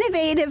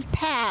innovative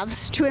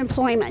paths to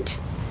employment.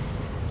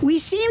 We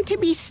seem to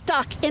be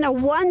stuck in a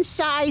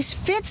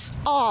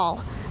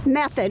one-size-fits-all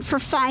method for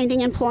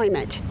finding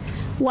employment.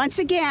 Once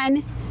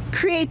again,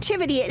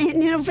 creativity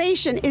and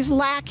innovation is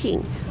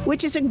lacking,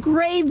 which is a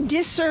grave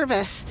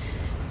disservice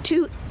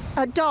to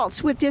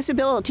adults with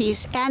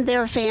disabilities and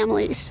their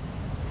families.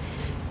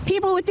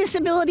 People with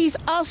disabilities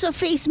also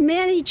face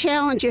many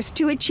challenges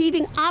to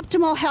achieving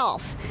optimal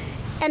health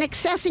and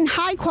accessing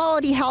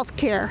high-quality health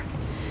care.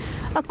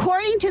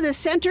 According to the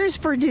Centers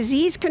for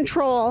Disease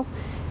Control,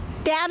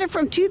 data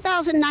from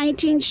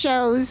 2019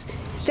 shows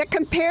that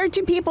compared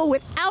to people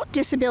without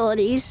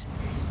disabilities,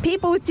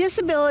 people with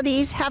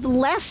disabilities have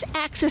less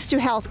access to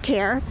health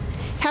care,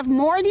 have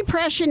more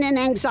depression and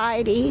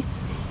anxiety,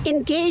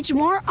 engage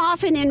more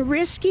often in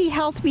risky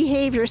health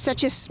behaviors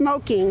such as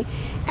smoking,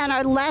 and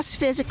are less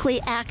physically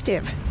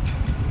active.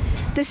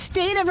 The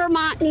state of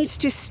Vermont needs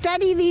to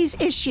study these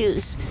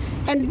issues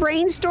and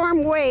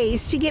brainstorm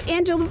ways to give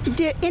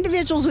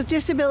individuals with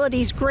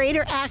disabilities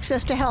greater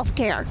access to health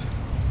care.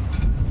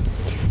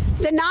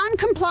 The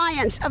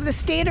non-compliance of the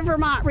state of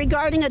Vermont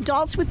regarding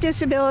adults with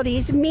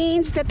disabilities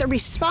means that the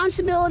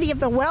responsibility of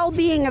the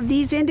well-being of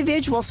these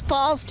individuals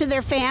falls to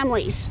their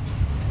families.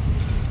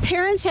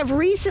 Parents have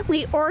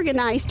recently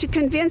organized to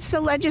convince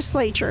the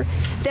legislature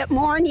that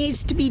more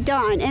needs to be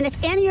done. And if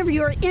any of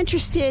you are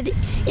interested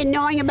in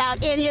knowing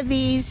about any of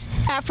these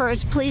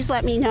efforts, please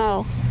let me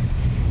know.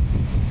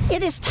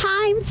 It is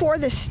time for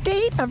the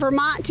state of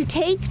Vermont to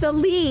take the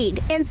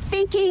lead in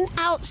thinking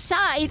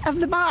outside of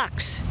the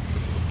box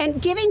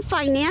and giving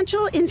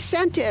financial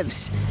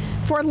incentives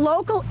for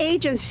local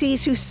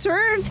agencies who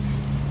serve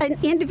an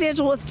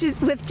individual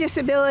with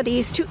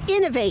disabilities to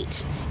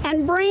innovate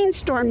and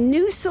brainstorm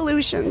new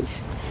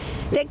solutions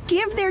that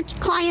give their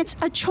clients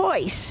a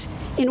choice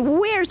in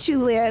where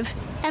to live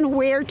and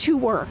where to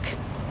work.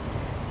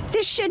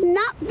 This should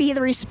not be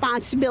the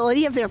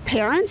responsibility of their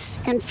parents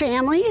and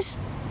families.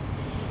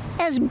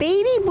 As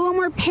baby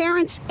boomer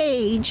parents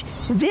age,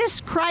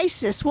 this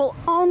crisis will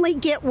only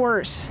get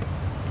worse.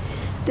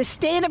 The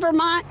state of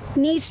Vermont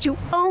needs to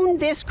own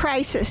this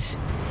crisis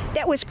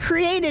that was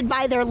created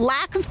by their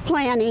lack of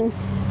planning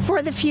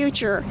for the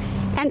future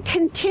and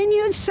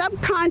continued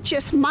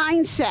subconscious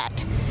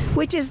mindset,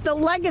 which is the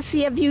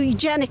legacy of the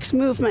eugenics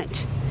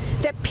movement,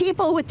 that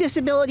people with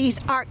disabilities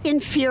are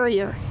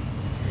inferior.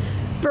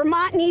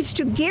 Vermont needs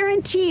to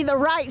guarantee the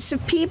rights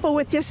of people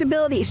with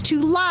disabilities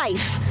to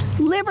life,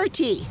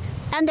 liberty,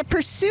 and the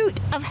pursuit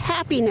of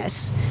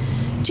happiness.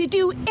 To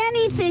do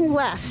anything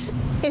less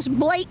is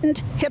blatant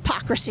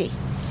hypocrisy.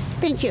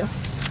 Thank you.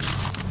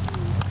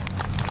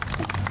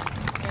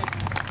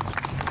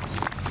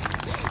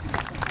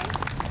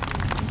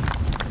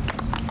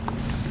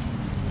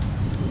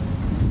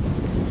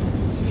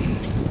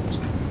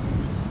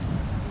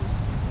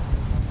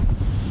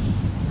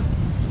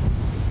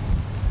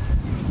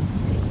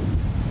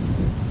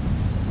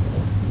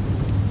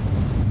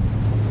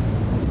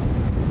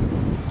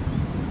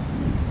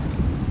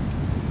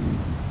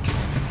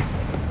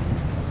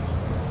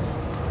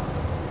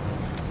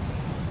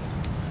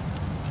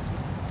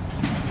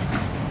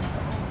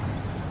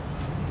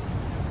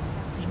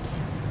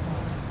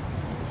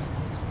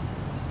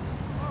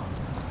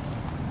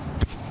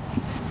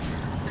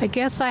 I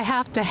guess I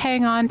have to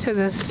hang on to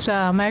this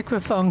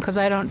microphone because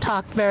I don't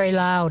talk very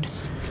loud.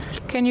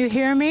 Can you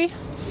hear me?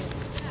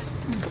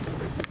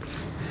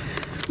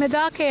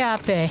 Medake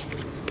ape.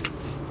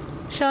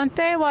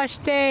 Shante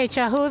washte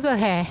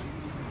chahuzahe.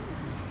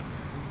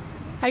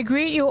 I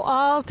greet you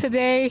all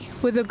today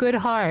with a good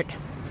heart.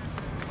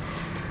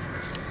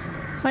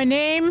 My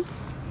name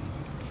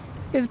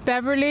is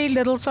Beverly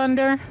Little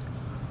Thunder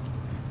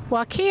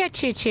Wakia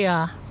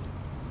Chichia,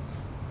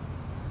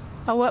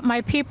 or what my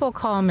people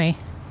call me.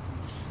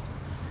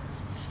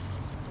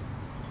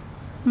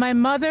 My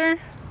mother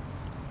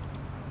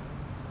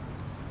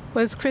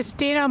was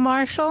Christina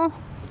Marshall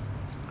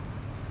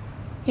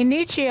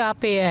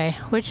Inichiapie,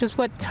 which is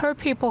what her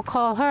people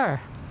call her.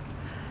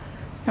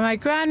 And my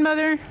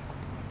grandmother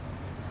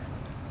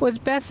was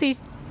Bessie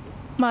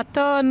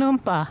Matoa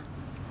Numpa,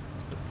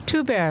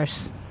 Two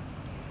Bears,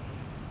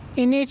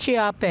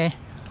 Inichiape,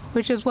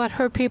 which is what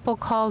her people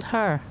called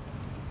her.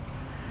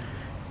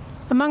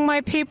 Among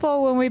my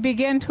people, when we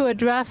begin to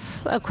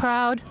address a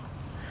crowd,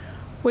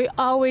 we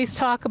always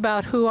talk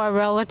about who our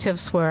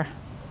relatives were.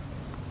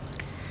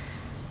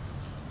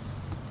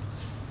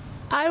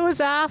 I was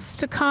asked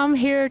to come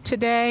here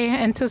today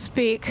and to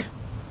speak,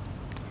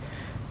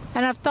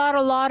 and I've thought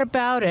a lot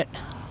about it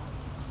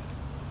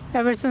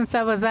ever since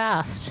I was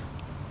asked.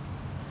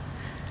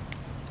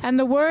 And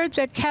the word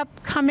that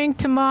kept coming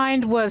to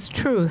mind was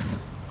truth.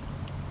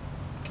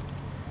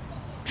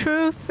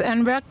 Truth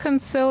and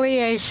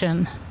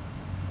reconciliation.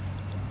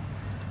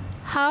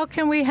 How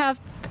can we have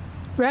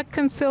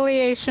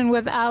reconciliation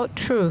without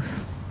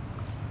truth?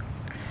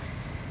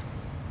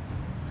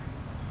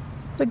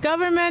 The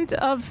government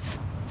of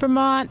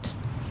Vermont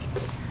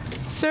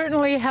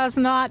certainly has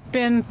not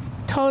been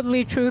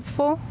totally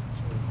truthful.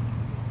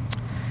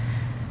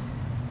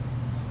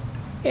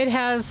 It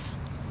has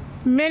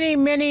many,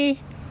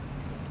 many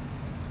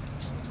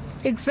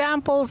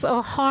examples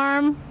of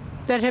harm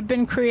that have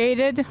been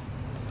created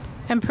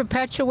and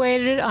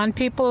perpetuated on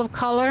people of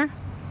color.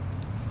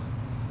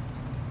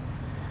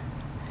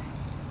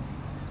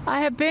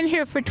 I have been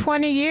here for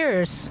 20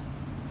 years,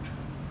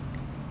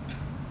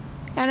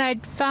 and I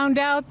found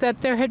out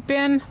that there had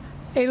been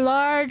a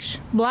large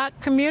black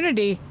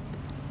community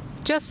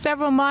just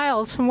several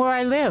miles from where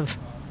I live.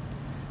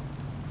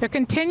 There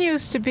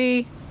continues to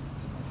be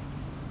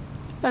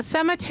a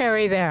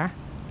cemetery there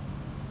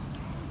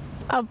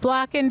of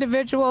black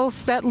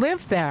individuals that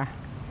live there.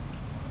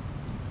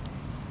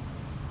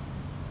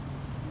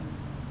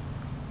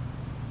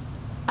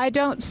 I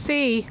don't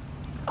see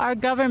our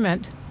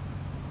government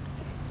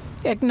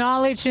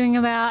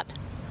acknowledging that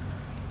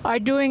or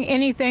doing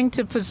anything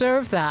to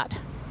preserve that.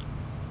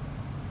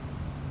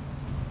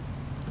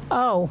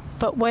 Oh,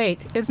 but wait,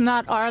 it's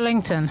not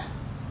Arlington.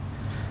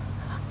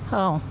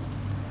 Oh,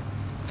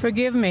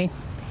 forgive me.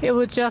 It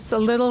was just a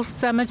little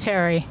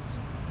cemetery.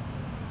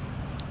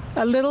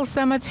 A little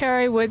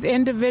cemetery with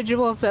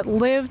individuals that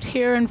lived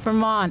here in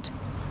Vermont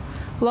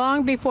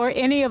long before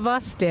any of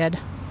us did,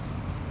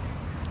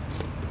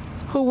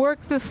 who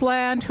worked this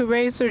land, who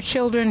raised their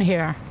children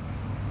here.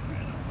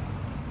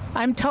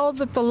 I'm told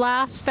that the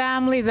last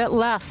family that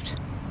left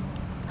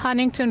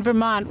Huntington,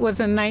 Vermont was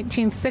in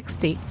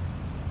 1960.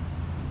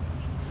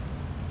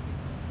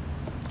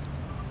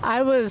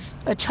 I was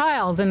a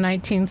child in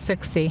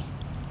 1960,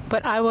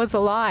 but I was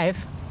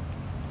alive,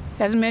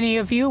 as many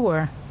of you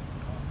were.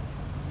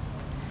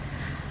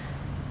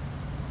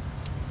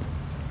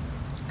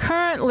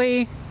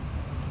 Currently,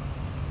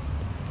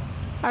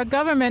 our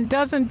government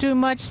doesn't do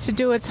much to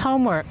do its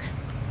homework.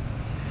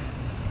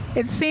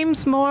 It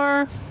seems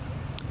more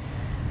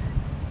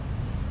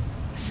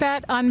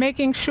set on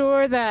making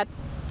sure that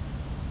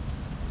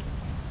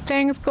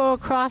things go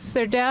across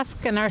their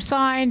desk and are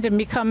signed and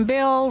become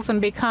bills and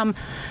become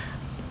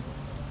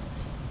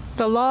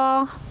the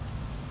law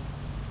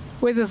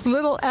with as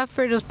little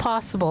effort as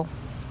possible.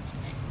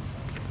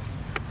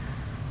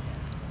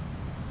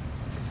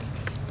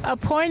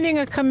 Appointing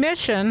a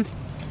commission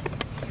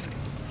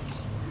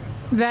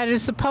that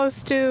is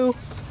supposed to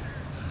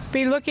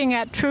be looking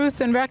at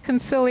truth and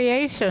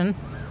reconciliation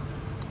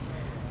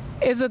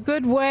is a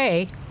good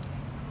way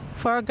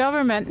for our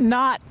government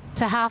not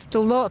to have to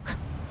look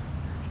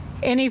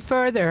any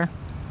further,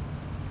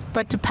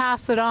 but to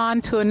pass it on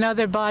to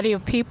another body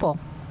of people.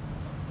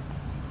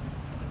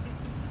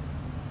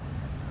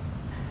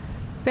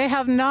 They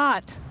have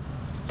not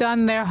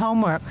done their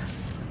homework.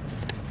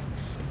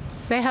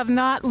 They have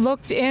not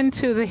looked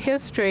into the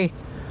history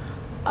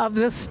of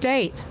the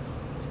state,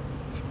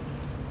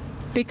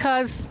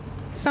 because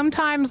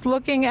sometimes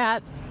looking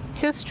at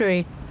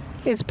history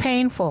is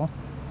painful.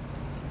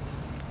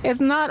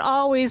 It's not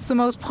always the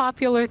most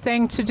popular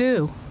thing to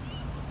do.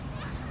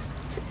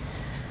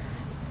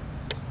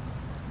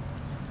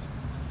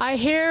 I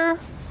hear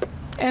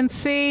and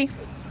see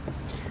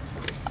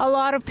a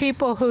lot of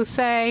people who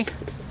say,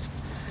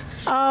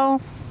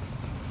 oh,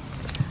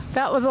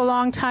 that was a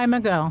long time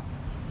ago.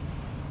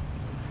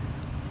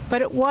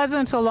 But it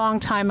wasn't a long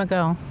time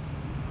ago.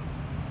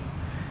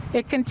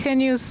 It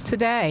continues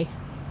today.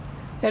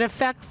 It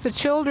affects the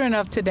children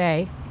of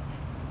today.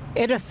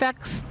 It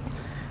affects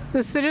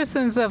the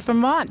citizens of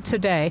Vermont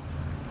today.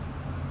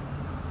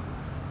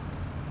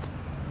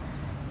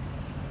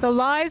 The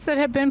lies that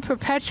have been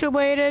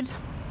perpetuated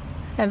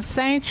and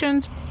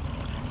sanctioned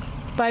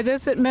by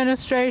this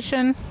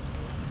administration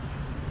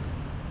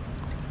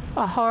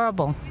are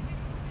horrible.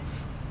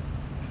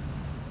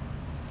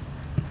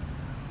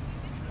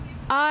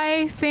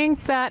 I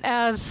think that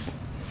as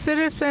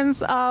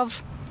citizens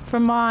of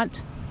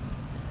Vermont,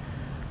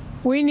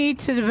 we need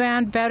to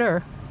demand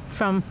better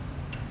from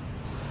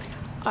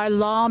our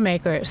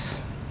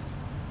lawmakers.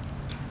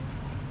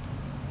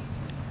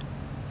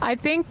 I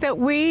think that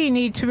we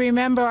need to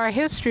remember our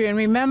history and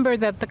remember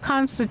that the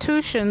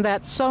Constitution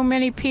that so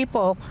many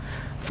people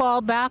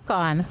fall back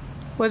on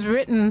was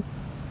written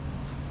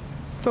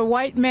for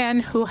white men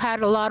who had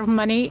a lot of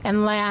money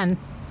and land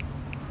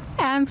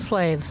and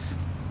slaves.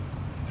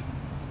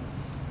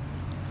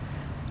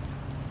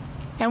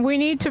 And we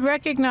need to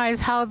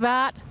recognize how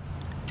that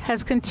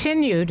has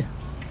continued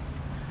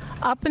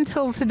up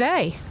until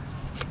today.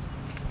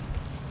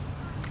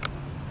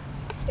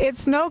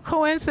 It's no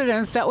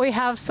coincidence that we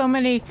have so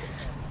many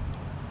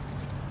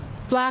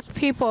black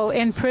people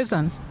in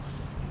prison.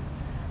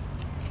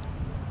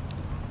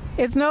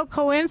 It's no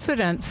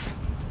coincidence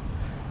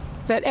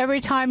that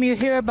every time you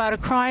hear about a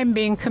crime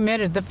being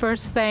committed, the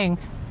first thing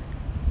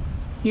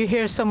you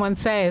hear someone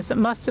say is, it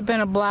must have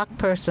been a black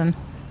person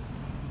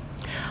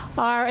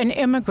or an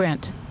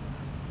immigrant.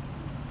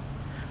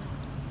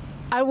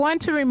 I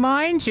want to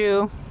remind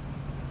you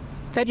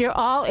that you're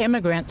all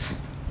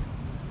immigrants.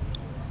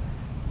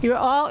 You're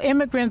all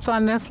immigrants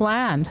on this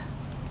land.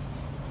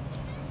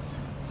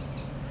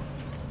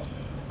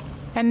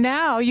 And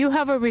now you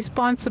have a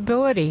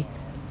responsibility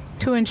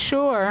to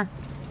ensure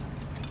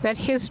that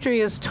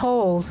history is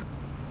told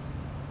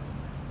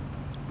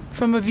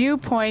from a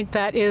viewpoint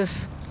that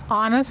is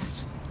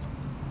honest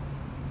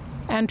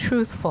and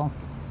truthful.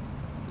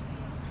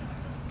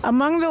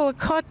 Among the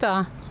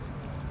Lakota,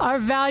 our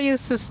value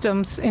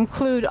systems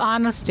include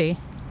honesty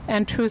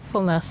and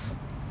truthfulness.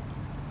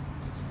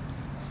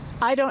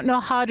 I don't know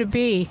how to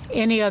be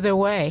any other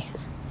way.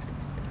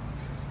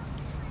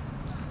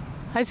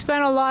 I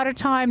spent a lot of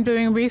time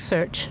doing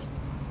research.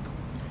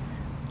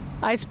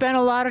 I spent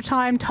a lot of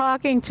time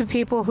talking to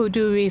people who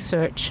do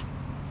research.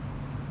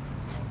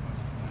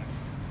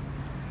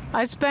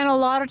 I spent a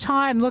lot of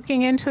time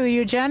looking into the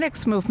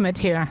eugenics movement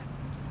here.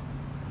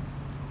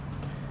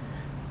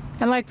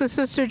 And like the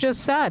sister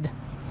just said,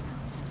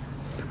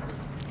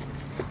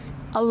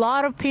 a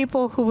lot of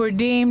people who were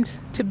deemed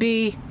to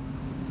be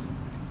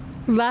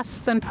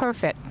less than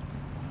perfect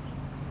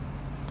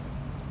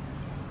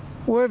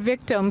were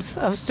victims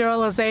of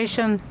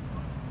sterilization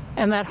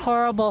and that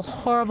horrible,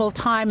 horrible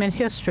time in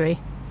history.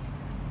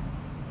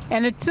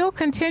 And it still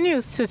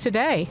continues to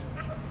today.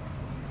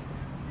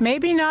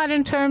 Maybe not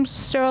in terms of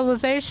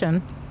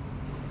sterilization,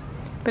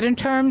 but in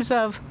terms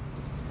of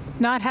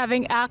not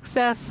having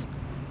access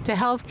to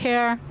health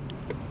care,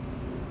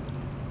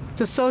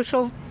 to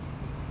social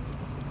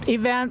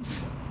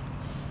events,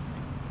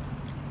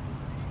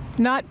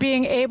 not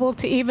being able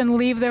to even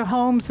leave their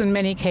homes in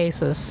many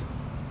cases.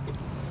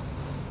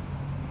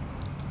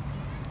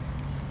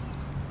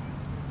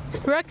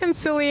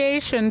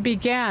 Reconciliation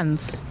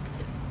begins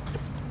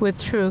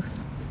with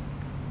truth.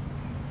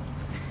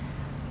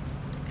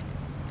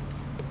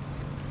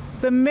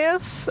 The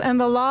myths and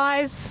the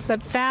lies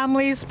that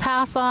families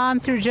pass on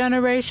through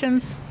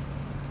generations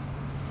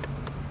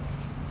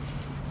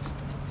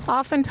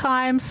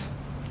oftentimes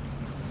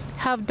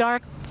have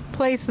dark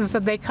places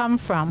that they come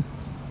from.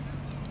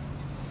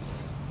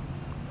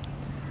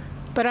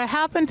 But I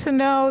happen to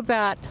know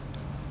that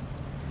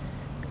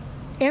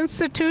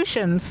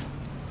institutions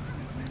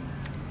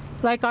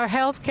like our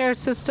healthcare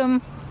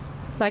system,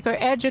 like our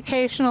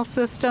educational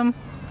system,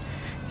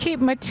 keep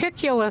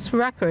meticulous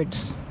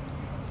records.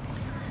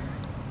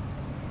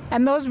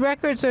 And those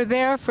records are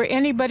there for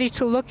anybody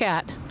to look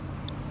at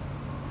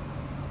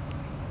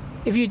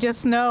if you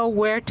just know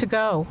where to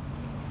go.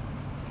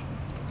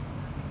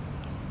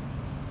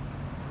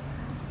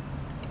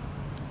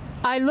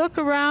 I look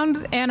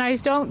around and I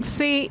don't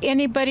see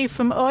anybody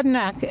from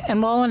Odanak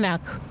and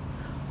Molinak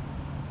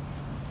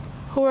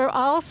who are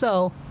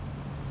also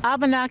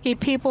Abenaki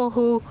people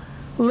who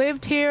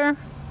lived here,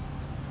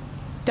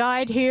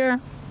 died here,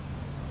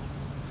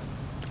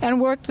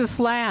 and worked this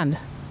land,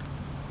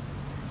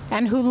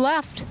 and who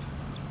left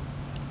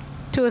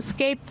to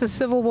escape the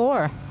Civil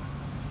War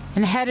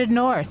and headed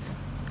north.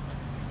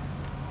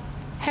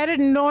 Headed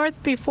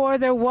north before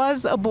there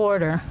was a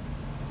border.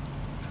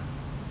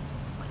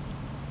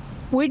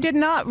 We did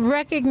not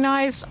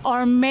recognize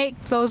or make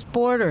those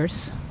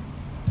borders.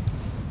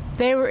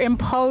 They were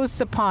imposed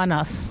upon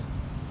us.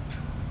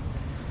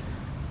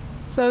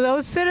 So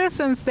those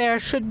citizens there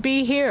should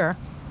be here.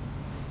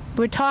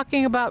 We're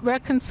talking about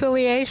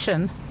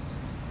reconciliation.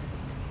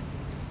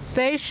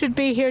 They should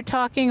be here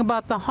talking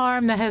about the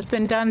harm that has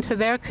been done to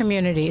their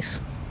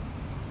communities.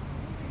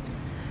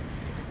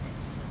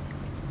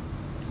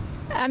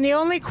 And the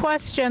only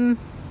question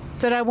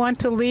that I want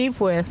to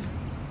leave with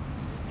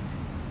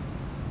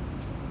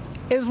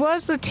is,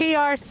 was the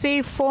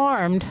TRC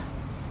formed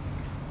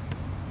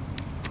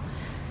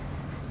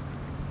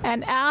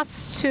and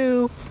asked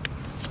to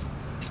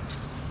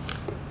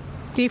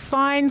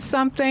define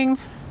something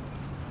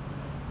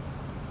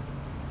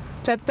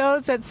that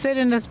those that sit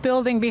in this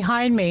building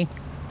behind me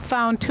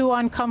found too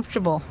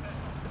uncomfortable.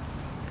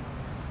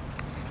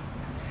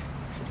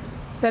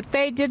 That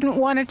they didn't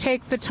want to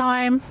take the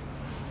time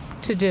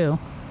to do.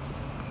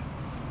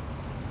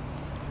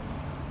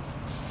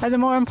 And the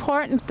more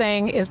important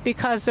thing is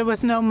because there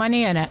was no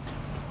money in it.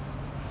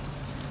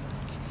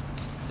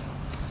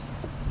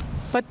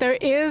 But there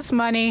is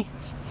money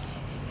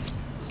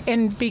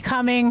in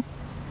becoming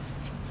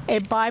a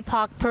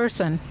BIPOC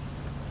person.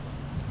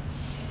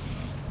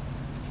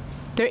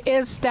 There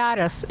is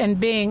status in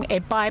being a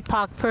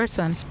BIPOC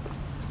person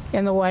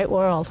in the white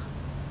world.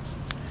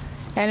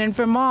 And in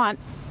Vermont,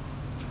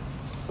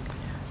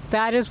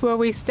 that is where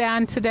we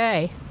stand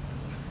today.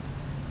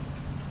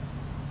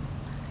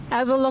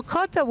 As a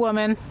Lakota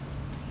woman,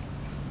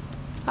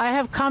 I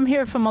have come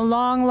here from a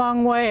long,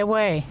 long way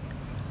away.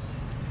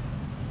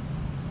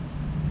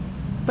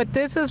 But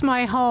this is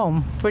my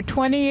home. For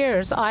 20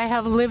 years, I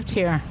have lived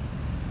here.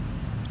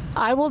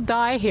 I will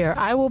die here.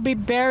 I will be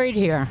buried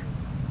here.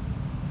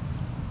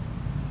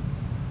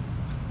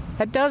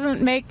 That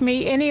doesn't make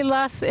me any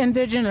less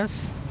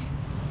indigenous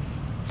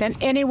than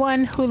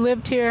anyone who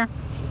lived here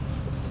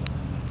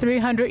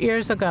 300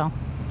 years ago.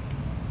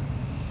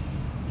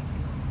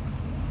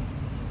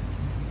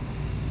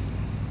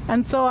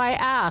 And so I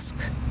ask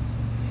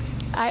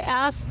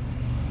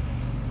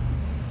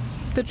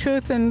the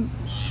Truth and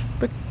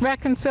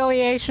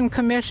Reconciliation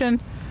Commission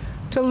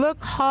to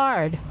look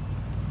hard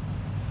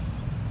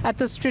at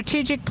the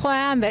strategic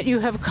plan that you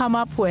have come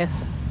up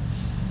with.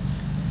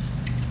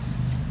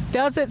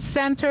 Does it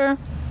center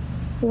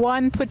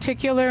one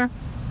particular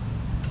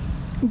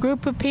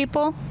group of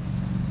people?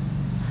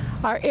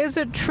 Or is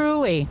it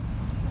truly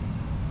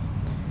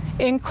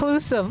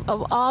inclusive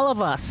of all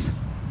of us?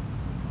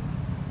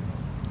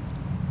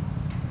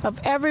 Of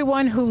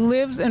everyone who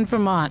lives in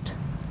Vermont?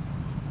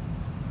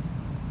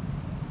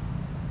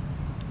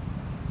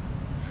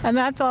 And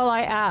that's all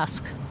I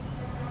ask.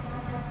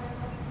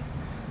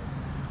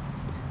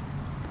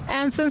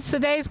 And since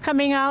today's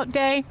coming out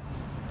day,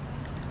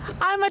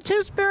 I'm a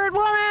two-spirit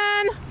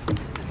woman.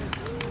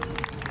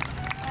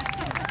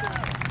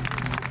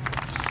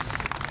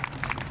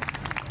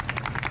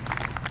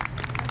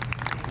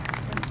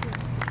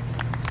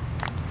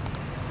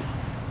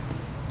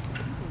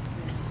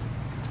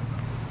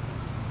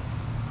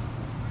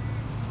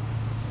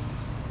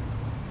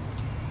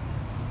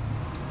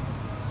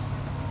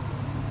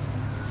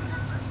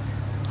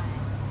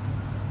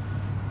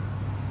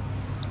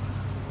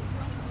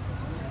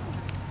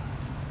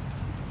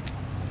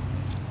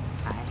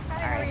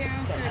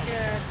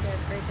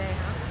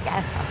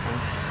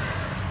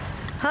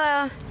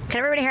 Hello, can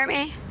everybody hear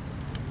me?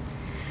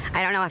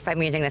 I don't know if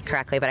I'm using this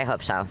correctly, but I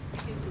hope so.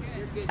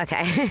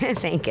 Okay,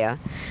 thank you.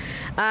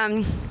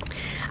 I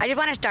just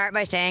want to start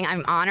by saying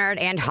I'm honored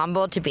and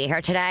humbled to be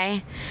here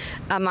today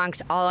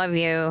amongst all of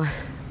you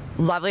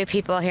lovely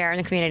people here in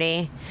the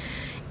community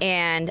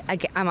and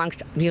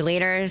amongst you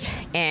leaders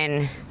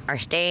in our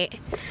state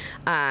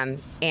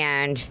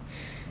and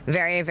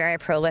very, very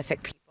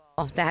prolific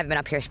people that have been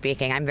up here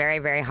speaking. I'm very,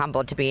 very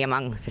humbled to be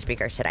among the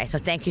speakers today, so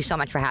thank you so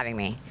much for having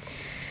me.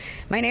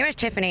 My name is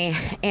Tiffany,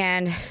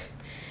 and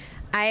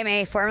I am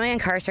a formerly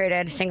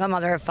incarcerated single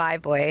mother of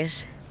 5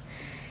 boys.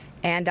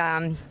 And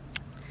I'm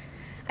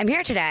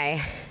here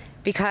today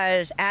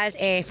because as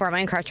a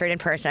formerly incarcerated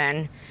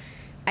person,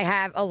 I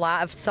have a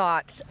lot of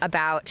thoughts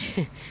about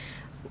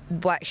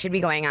what should be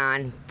going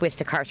on with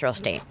the carceral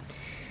state.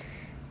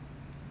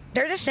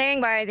 There's a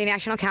saying by the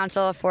National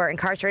Council for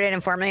Incarcerated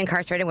and Formerly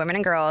Incarcerated Women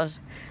and Girls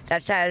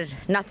that says,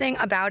 "Nothing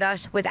about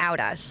us without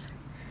us."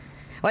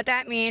 What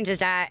that means is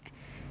that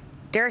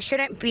there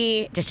shouldn't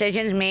be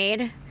decisions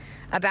made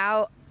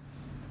about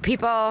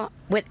people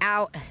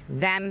without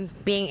them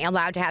being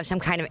allowed to have some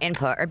kind of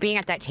input or being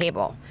at that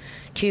table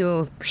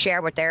to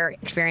share what their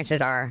experiences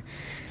are.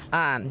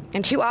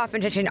 And too often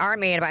decisions are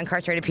made about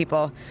incarcerated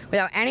people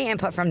without any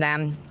input from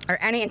them or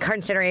any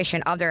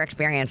consideration of their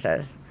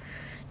experiences.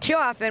 Too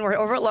often we're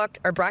overlooked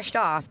or brushed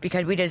off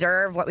because we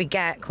deserve what we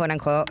get, quote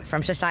unquote,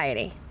 from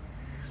society.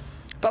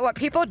 But what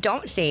people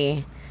don't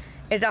see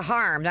is the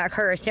harm that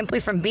occurs simply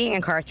from being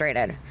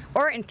incarcerated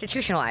or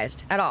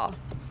institutionalized at all.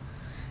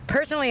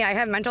 Personally, I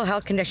have mental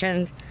health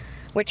conditions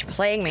which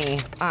plague me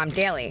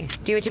daily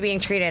due to being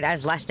treated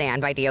as less than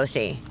by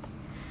DOC.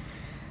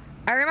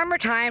 I remember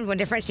times when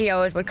different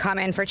COs would come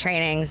in for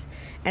trainings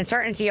and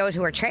certain COs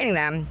who were training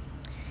them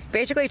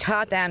basically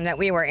taught them that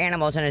we were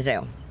animals in a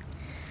zoo.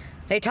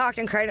 They talked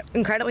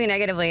incredibly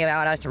negatively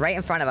about us right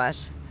in front of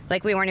us,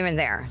 like we weren't even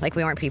there, like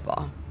we weren't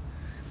people.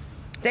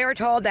 They were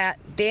told that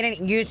they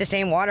didn't use the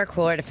same water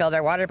cooler to fill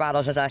their water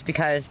bottles as us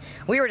because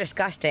we were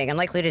disgusting and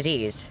likely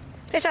diseased.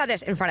 They saw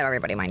this in front of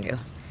everybody, mind you.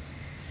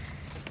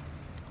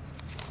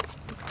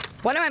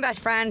 One of my best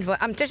friends,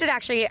 this is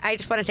actually, I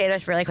just want to say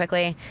this really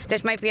quickly.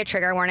 This might be a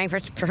trigger warning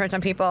for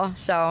some people,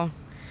 so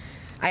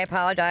I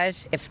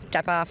apologize if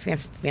step off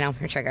if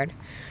you're triggered.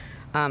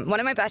 One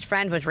of my best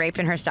friends was raped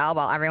in her cell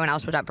while everyone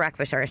else was at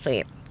breakfast or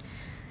asleep.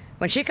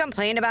 When she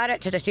complained about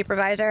it to the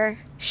supervisor,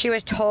 she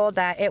was told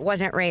that it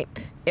wasn't rape,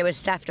 it was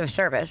theft of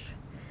service.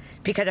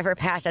 because of her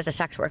past as a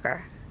sex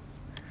worker.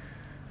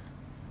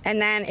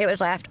 And then it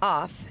was laughed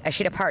off as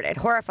she departed,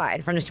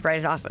 horrified, from the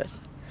supervisor's office.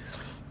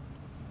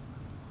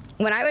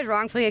 When I was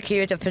wrongfully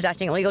accused of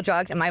possessing illegal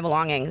drugs and my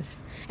belongings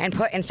and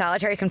put in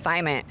solitary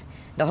confinement,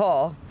 the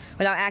hole,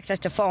 without access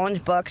to phones,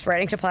 books,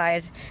 writing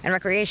supplies, and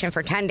recreation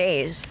for 10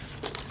 days,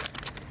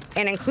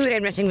 and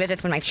included missing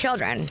visits with my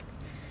children,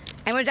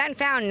 and was then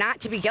found not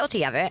to be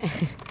guilty of it,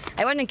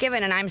 I wasn't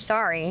given an I'm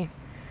sorry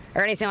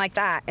or anything like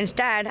that.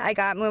 Instead, I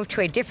got moved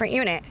to a different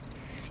unit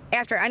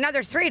after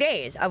another 3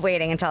 days of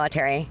waiting in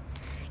solitary,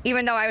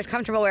 even though I was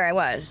comfortable where I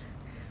was.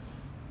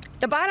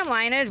 The bottom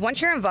line is, once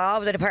you're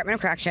involved with the Department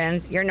of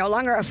Corrections, you're no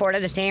longer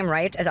afforded the same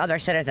rights as other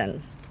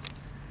citizens.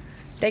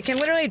 They can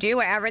literally do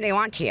whatever they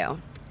want to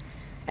you,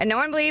 and no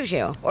one believes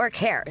you or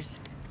cares.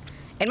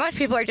 And most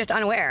people are just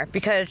unaware,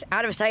 because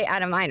out of sight,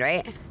 out of mind,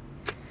 right?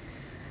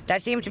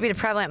 That seems to be the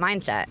prevalent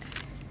mindset.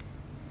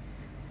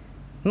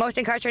 Most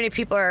incarcerated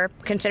people are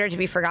considered to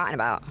be forgotten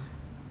about.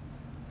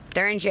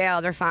 They're in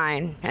jail, they're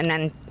fine, and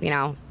then,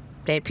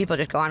 people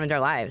just go on with their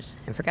lives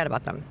and forget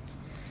about them.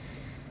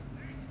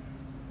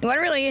 When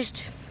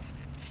released,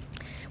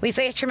 we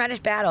face tremendous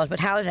battles with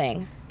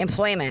housing,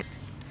 employment,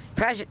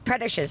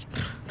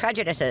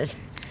 prejudices,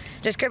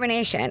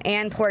 discrimination,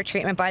 and poor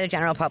treatment by the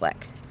general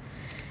public.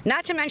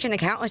 Not to mention the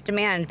countless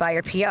demands by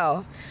your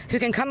PO, who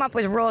can come up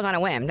with rules on a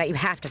whim that you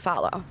have to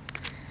follow.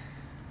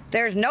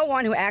 There's no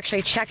one who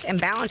actually checks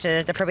and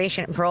balances the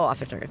probation and parole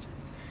officers.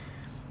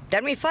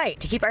 Then we fight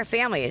to keep our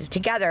families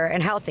together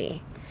and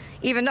healthy,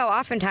 even though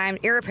oftentimes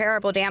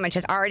irreparable damage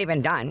has already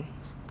been done.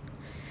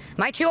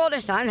 My 2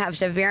 oldest sons have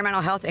severe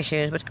mental health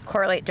issues which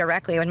correlate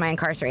directly with my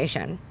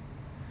incarceration.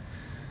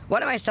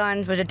 One of my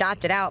sons was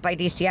adopted out by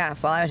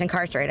DCF while I was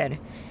incarcerated,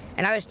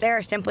 and I was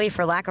there simply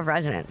for lack of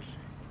residence.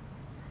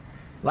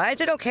 Why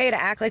is it okay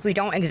to act like we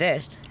don't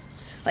exist?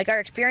 Like our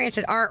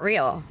experiences aren't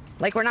real?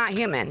 Like we're not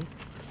human?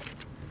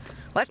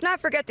 Let's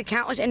not forget the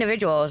countless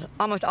individuals,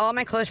 almost all of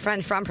my close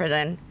friends from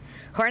prison,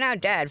 who are now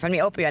dead from the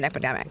opioid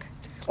epidemic,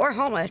 or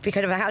homeless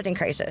because of a housing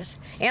crisis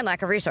and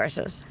lack of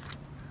resources.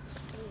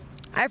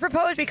 I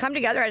propose we come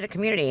together as a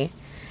community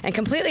and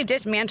completely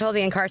dismantle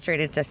the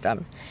incarcerated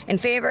system in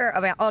favor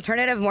of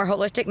alternative, more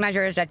holistic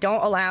measures that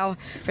don't allow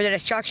for the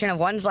destruction of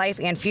one's life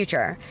and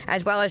future,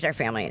 as well as their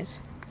families.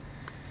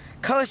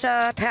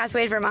 COSA,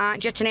 Pathways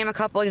Vermont, just to name a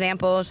couple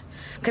examples,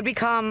 could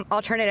become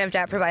alternatives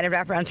that provided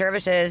wraparound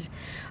services,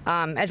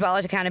 as well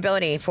as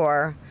accountability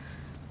for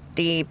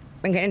the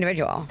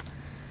individual.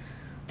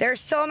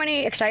 There's so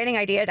many exciting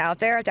ideas out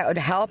there that would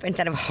help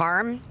instead of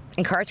harm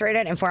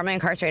incarcerated and formerly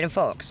incarcerated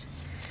folks.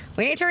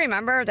 We need to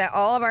remember that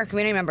all of our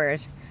community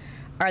members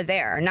are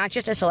there, not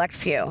just a select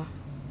few.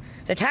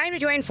 The time to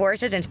join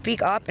forces and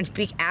speak up and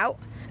speak out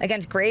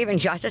against grave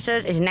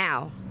injustices is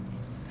now.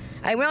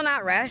 I will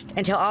not rest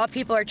until all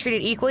people are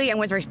treated equally and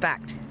with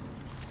respect.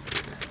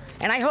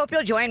 And I hope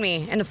you'll join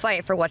me in the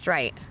fight for what's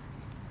right.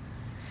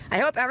 I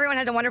hope everyone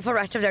has a wonderful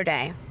rest of their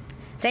day.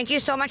 Thank you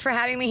so much for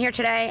having me here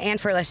today and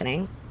for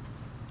listening.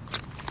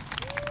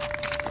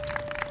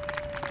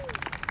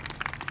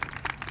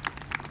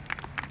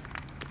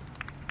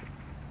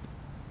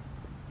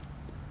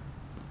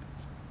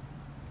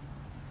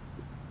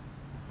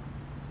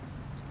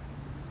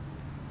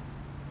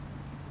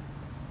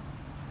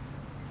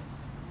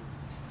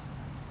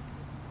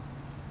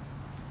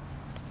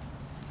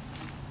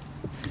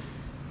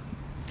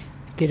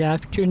 Good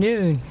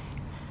afternoon.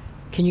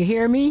 Can you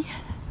hear me?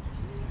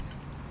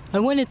 I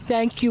want to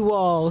thank you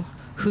all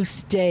who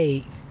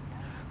stayed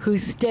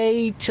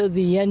till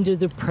the end of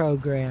the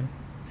program.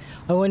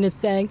 I want to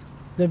thank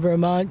the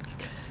Vermont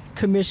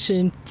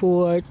Commission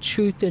for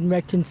Truth and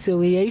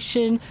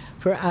Reconciliation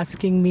for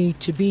asking me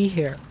to be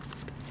here.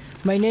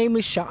 My name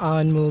is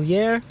Sha'an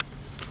Moulier.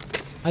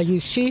 I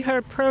use she,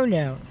 her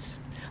pronouns.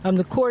 I'm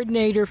the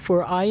coordinator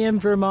for I Am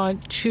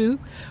Vermont 2,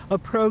 a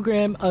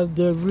program of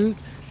the Root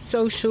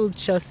Social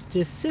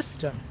Justice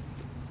System.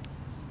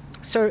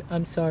 Social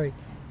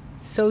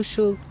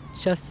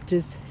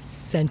Justice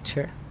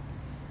Center.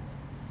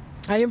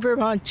 I Am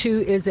Vermont 2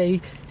 is a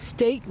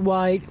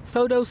statewide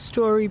photo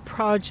story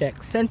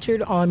project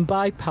centered on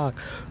BIPOC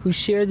who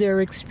share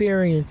their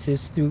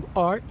experiences through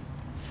art.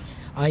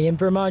 I Am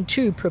Vermont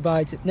 2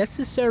 provides a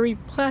necessary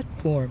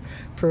platform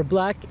for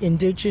Black,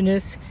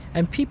 Indigenous,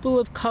 and people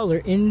of color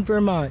in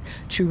Vermont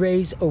to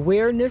raise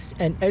awareness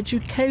and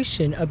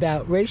education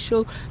about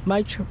racial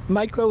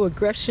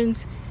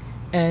microaggressions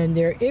and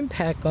their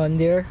impact on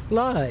their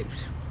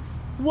lives.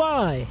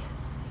 Why?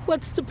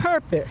 What's the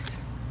purpose?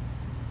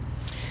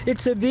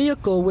 It's a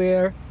vehicle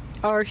where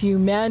our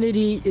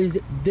humanity is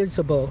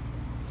visible,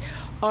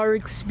 our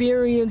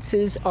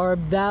experiences are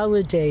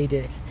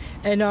validated,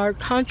 and our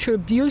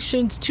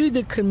contributions to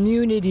the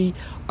community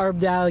are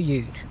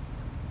valued.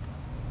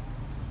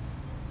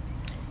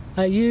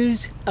 I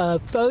use a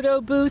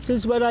photo booth,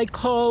 is what I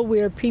call,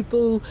 where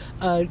people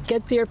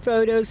get their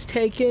photos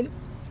taken.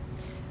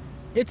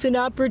 It's an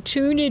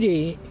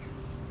opportunity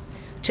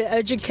to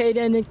educate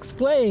and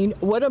explain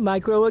what a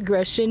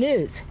microaggression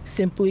is.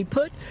 Simply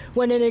put,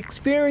 when an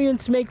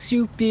experience makes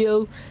you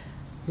feel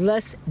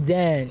less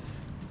than.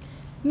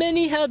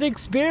 Many have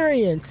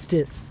experienced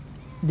this.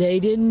 They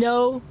didn't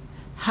know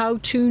how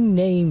to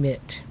name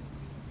it.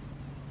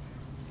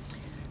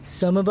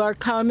 Some of our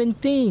common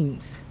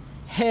themes: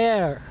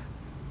 hair,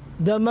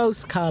 the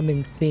most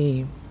common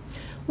theme.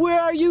 Where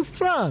are you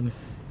from?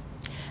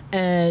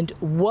 And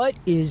what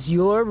is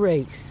your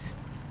race?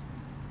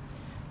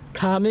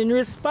 Common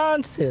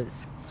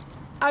responses: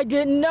 I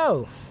didn't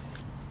know.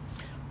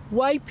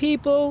 White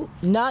people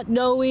not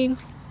knowing,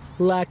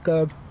 lack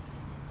of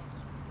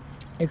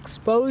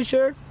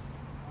exposure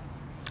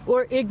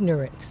or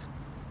ignorance.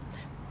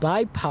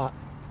 BIPOC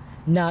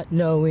not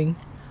knowing,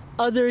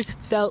 others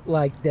felt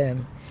like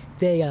them.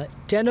 They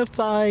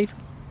identified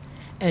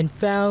and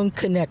found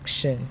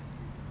connection.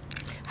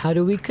 How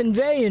do we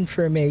convey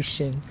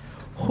information?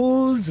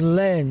 Whose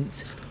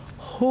lens?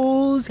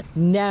 Whose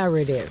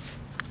narrative?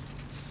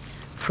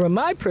 From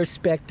my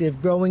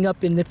perspective, growing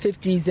up in the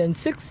 50s and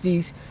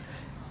 60s,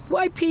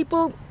 white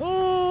people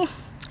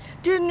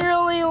didn't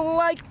really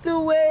like the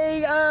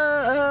way,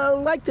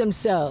 like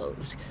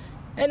themselves.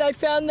 And I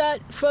found that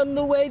from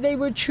the way they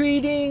were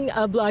treating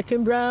black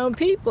and brown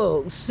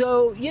people.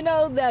 So, you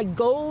know, that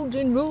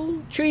golden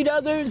rule, treat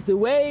others the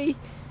way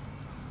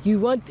you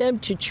want them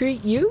to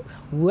treat you?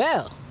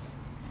 Well,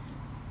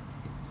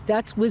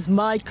 that was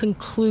my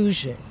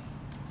conclusion.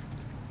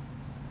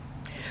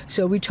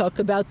 So we talk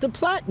about the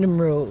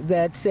platinum rule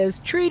that says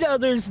treat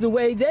others the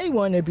way they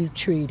want to be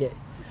treated.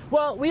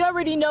 Well, we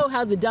already know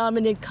how the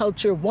dominant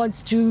culture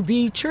wants to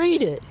be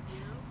treated.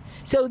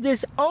 So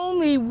this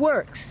only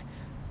works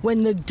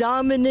when the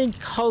dominant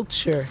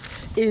culture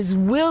is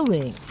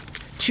willing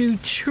to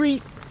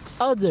treat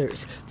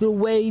others the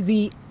way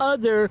the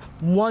other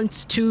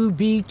wants to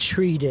be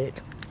treated.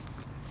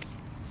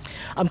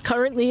 I'm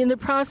currently in the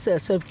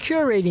process of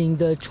curating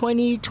the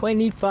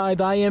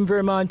 2025 I Am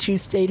Vermont 2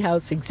 State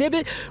House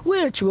exhibit,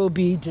 which will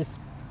be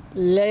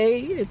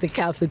displayed at the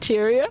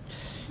cafeteria,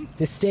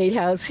 the State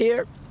House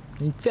here,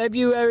 in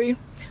February,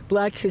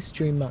 Black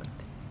History Month.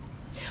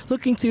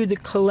 Looking through the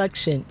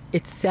collection,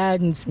 it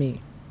saddens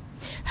me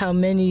how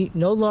many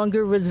no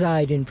longer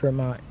reside in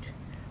Vermont.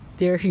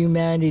 Their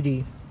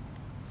humanity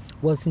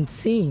wasn't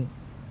seen.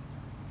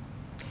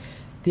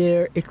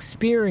 Their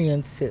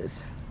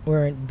experiences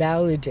weren't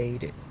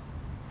validated,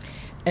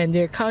 and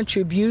their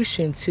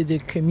contributions to the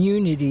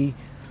community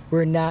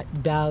were not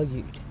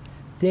valued.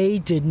 They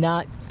did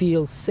not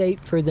feel safe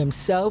for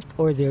themselves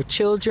or their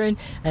children,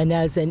 and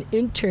as an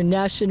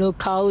international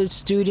college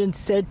student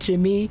said to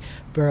me,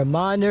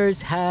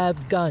 Vermonters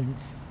have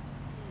guns.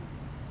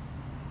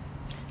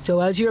 So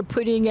as you're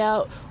putting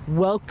out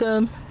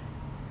welcome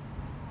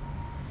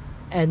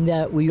and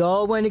that we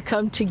all want to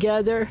come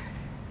together,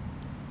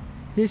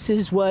 this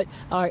is what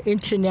our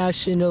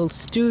international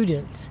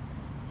students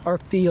are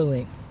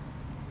feeling.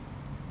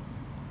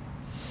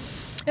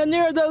 And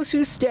there are those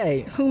who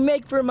stay, who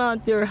make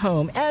Vermont their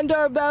home, and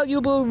are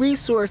valuable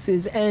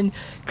resources and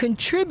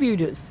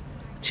contributors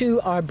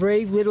to our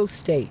brave little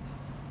state.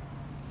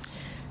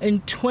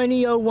 In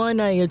 2001,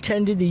 I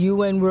attended the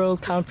UN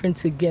World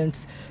Conference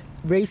Against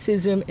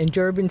Racism in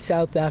Durban,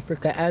 South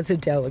Africa as a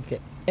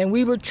delegate. And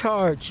we were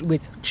charged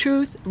with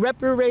truth,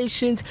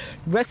 reparations,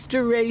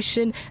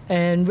 restoration,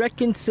 and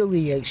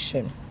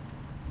reconciliation.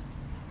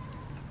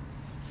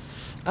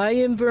 I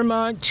Am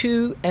Vermont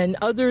 2 and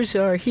others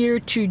are here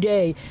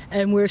today,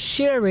 and we're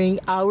sharing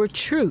our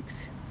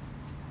truth.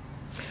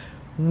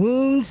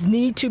 Wounds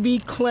need to be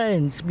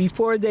cleansed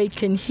before they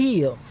can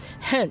heal.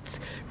 Hence,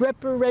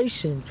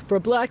 reparations for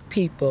Black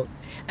people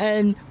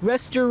and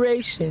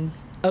restoration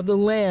of the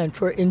land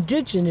for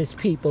Indigenous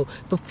people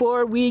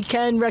before we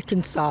can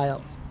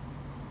reconcile.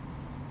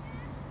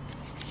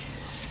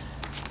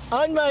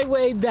 On my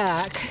way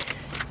back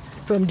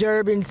from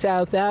Durban,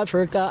 South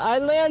Africa, I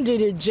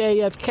landed at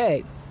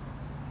JFK.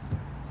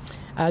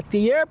 At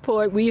the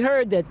airport, we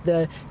heard that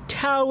the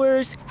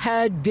towers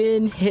had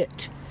been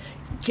hit.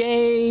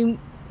 Game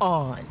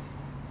on.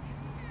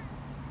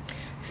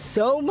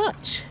 So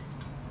much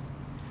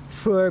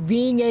for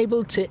being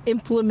able to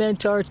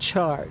implement our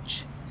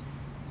charge.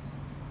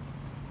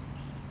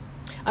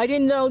 I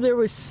didn't know there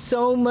was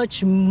so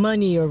much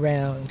money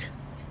around.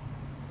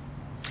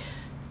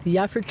 The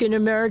African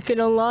American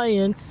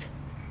Alliance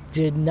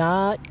did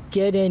not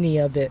get any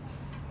of it.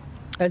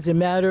 As a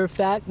matter of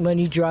fact,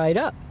 money dried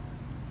up.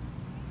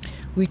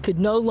 We could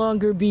no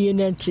longer be an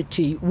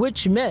entity,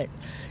 which meant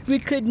we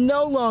could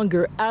no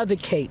longer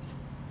advocate,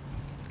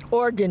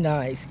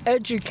 organize,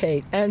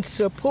 educate, and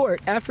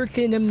support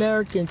African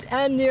Americans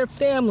and their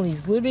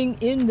families living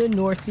in the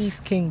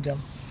Northeast Kingdom.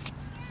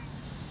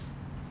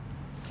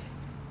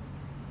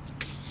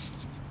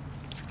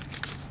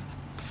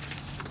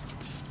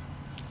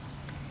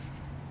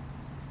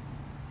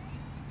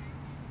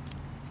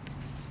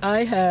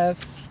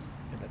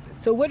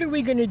 So what are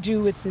we going to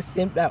do with this?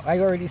 I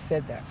already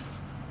said that.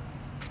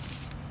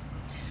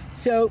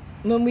 So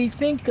when we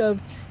think of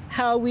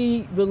how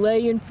we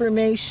relay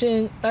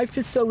information. I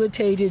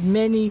facilitated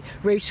many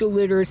racial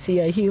literacy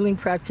and healing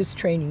practice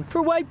training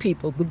for white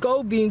people, the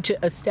goal being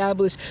to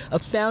establish a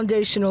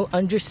foundational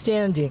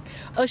understanding,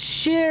 a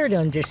shared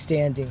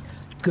understanding.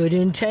 Good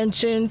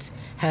intentions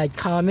had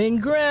common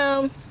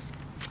ground,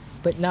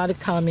 but not a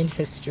common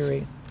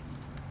history.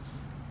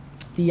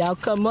 The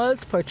outcome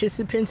was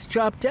participants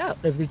dropped out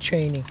of the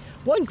training.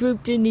 One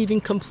group didn't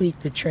even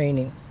complete the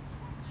training.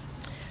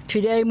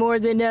 Today, more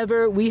than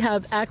ever, we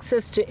have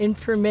access to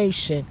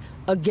information.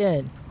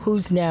 Again,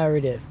 whose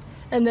narrative?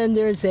 And then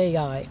there's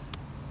AI.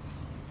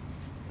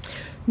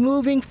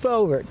 Moving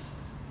forward,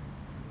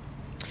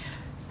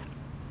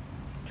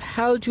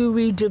 how do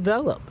we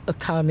develop a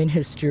common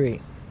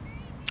history?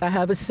 I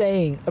have a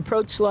saying,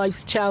 approach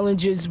life's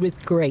challenges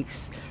with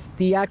grace.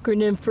 The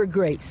acronym for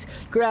GRACE: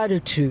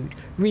 gratitude,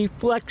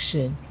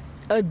 reflection,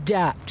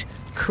 adapt,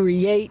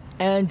 create,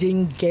 and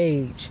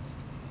engage.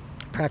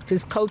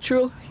 Practice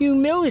cultural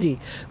humility,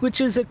 which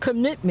is a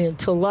commitment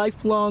to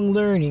lifelong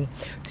learning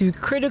through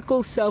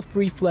critical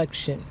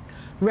self-reflection.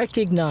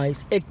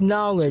 Recognize,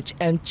 acknowledge,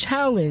 and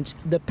challenge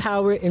the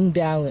power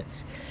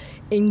imbalance.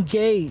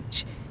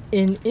 Engage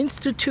in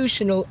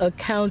institutional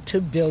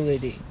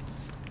accountability.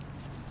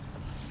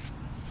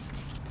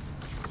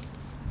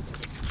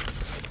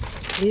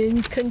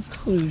 In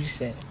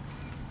conclusion,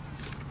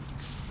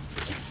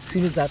 as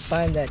soon as I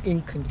find that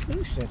in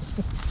conclusion,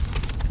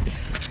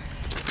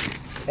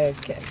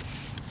 okay.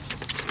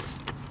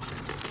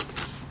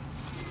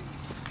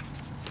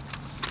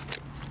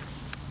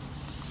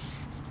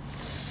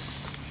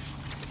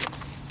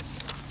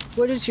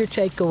 What is your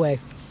takeaway?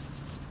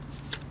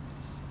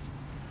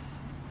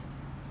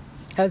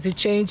 Has it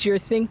changed your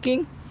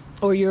thinking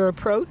or your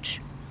approach?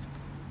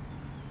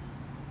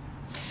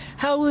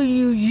 How will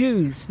you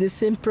use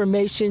this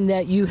information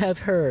that you have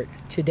heard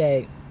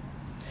today?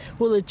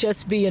 Will it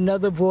just be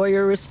another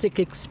voyeuristic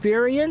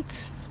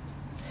experience?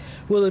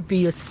 Will it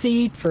be a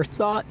seed for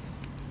thought?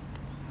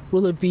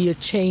 Will it be a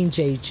change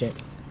agent?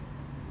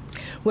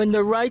 When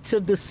the rights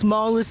of the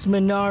smallest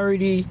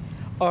minority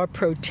are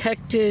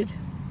protected,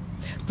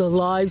 the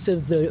lives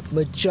of the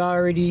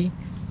majority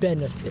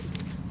benefit.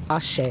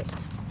 Ashe.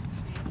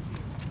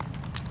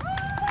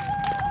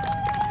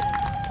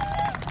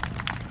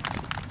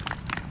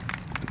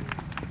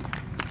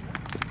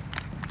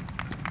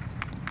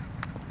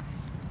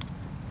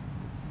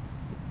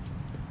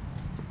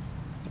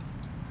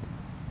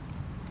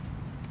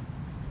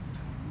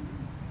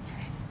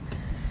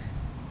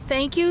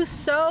 Thank you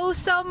so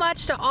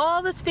much to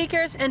all the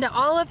speakers and to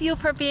all of you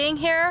for being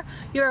here.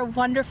 You're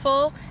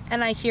wonderful,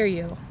 and I hear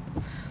you.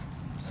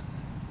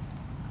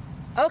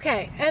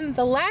 Okay, and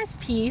the last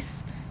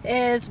piece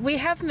is we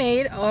have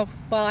made, well,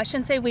 I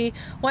shouldn't say we,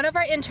 one of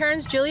our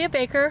interns, Julia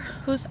Baker,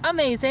 who's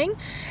amazing,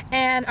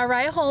 and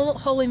Araya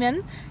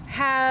Holyman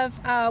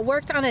have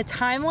worked on a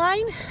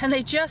timeline, and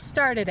they just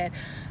started it.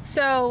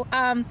 So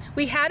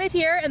we had it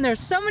here, and there's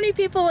so many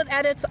people with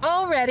edits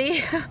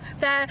already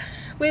that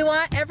we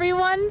want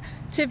everyone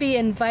to be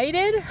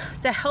invited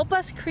to help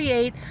us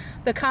create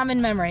the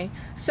common memory.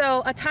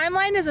 So a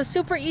timeline is a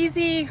super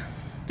easy,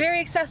 very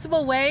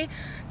accessible way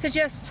to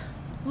just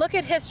look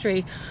at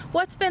history.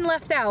 What's been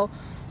left out?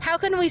 How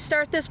can we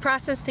start this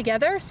process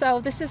together?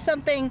 So this is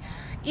something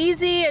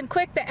easy and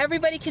quick that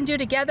everybody can do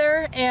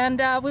together,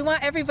 and we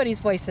want everybody's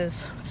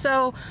voices.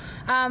 So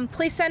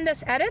please send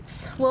us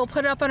edits. We'll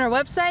put it up on our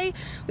website.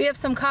 We have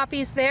some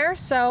copies there,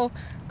 so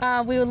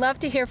we would love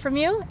to hear from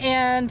you.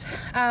 And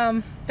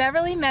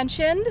Beverly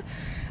mentioned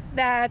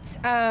that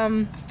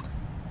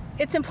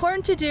it's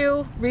important to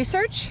do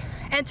research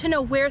and to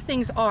know where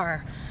things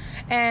are.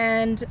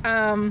 And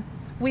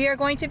we are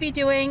going to be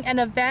doing an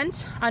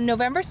event on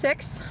November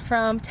 6th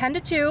from 10 to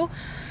 2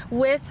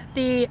 with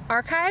the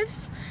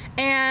archives,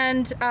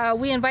 and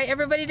we invite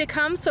everybody to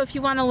come. So if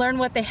you want to learn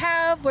what they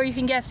have, where you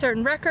can get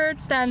certain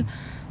records, then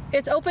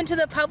it's open to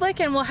the public,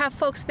 and we'll have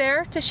folks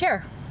there to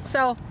share.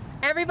 So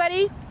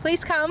everybody,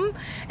 please come,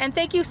 and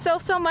thank you so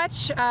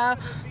much.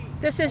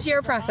 This is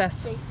your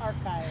process.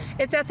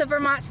 It's at the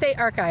Vermont State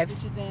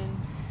Archives,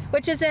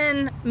 which is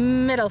in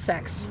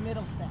Middlesex.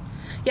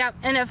 Yeah,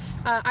 and if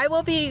I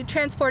will be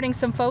transporting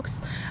some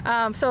folks,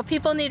 so if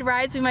people need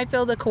rides, we might be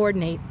able to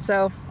coordinate.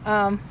 So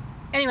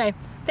anyway,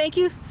 thank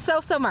you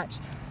so much.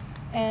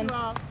 And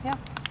yeah,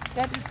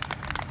 good.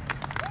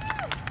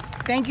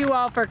 Thank you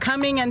all for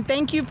coming, and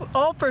thank you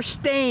all for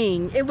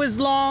staying. It was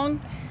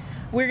long.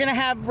 We're gonna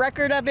have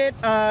record of it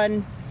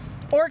on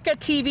Orca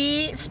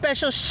TV.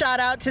 Special shout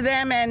out to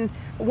them, and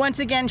once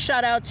again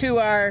shout out to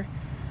our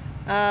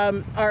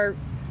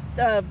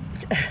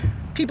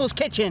People's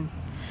Kitchen,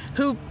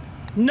 who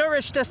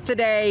nourished us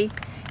today,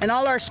 and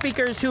all our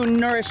speakers who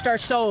nourished our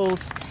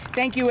souls.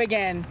 Thank you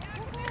again.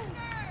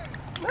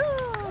 Woo!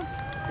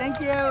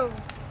 Thank you.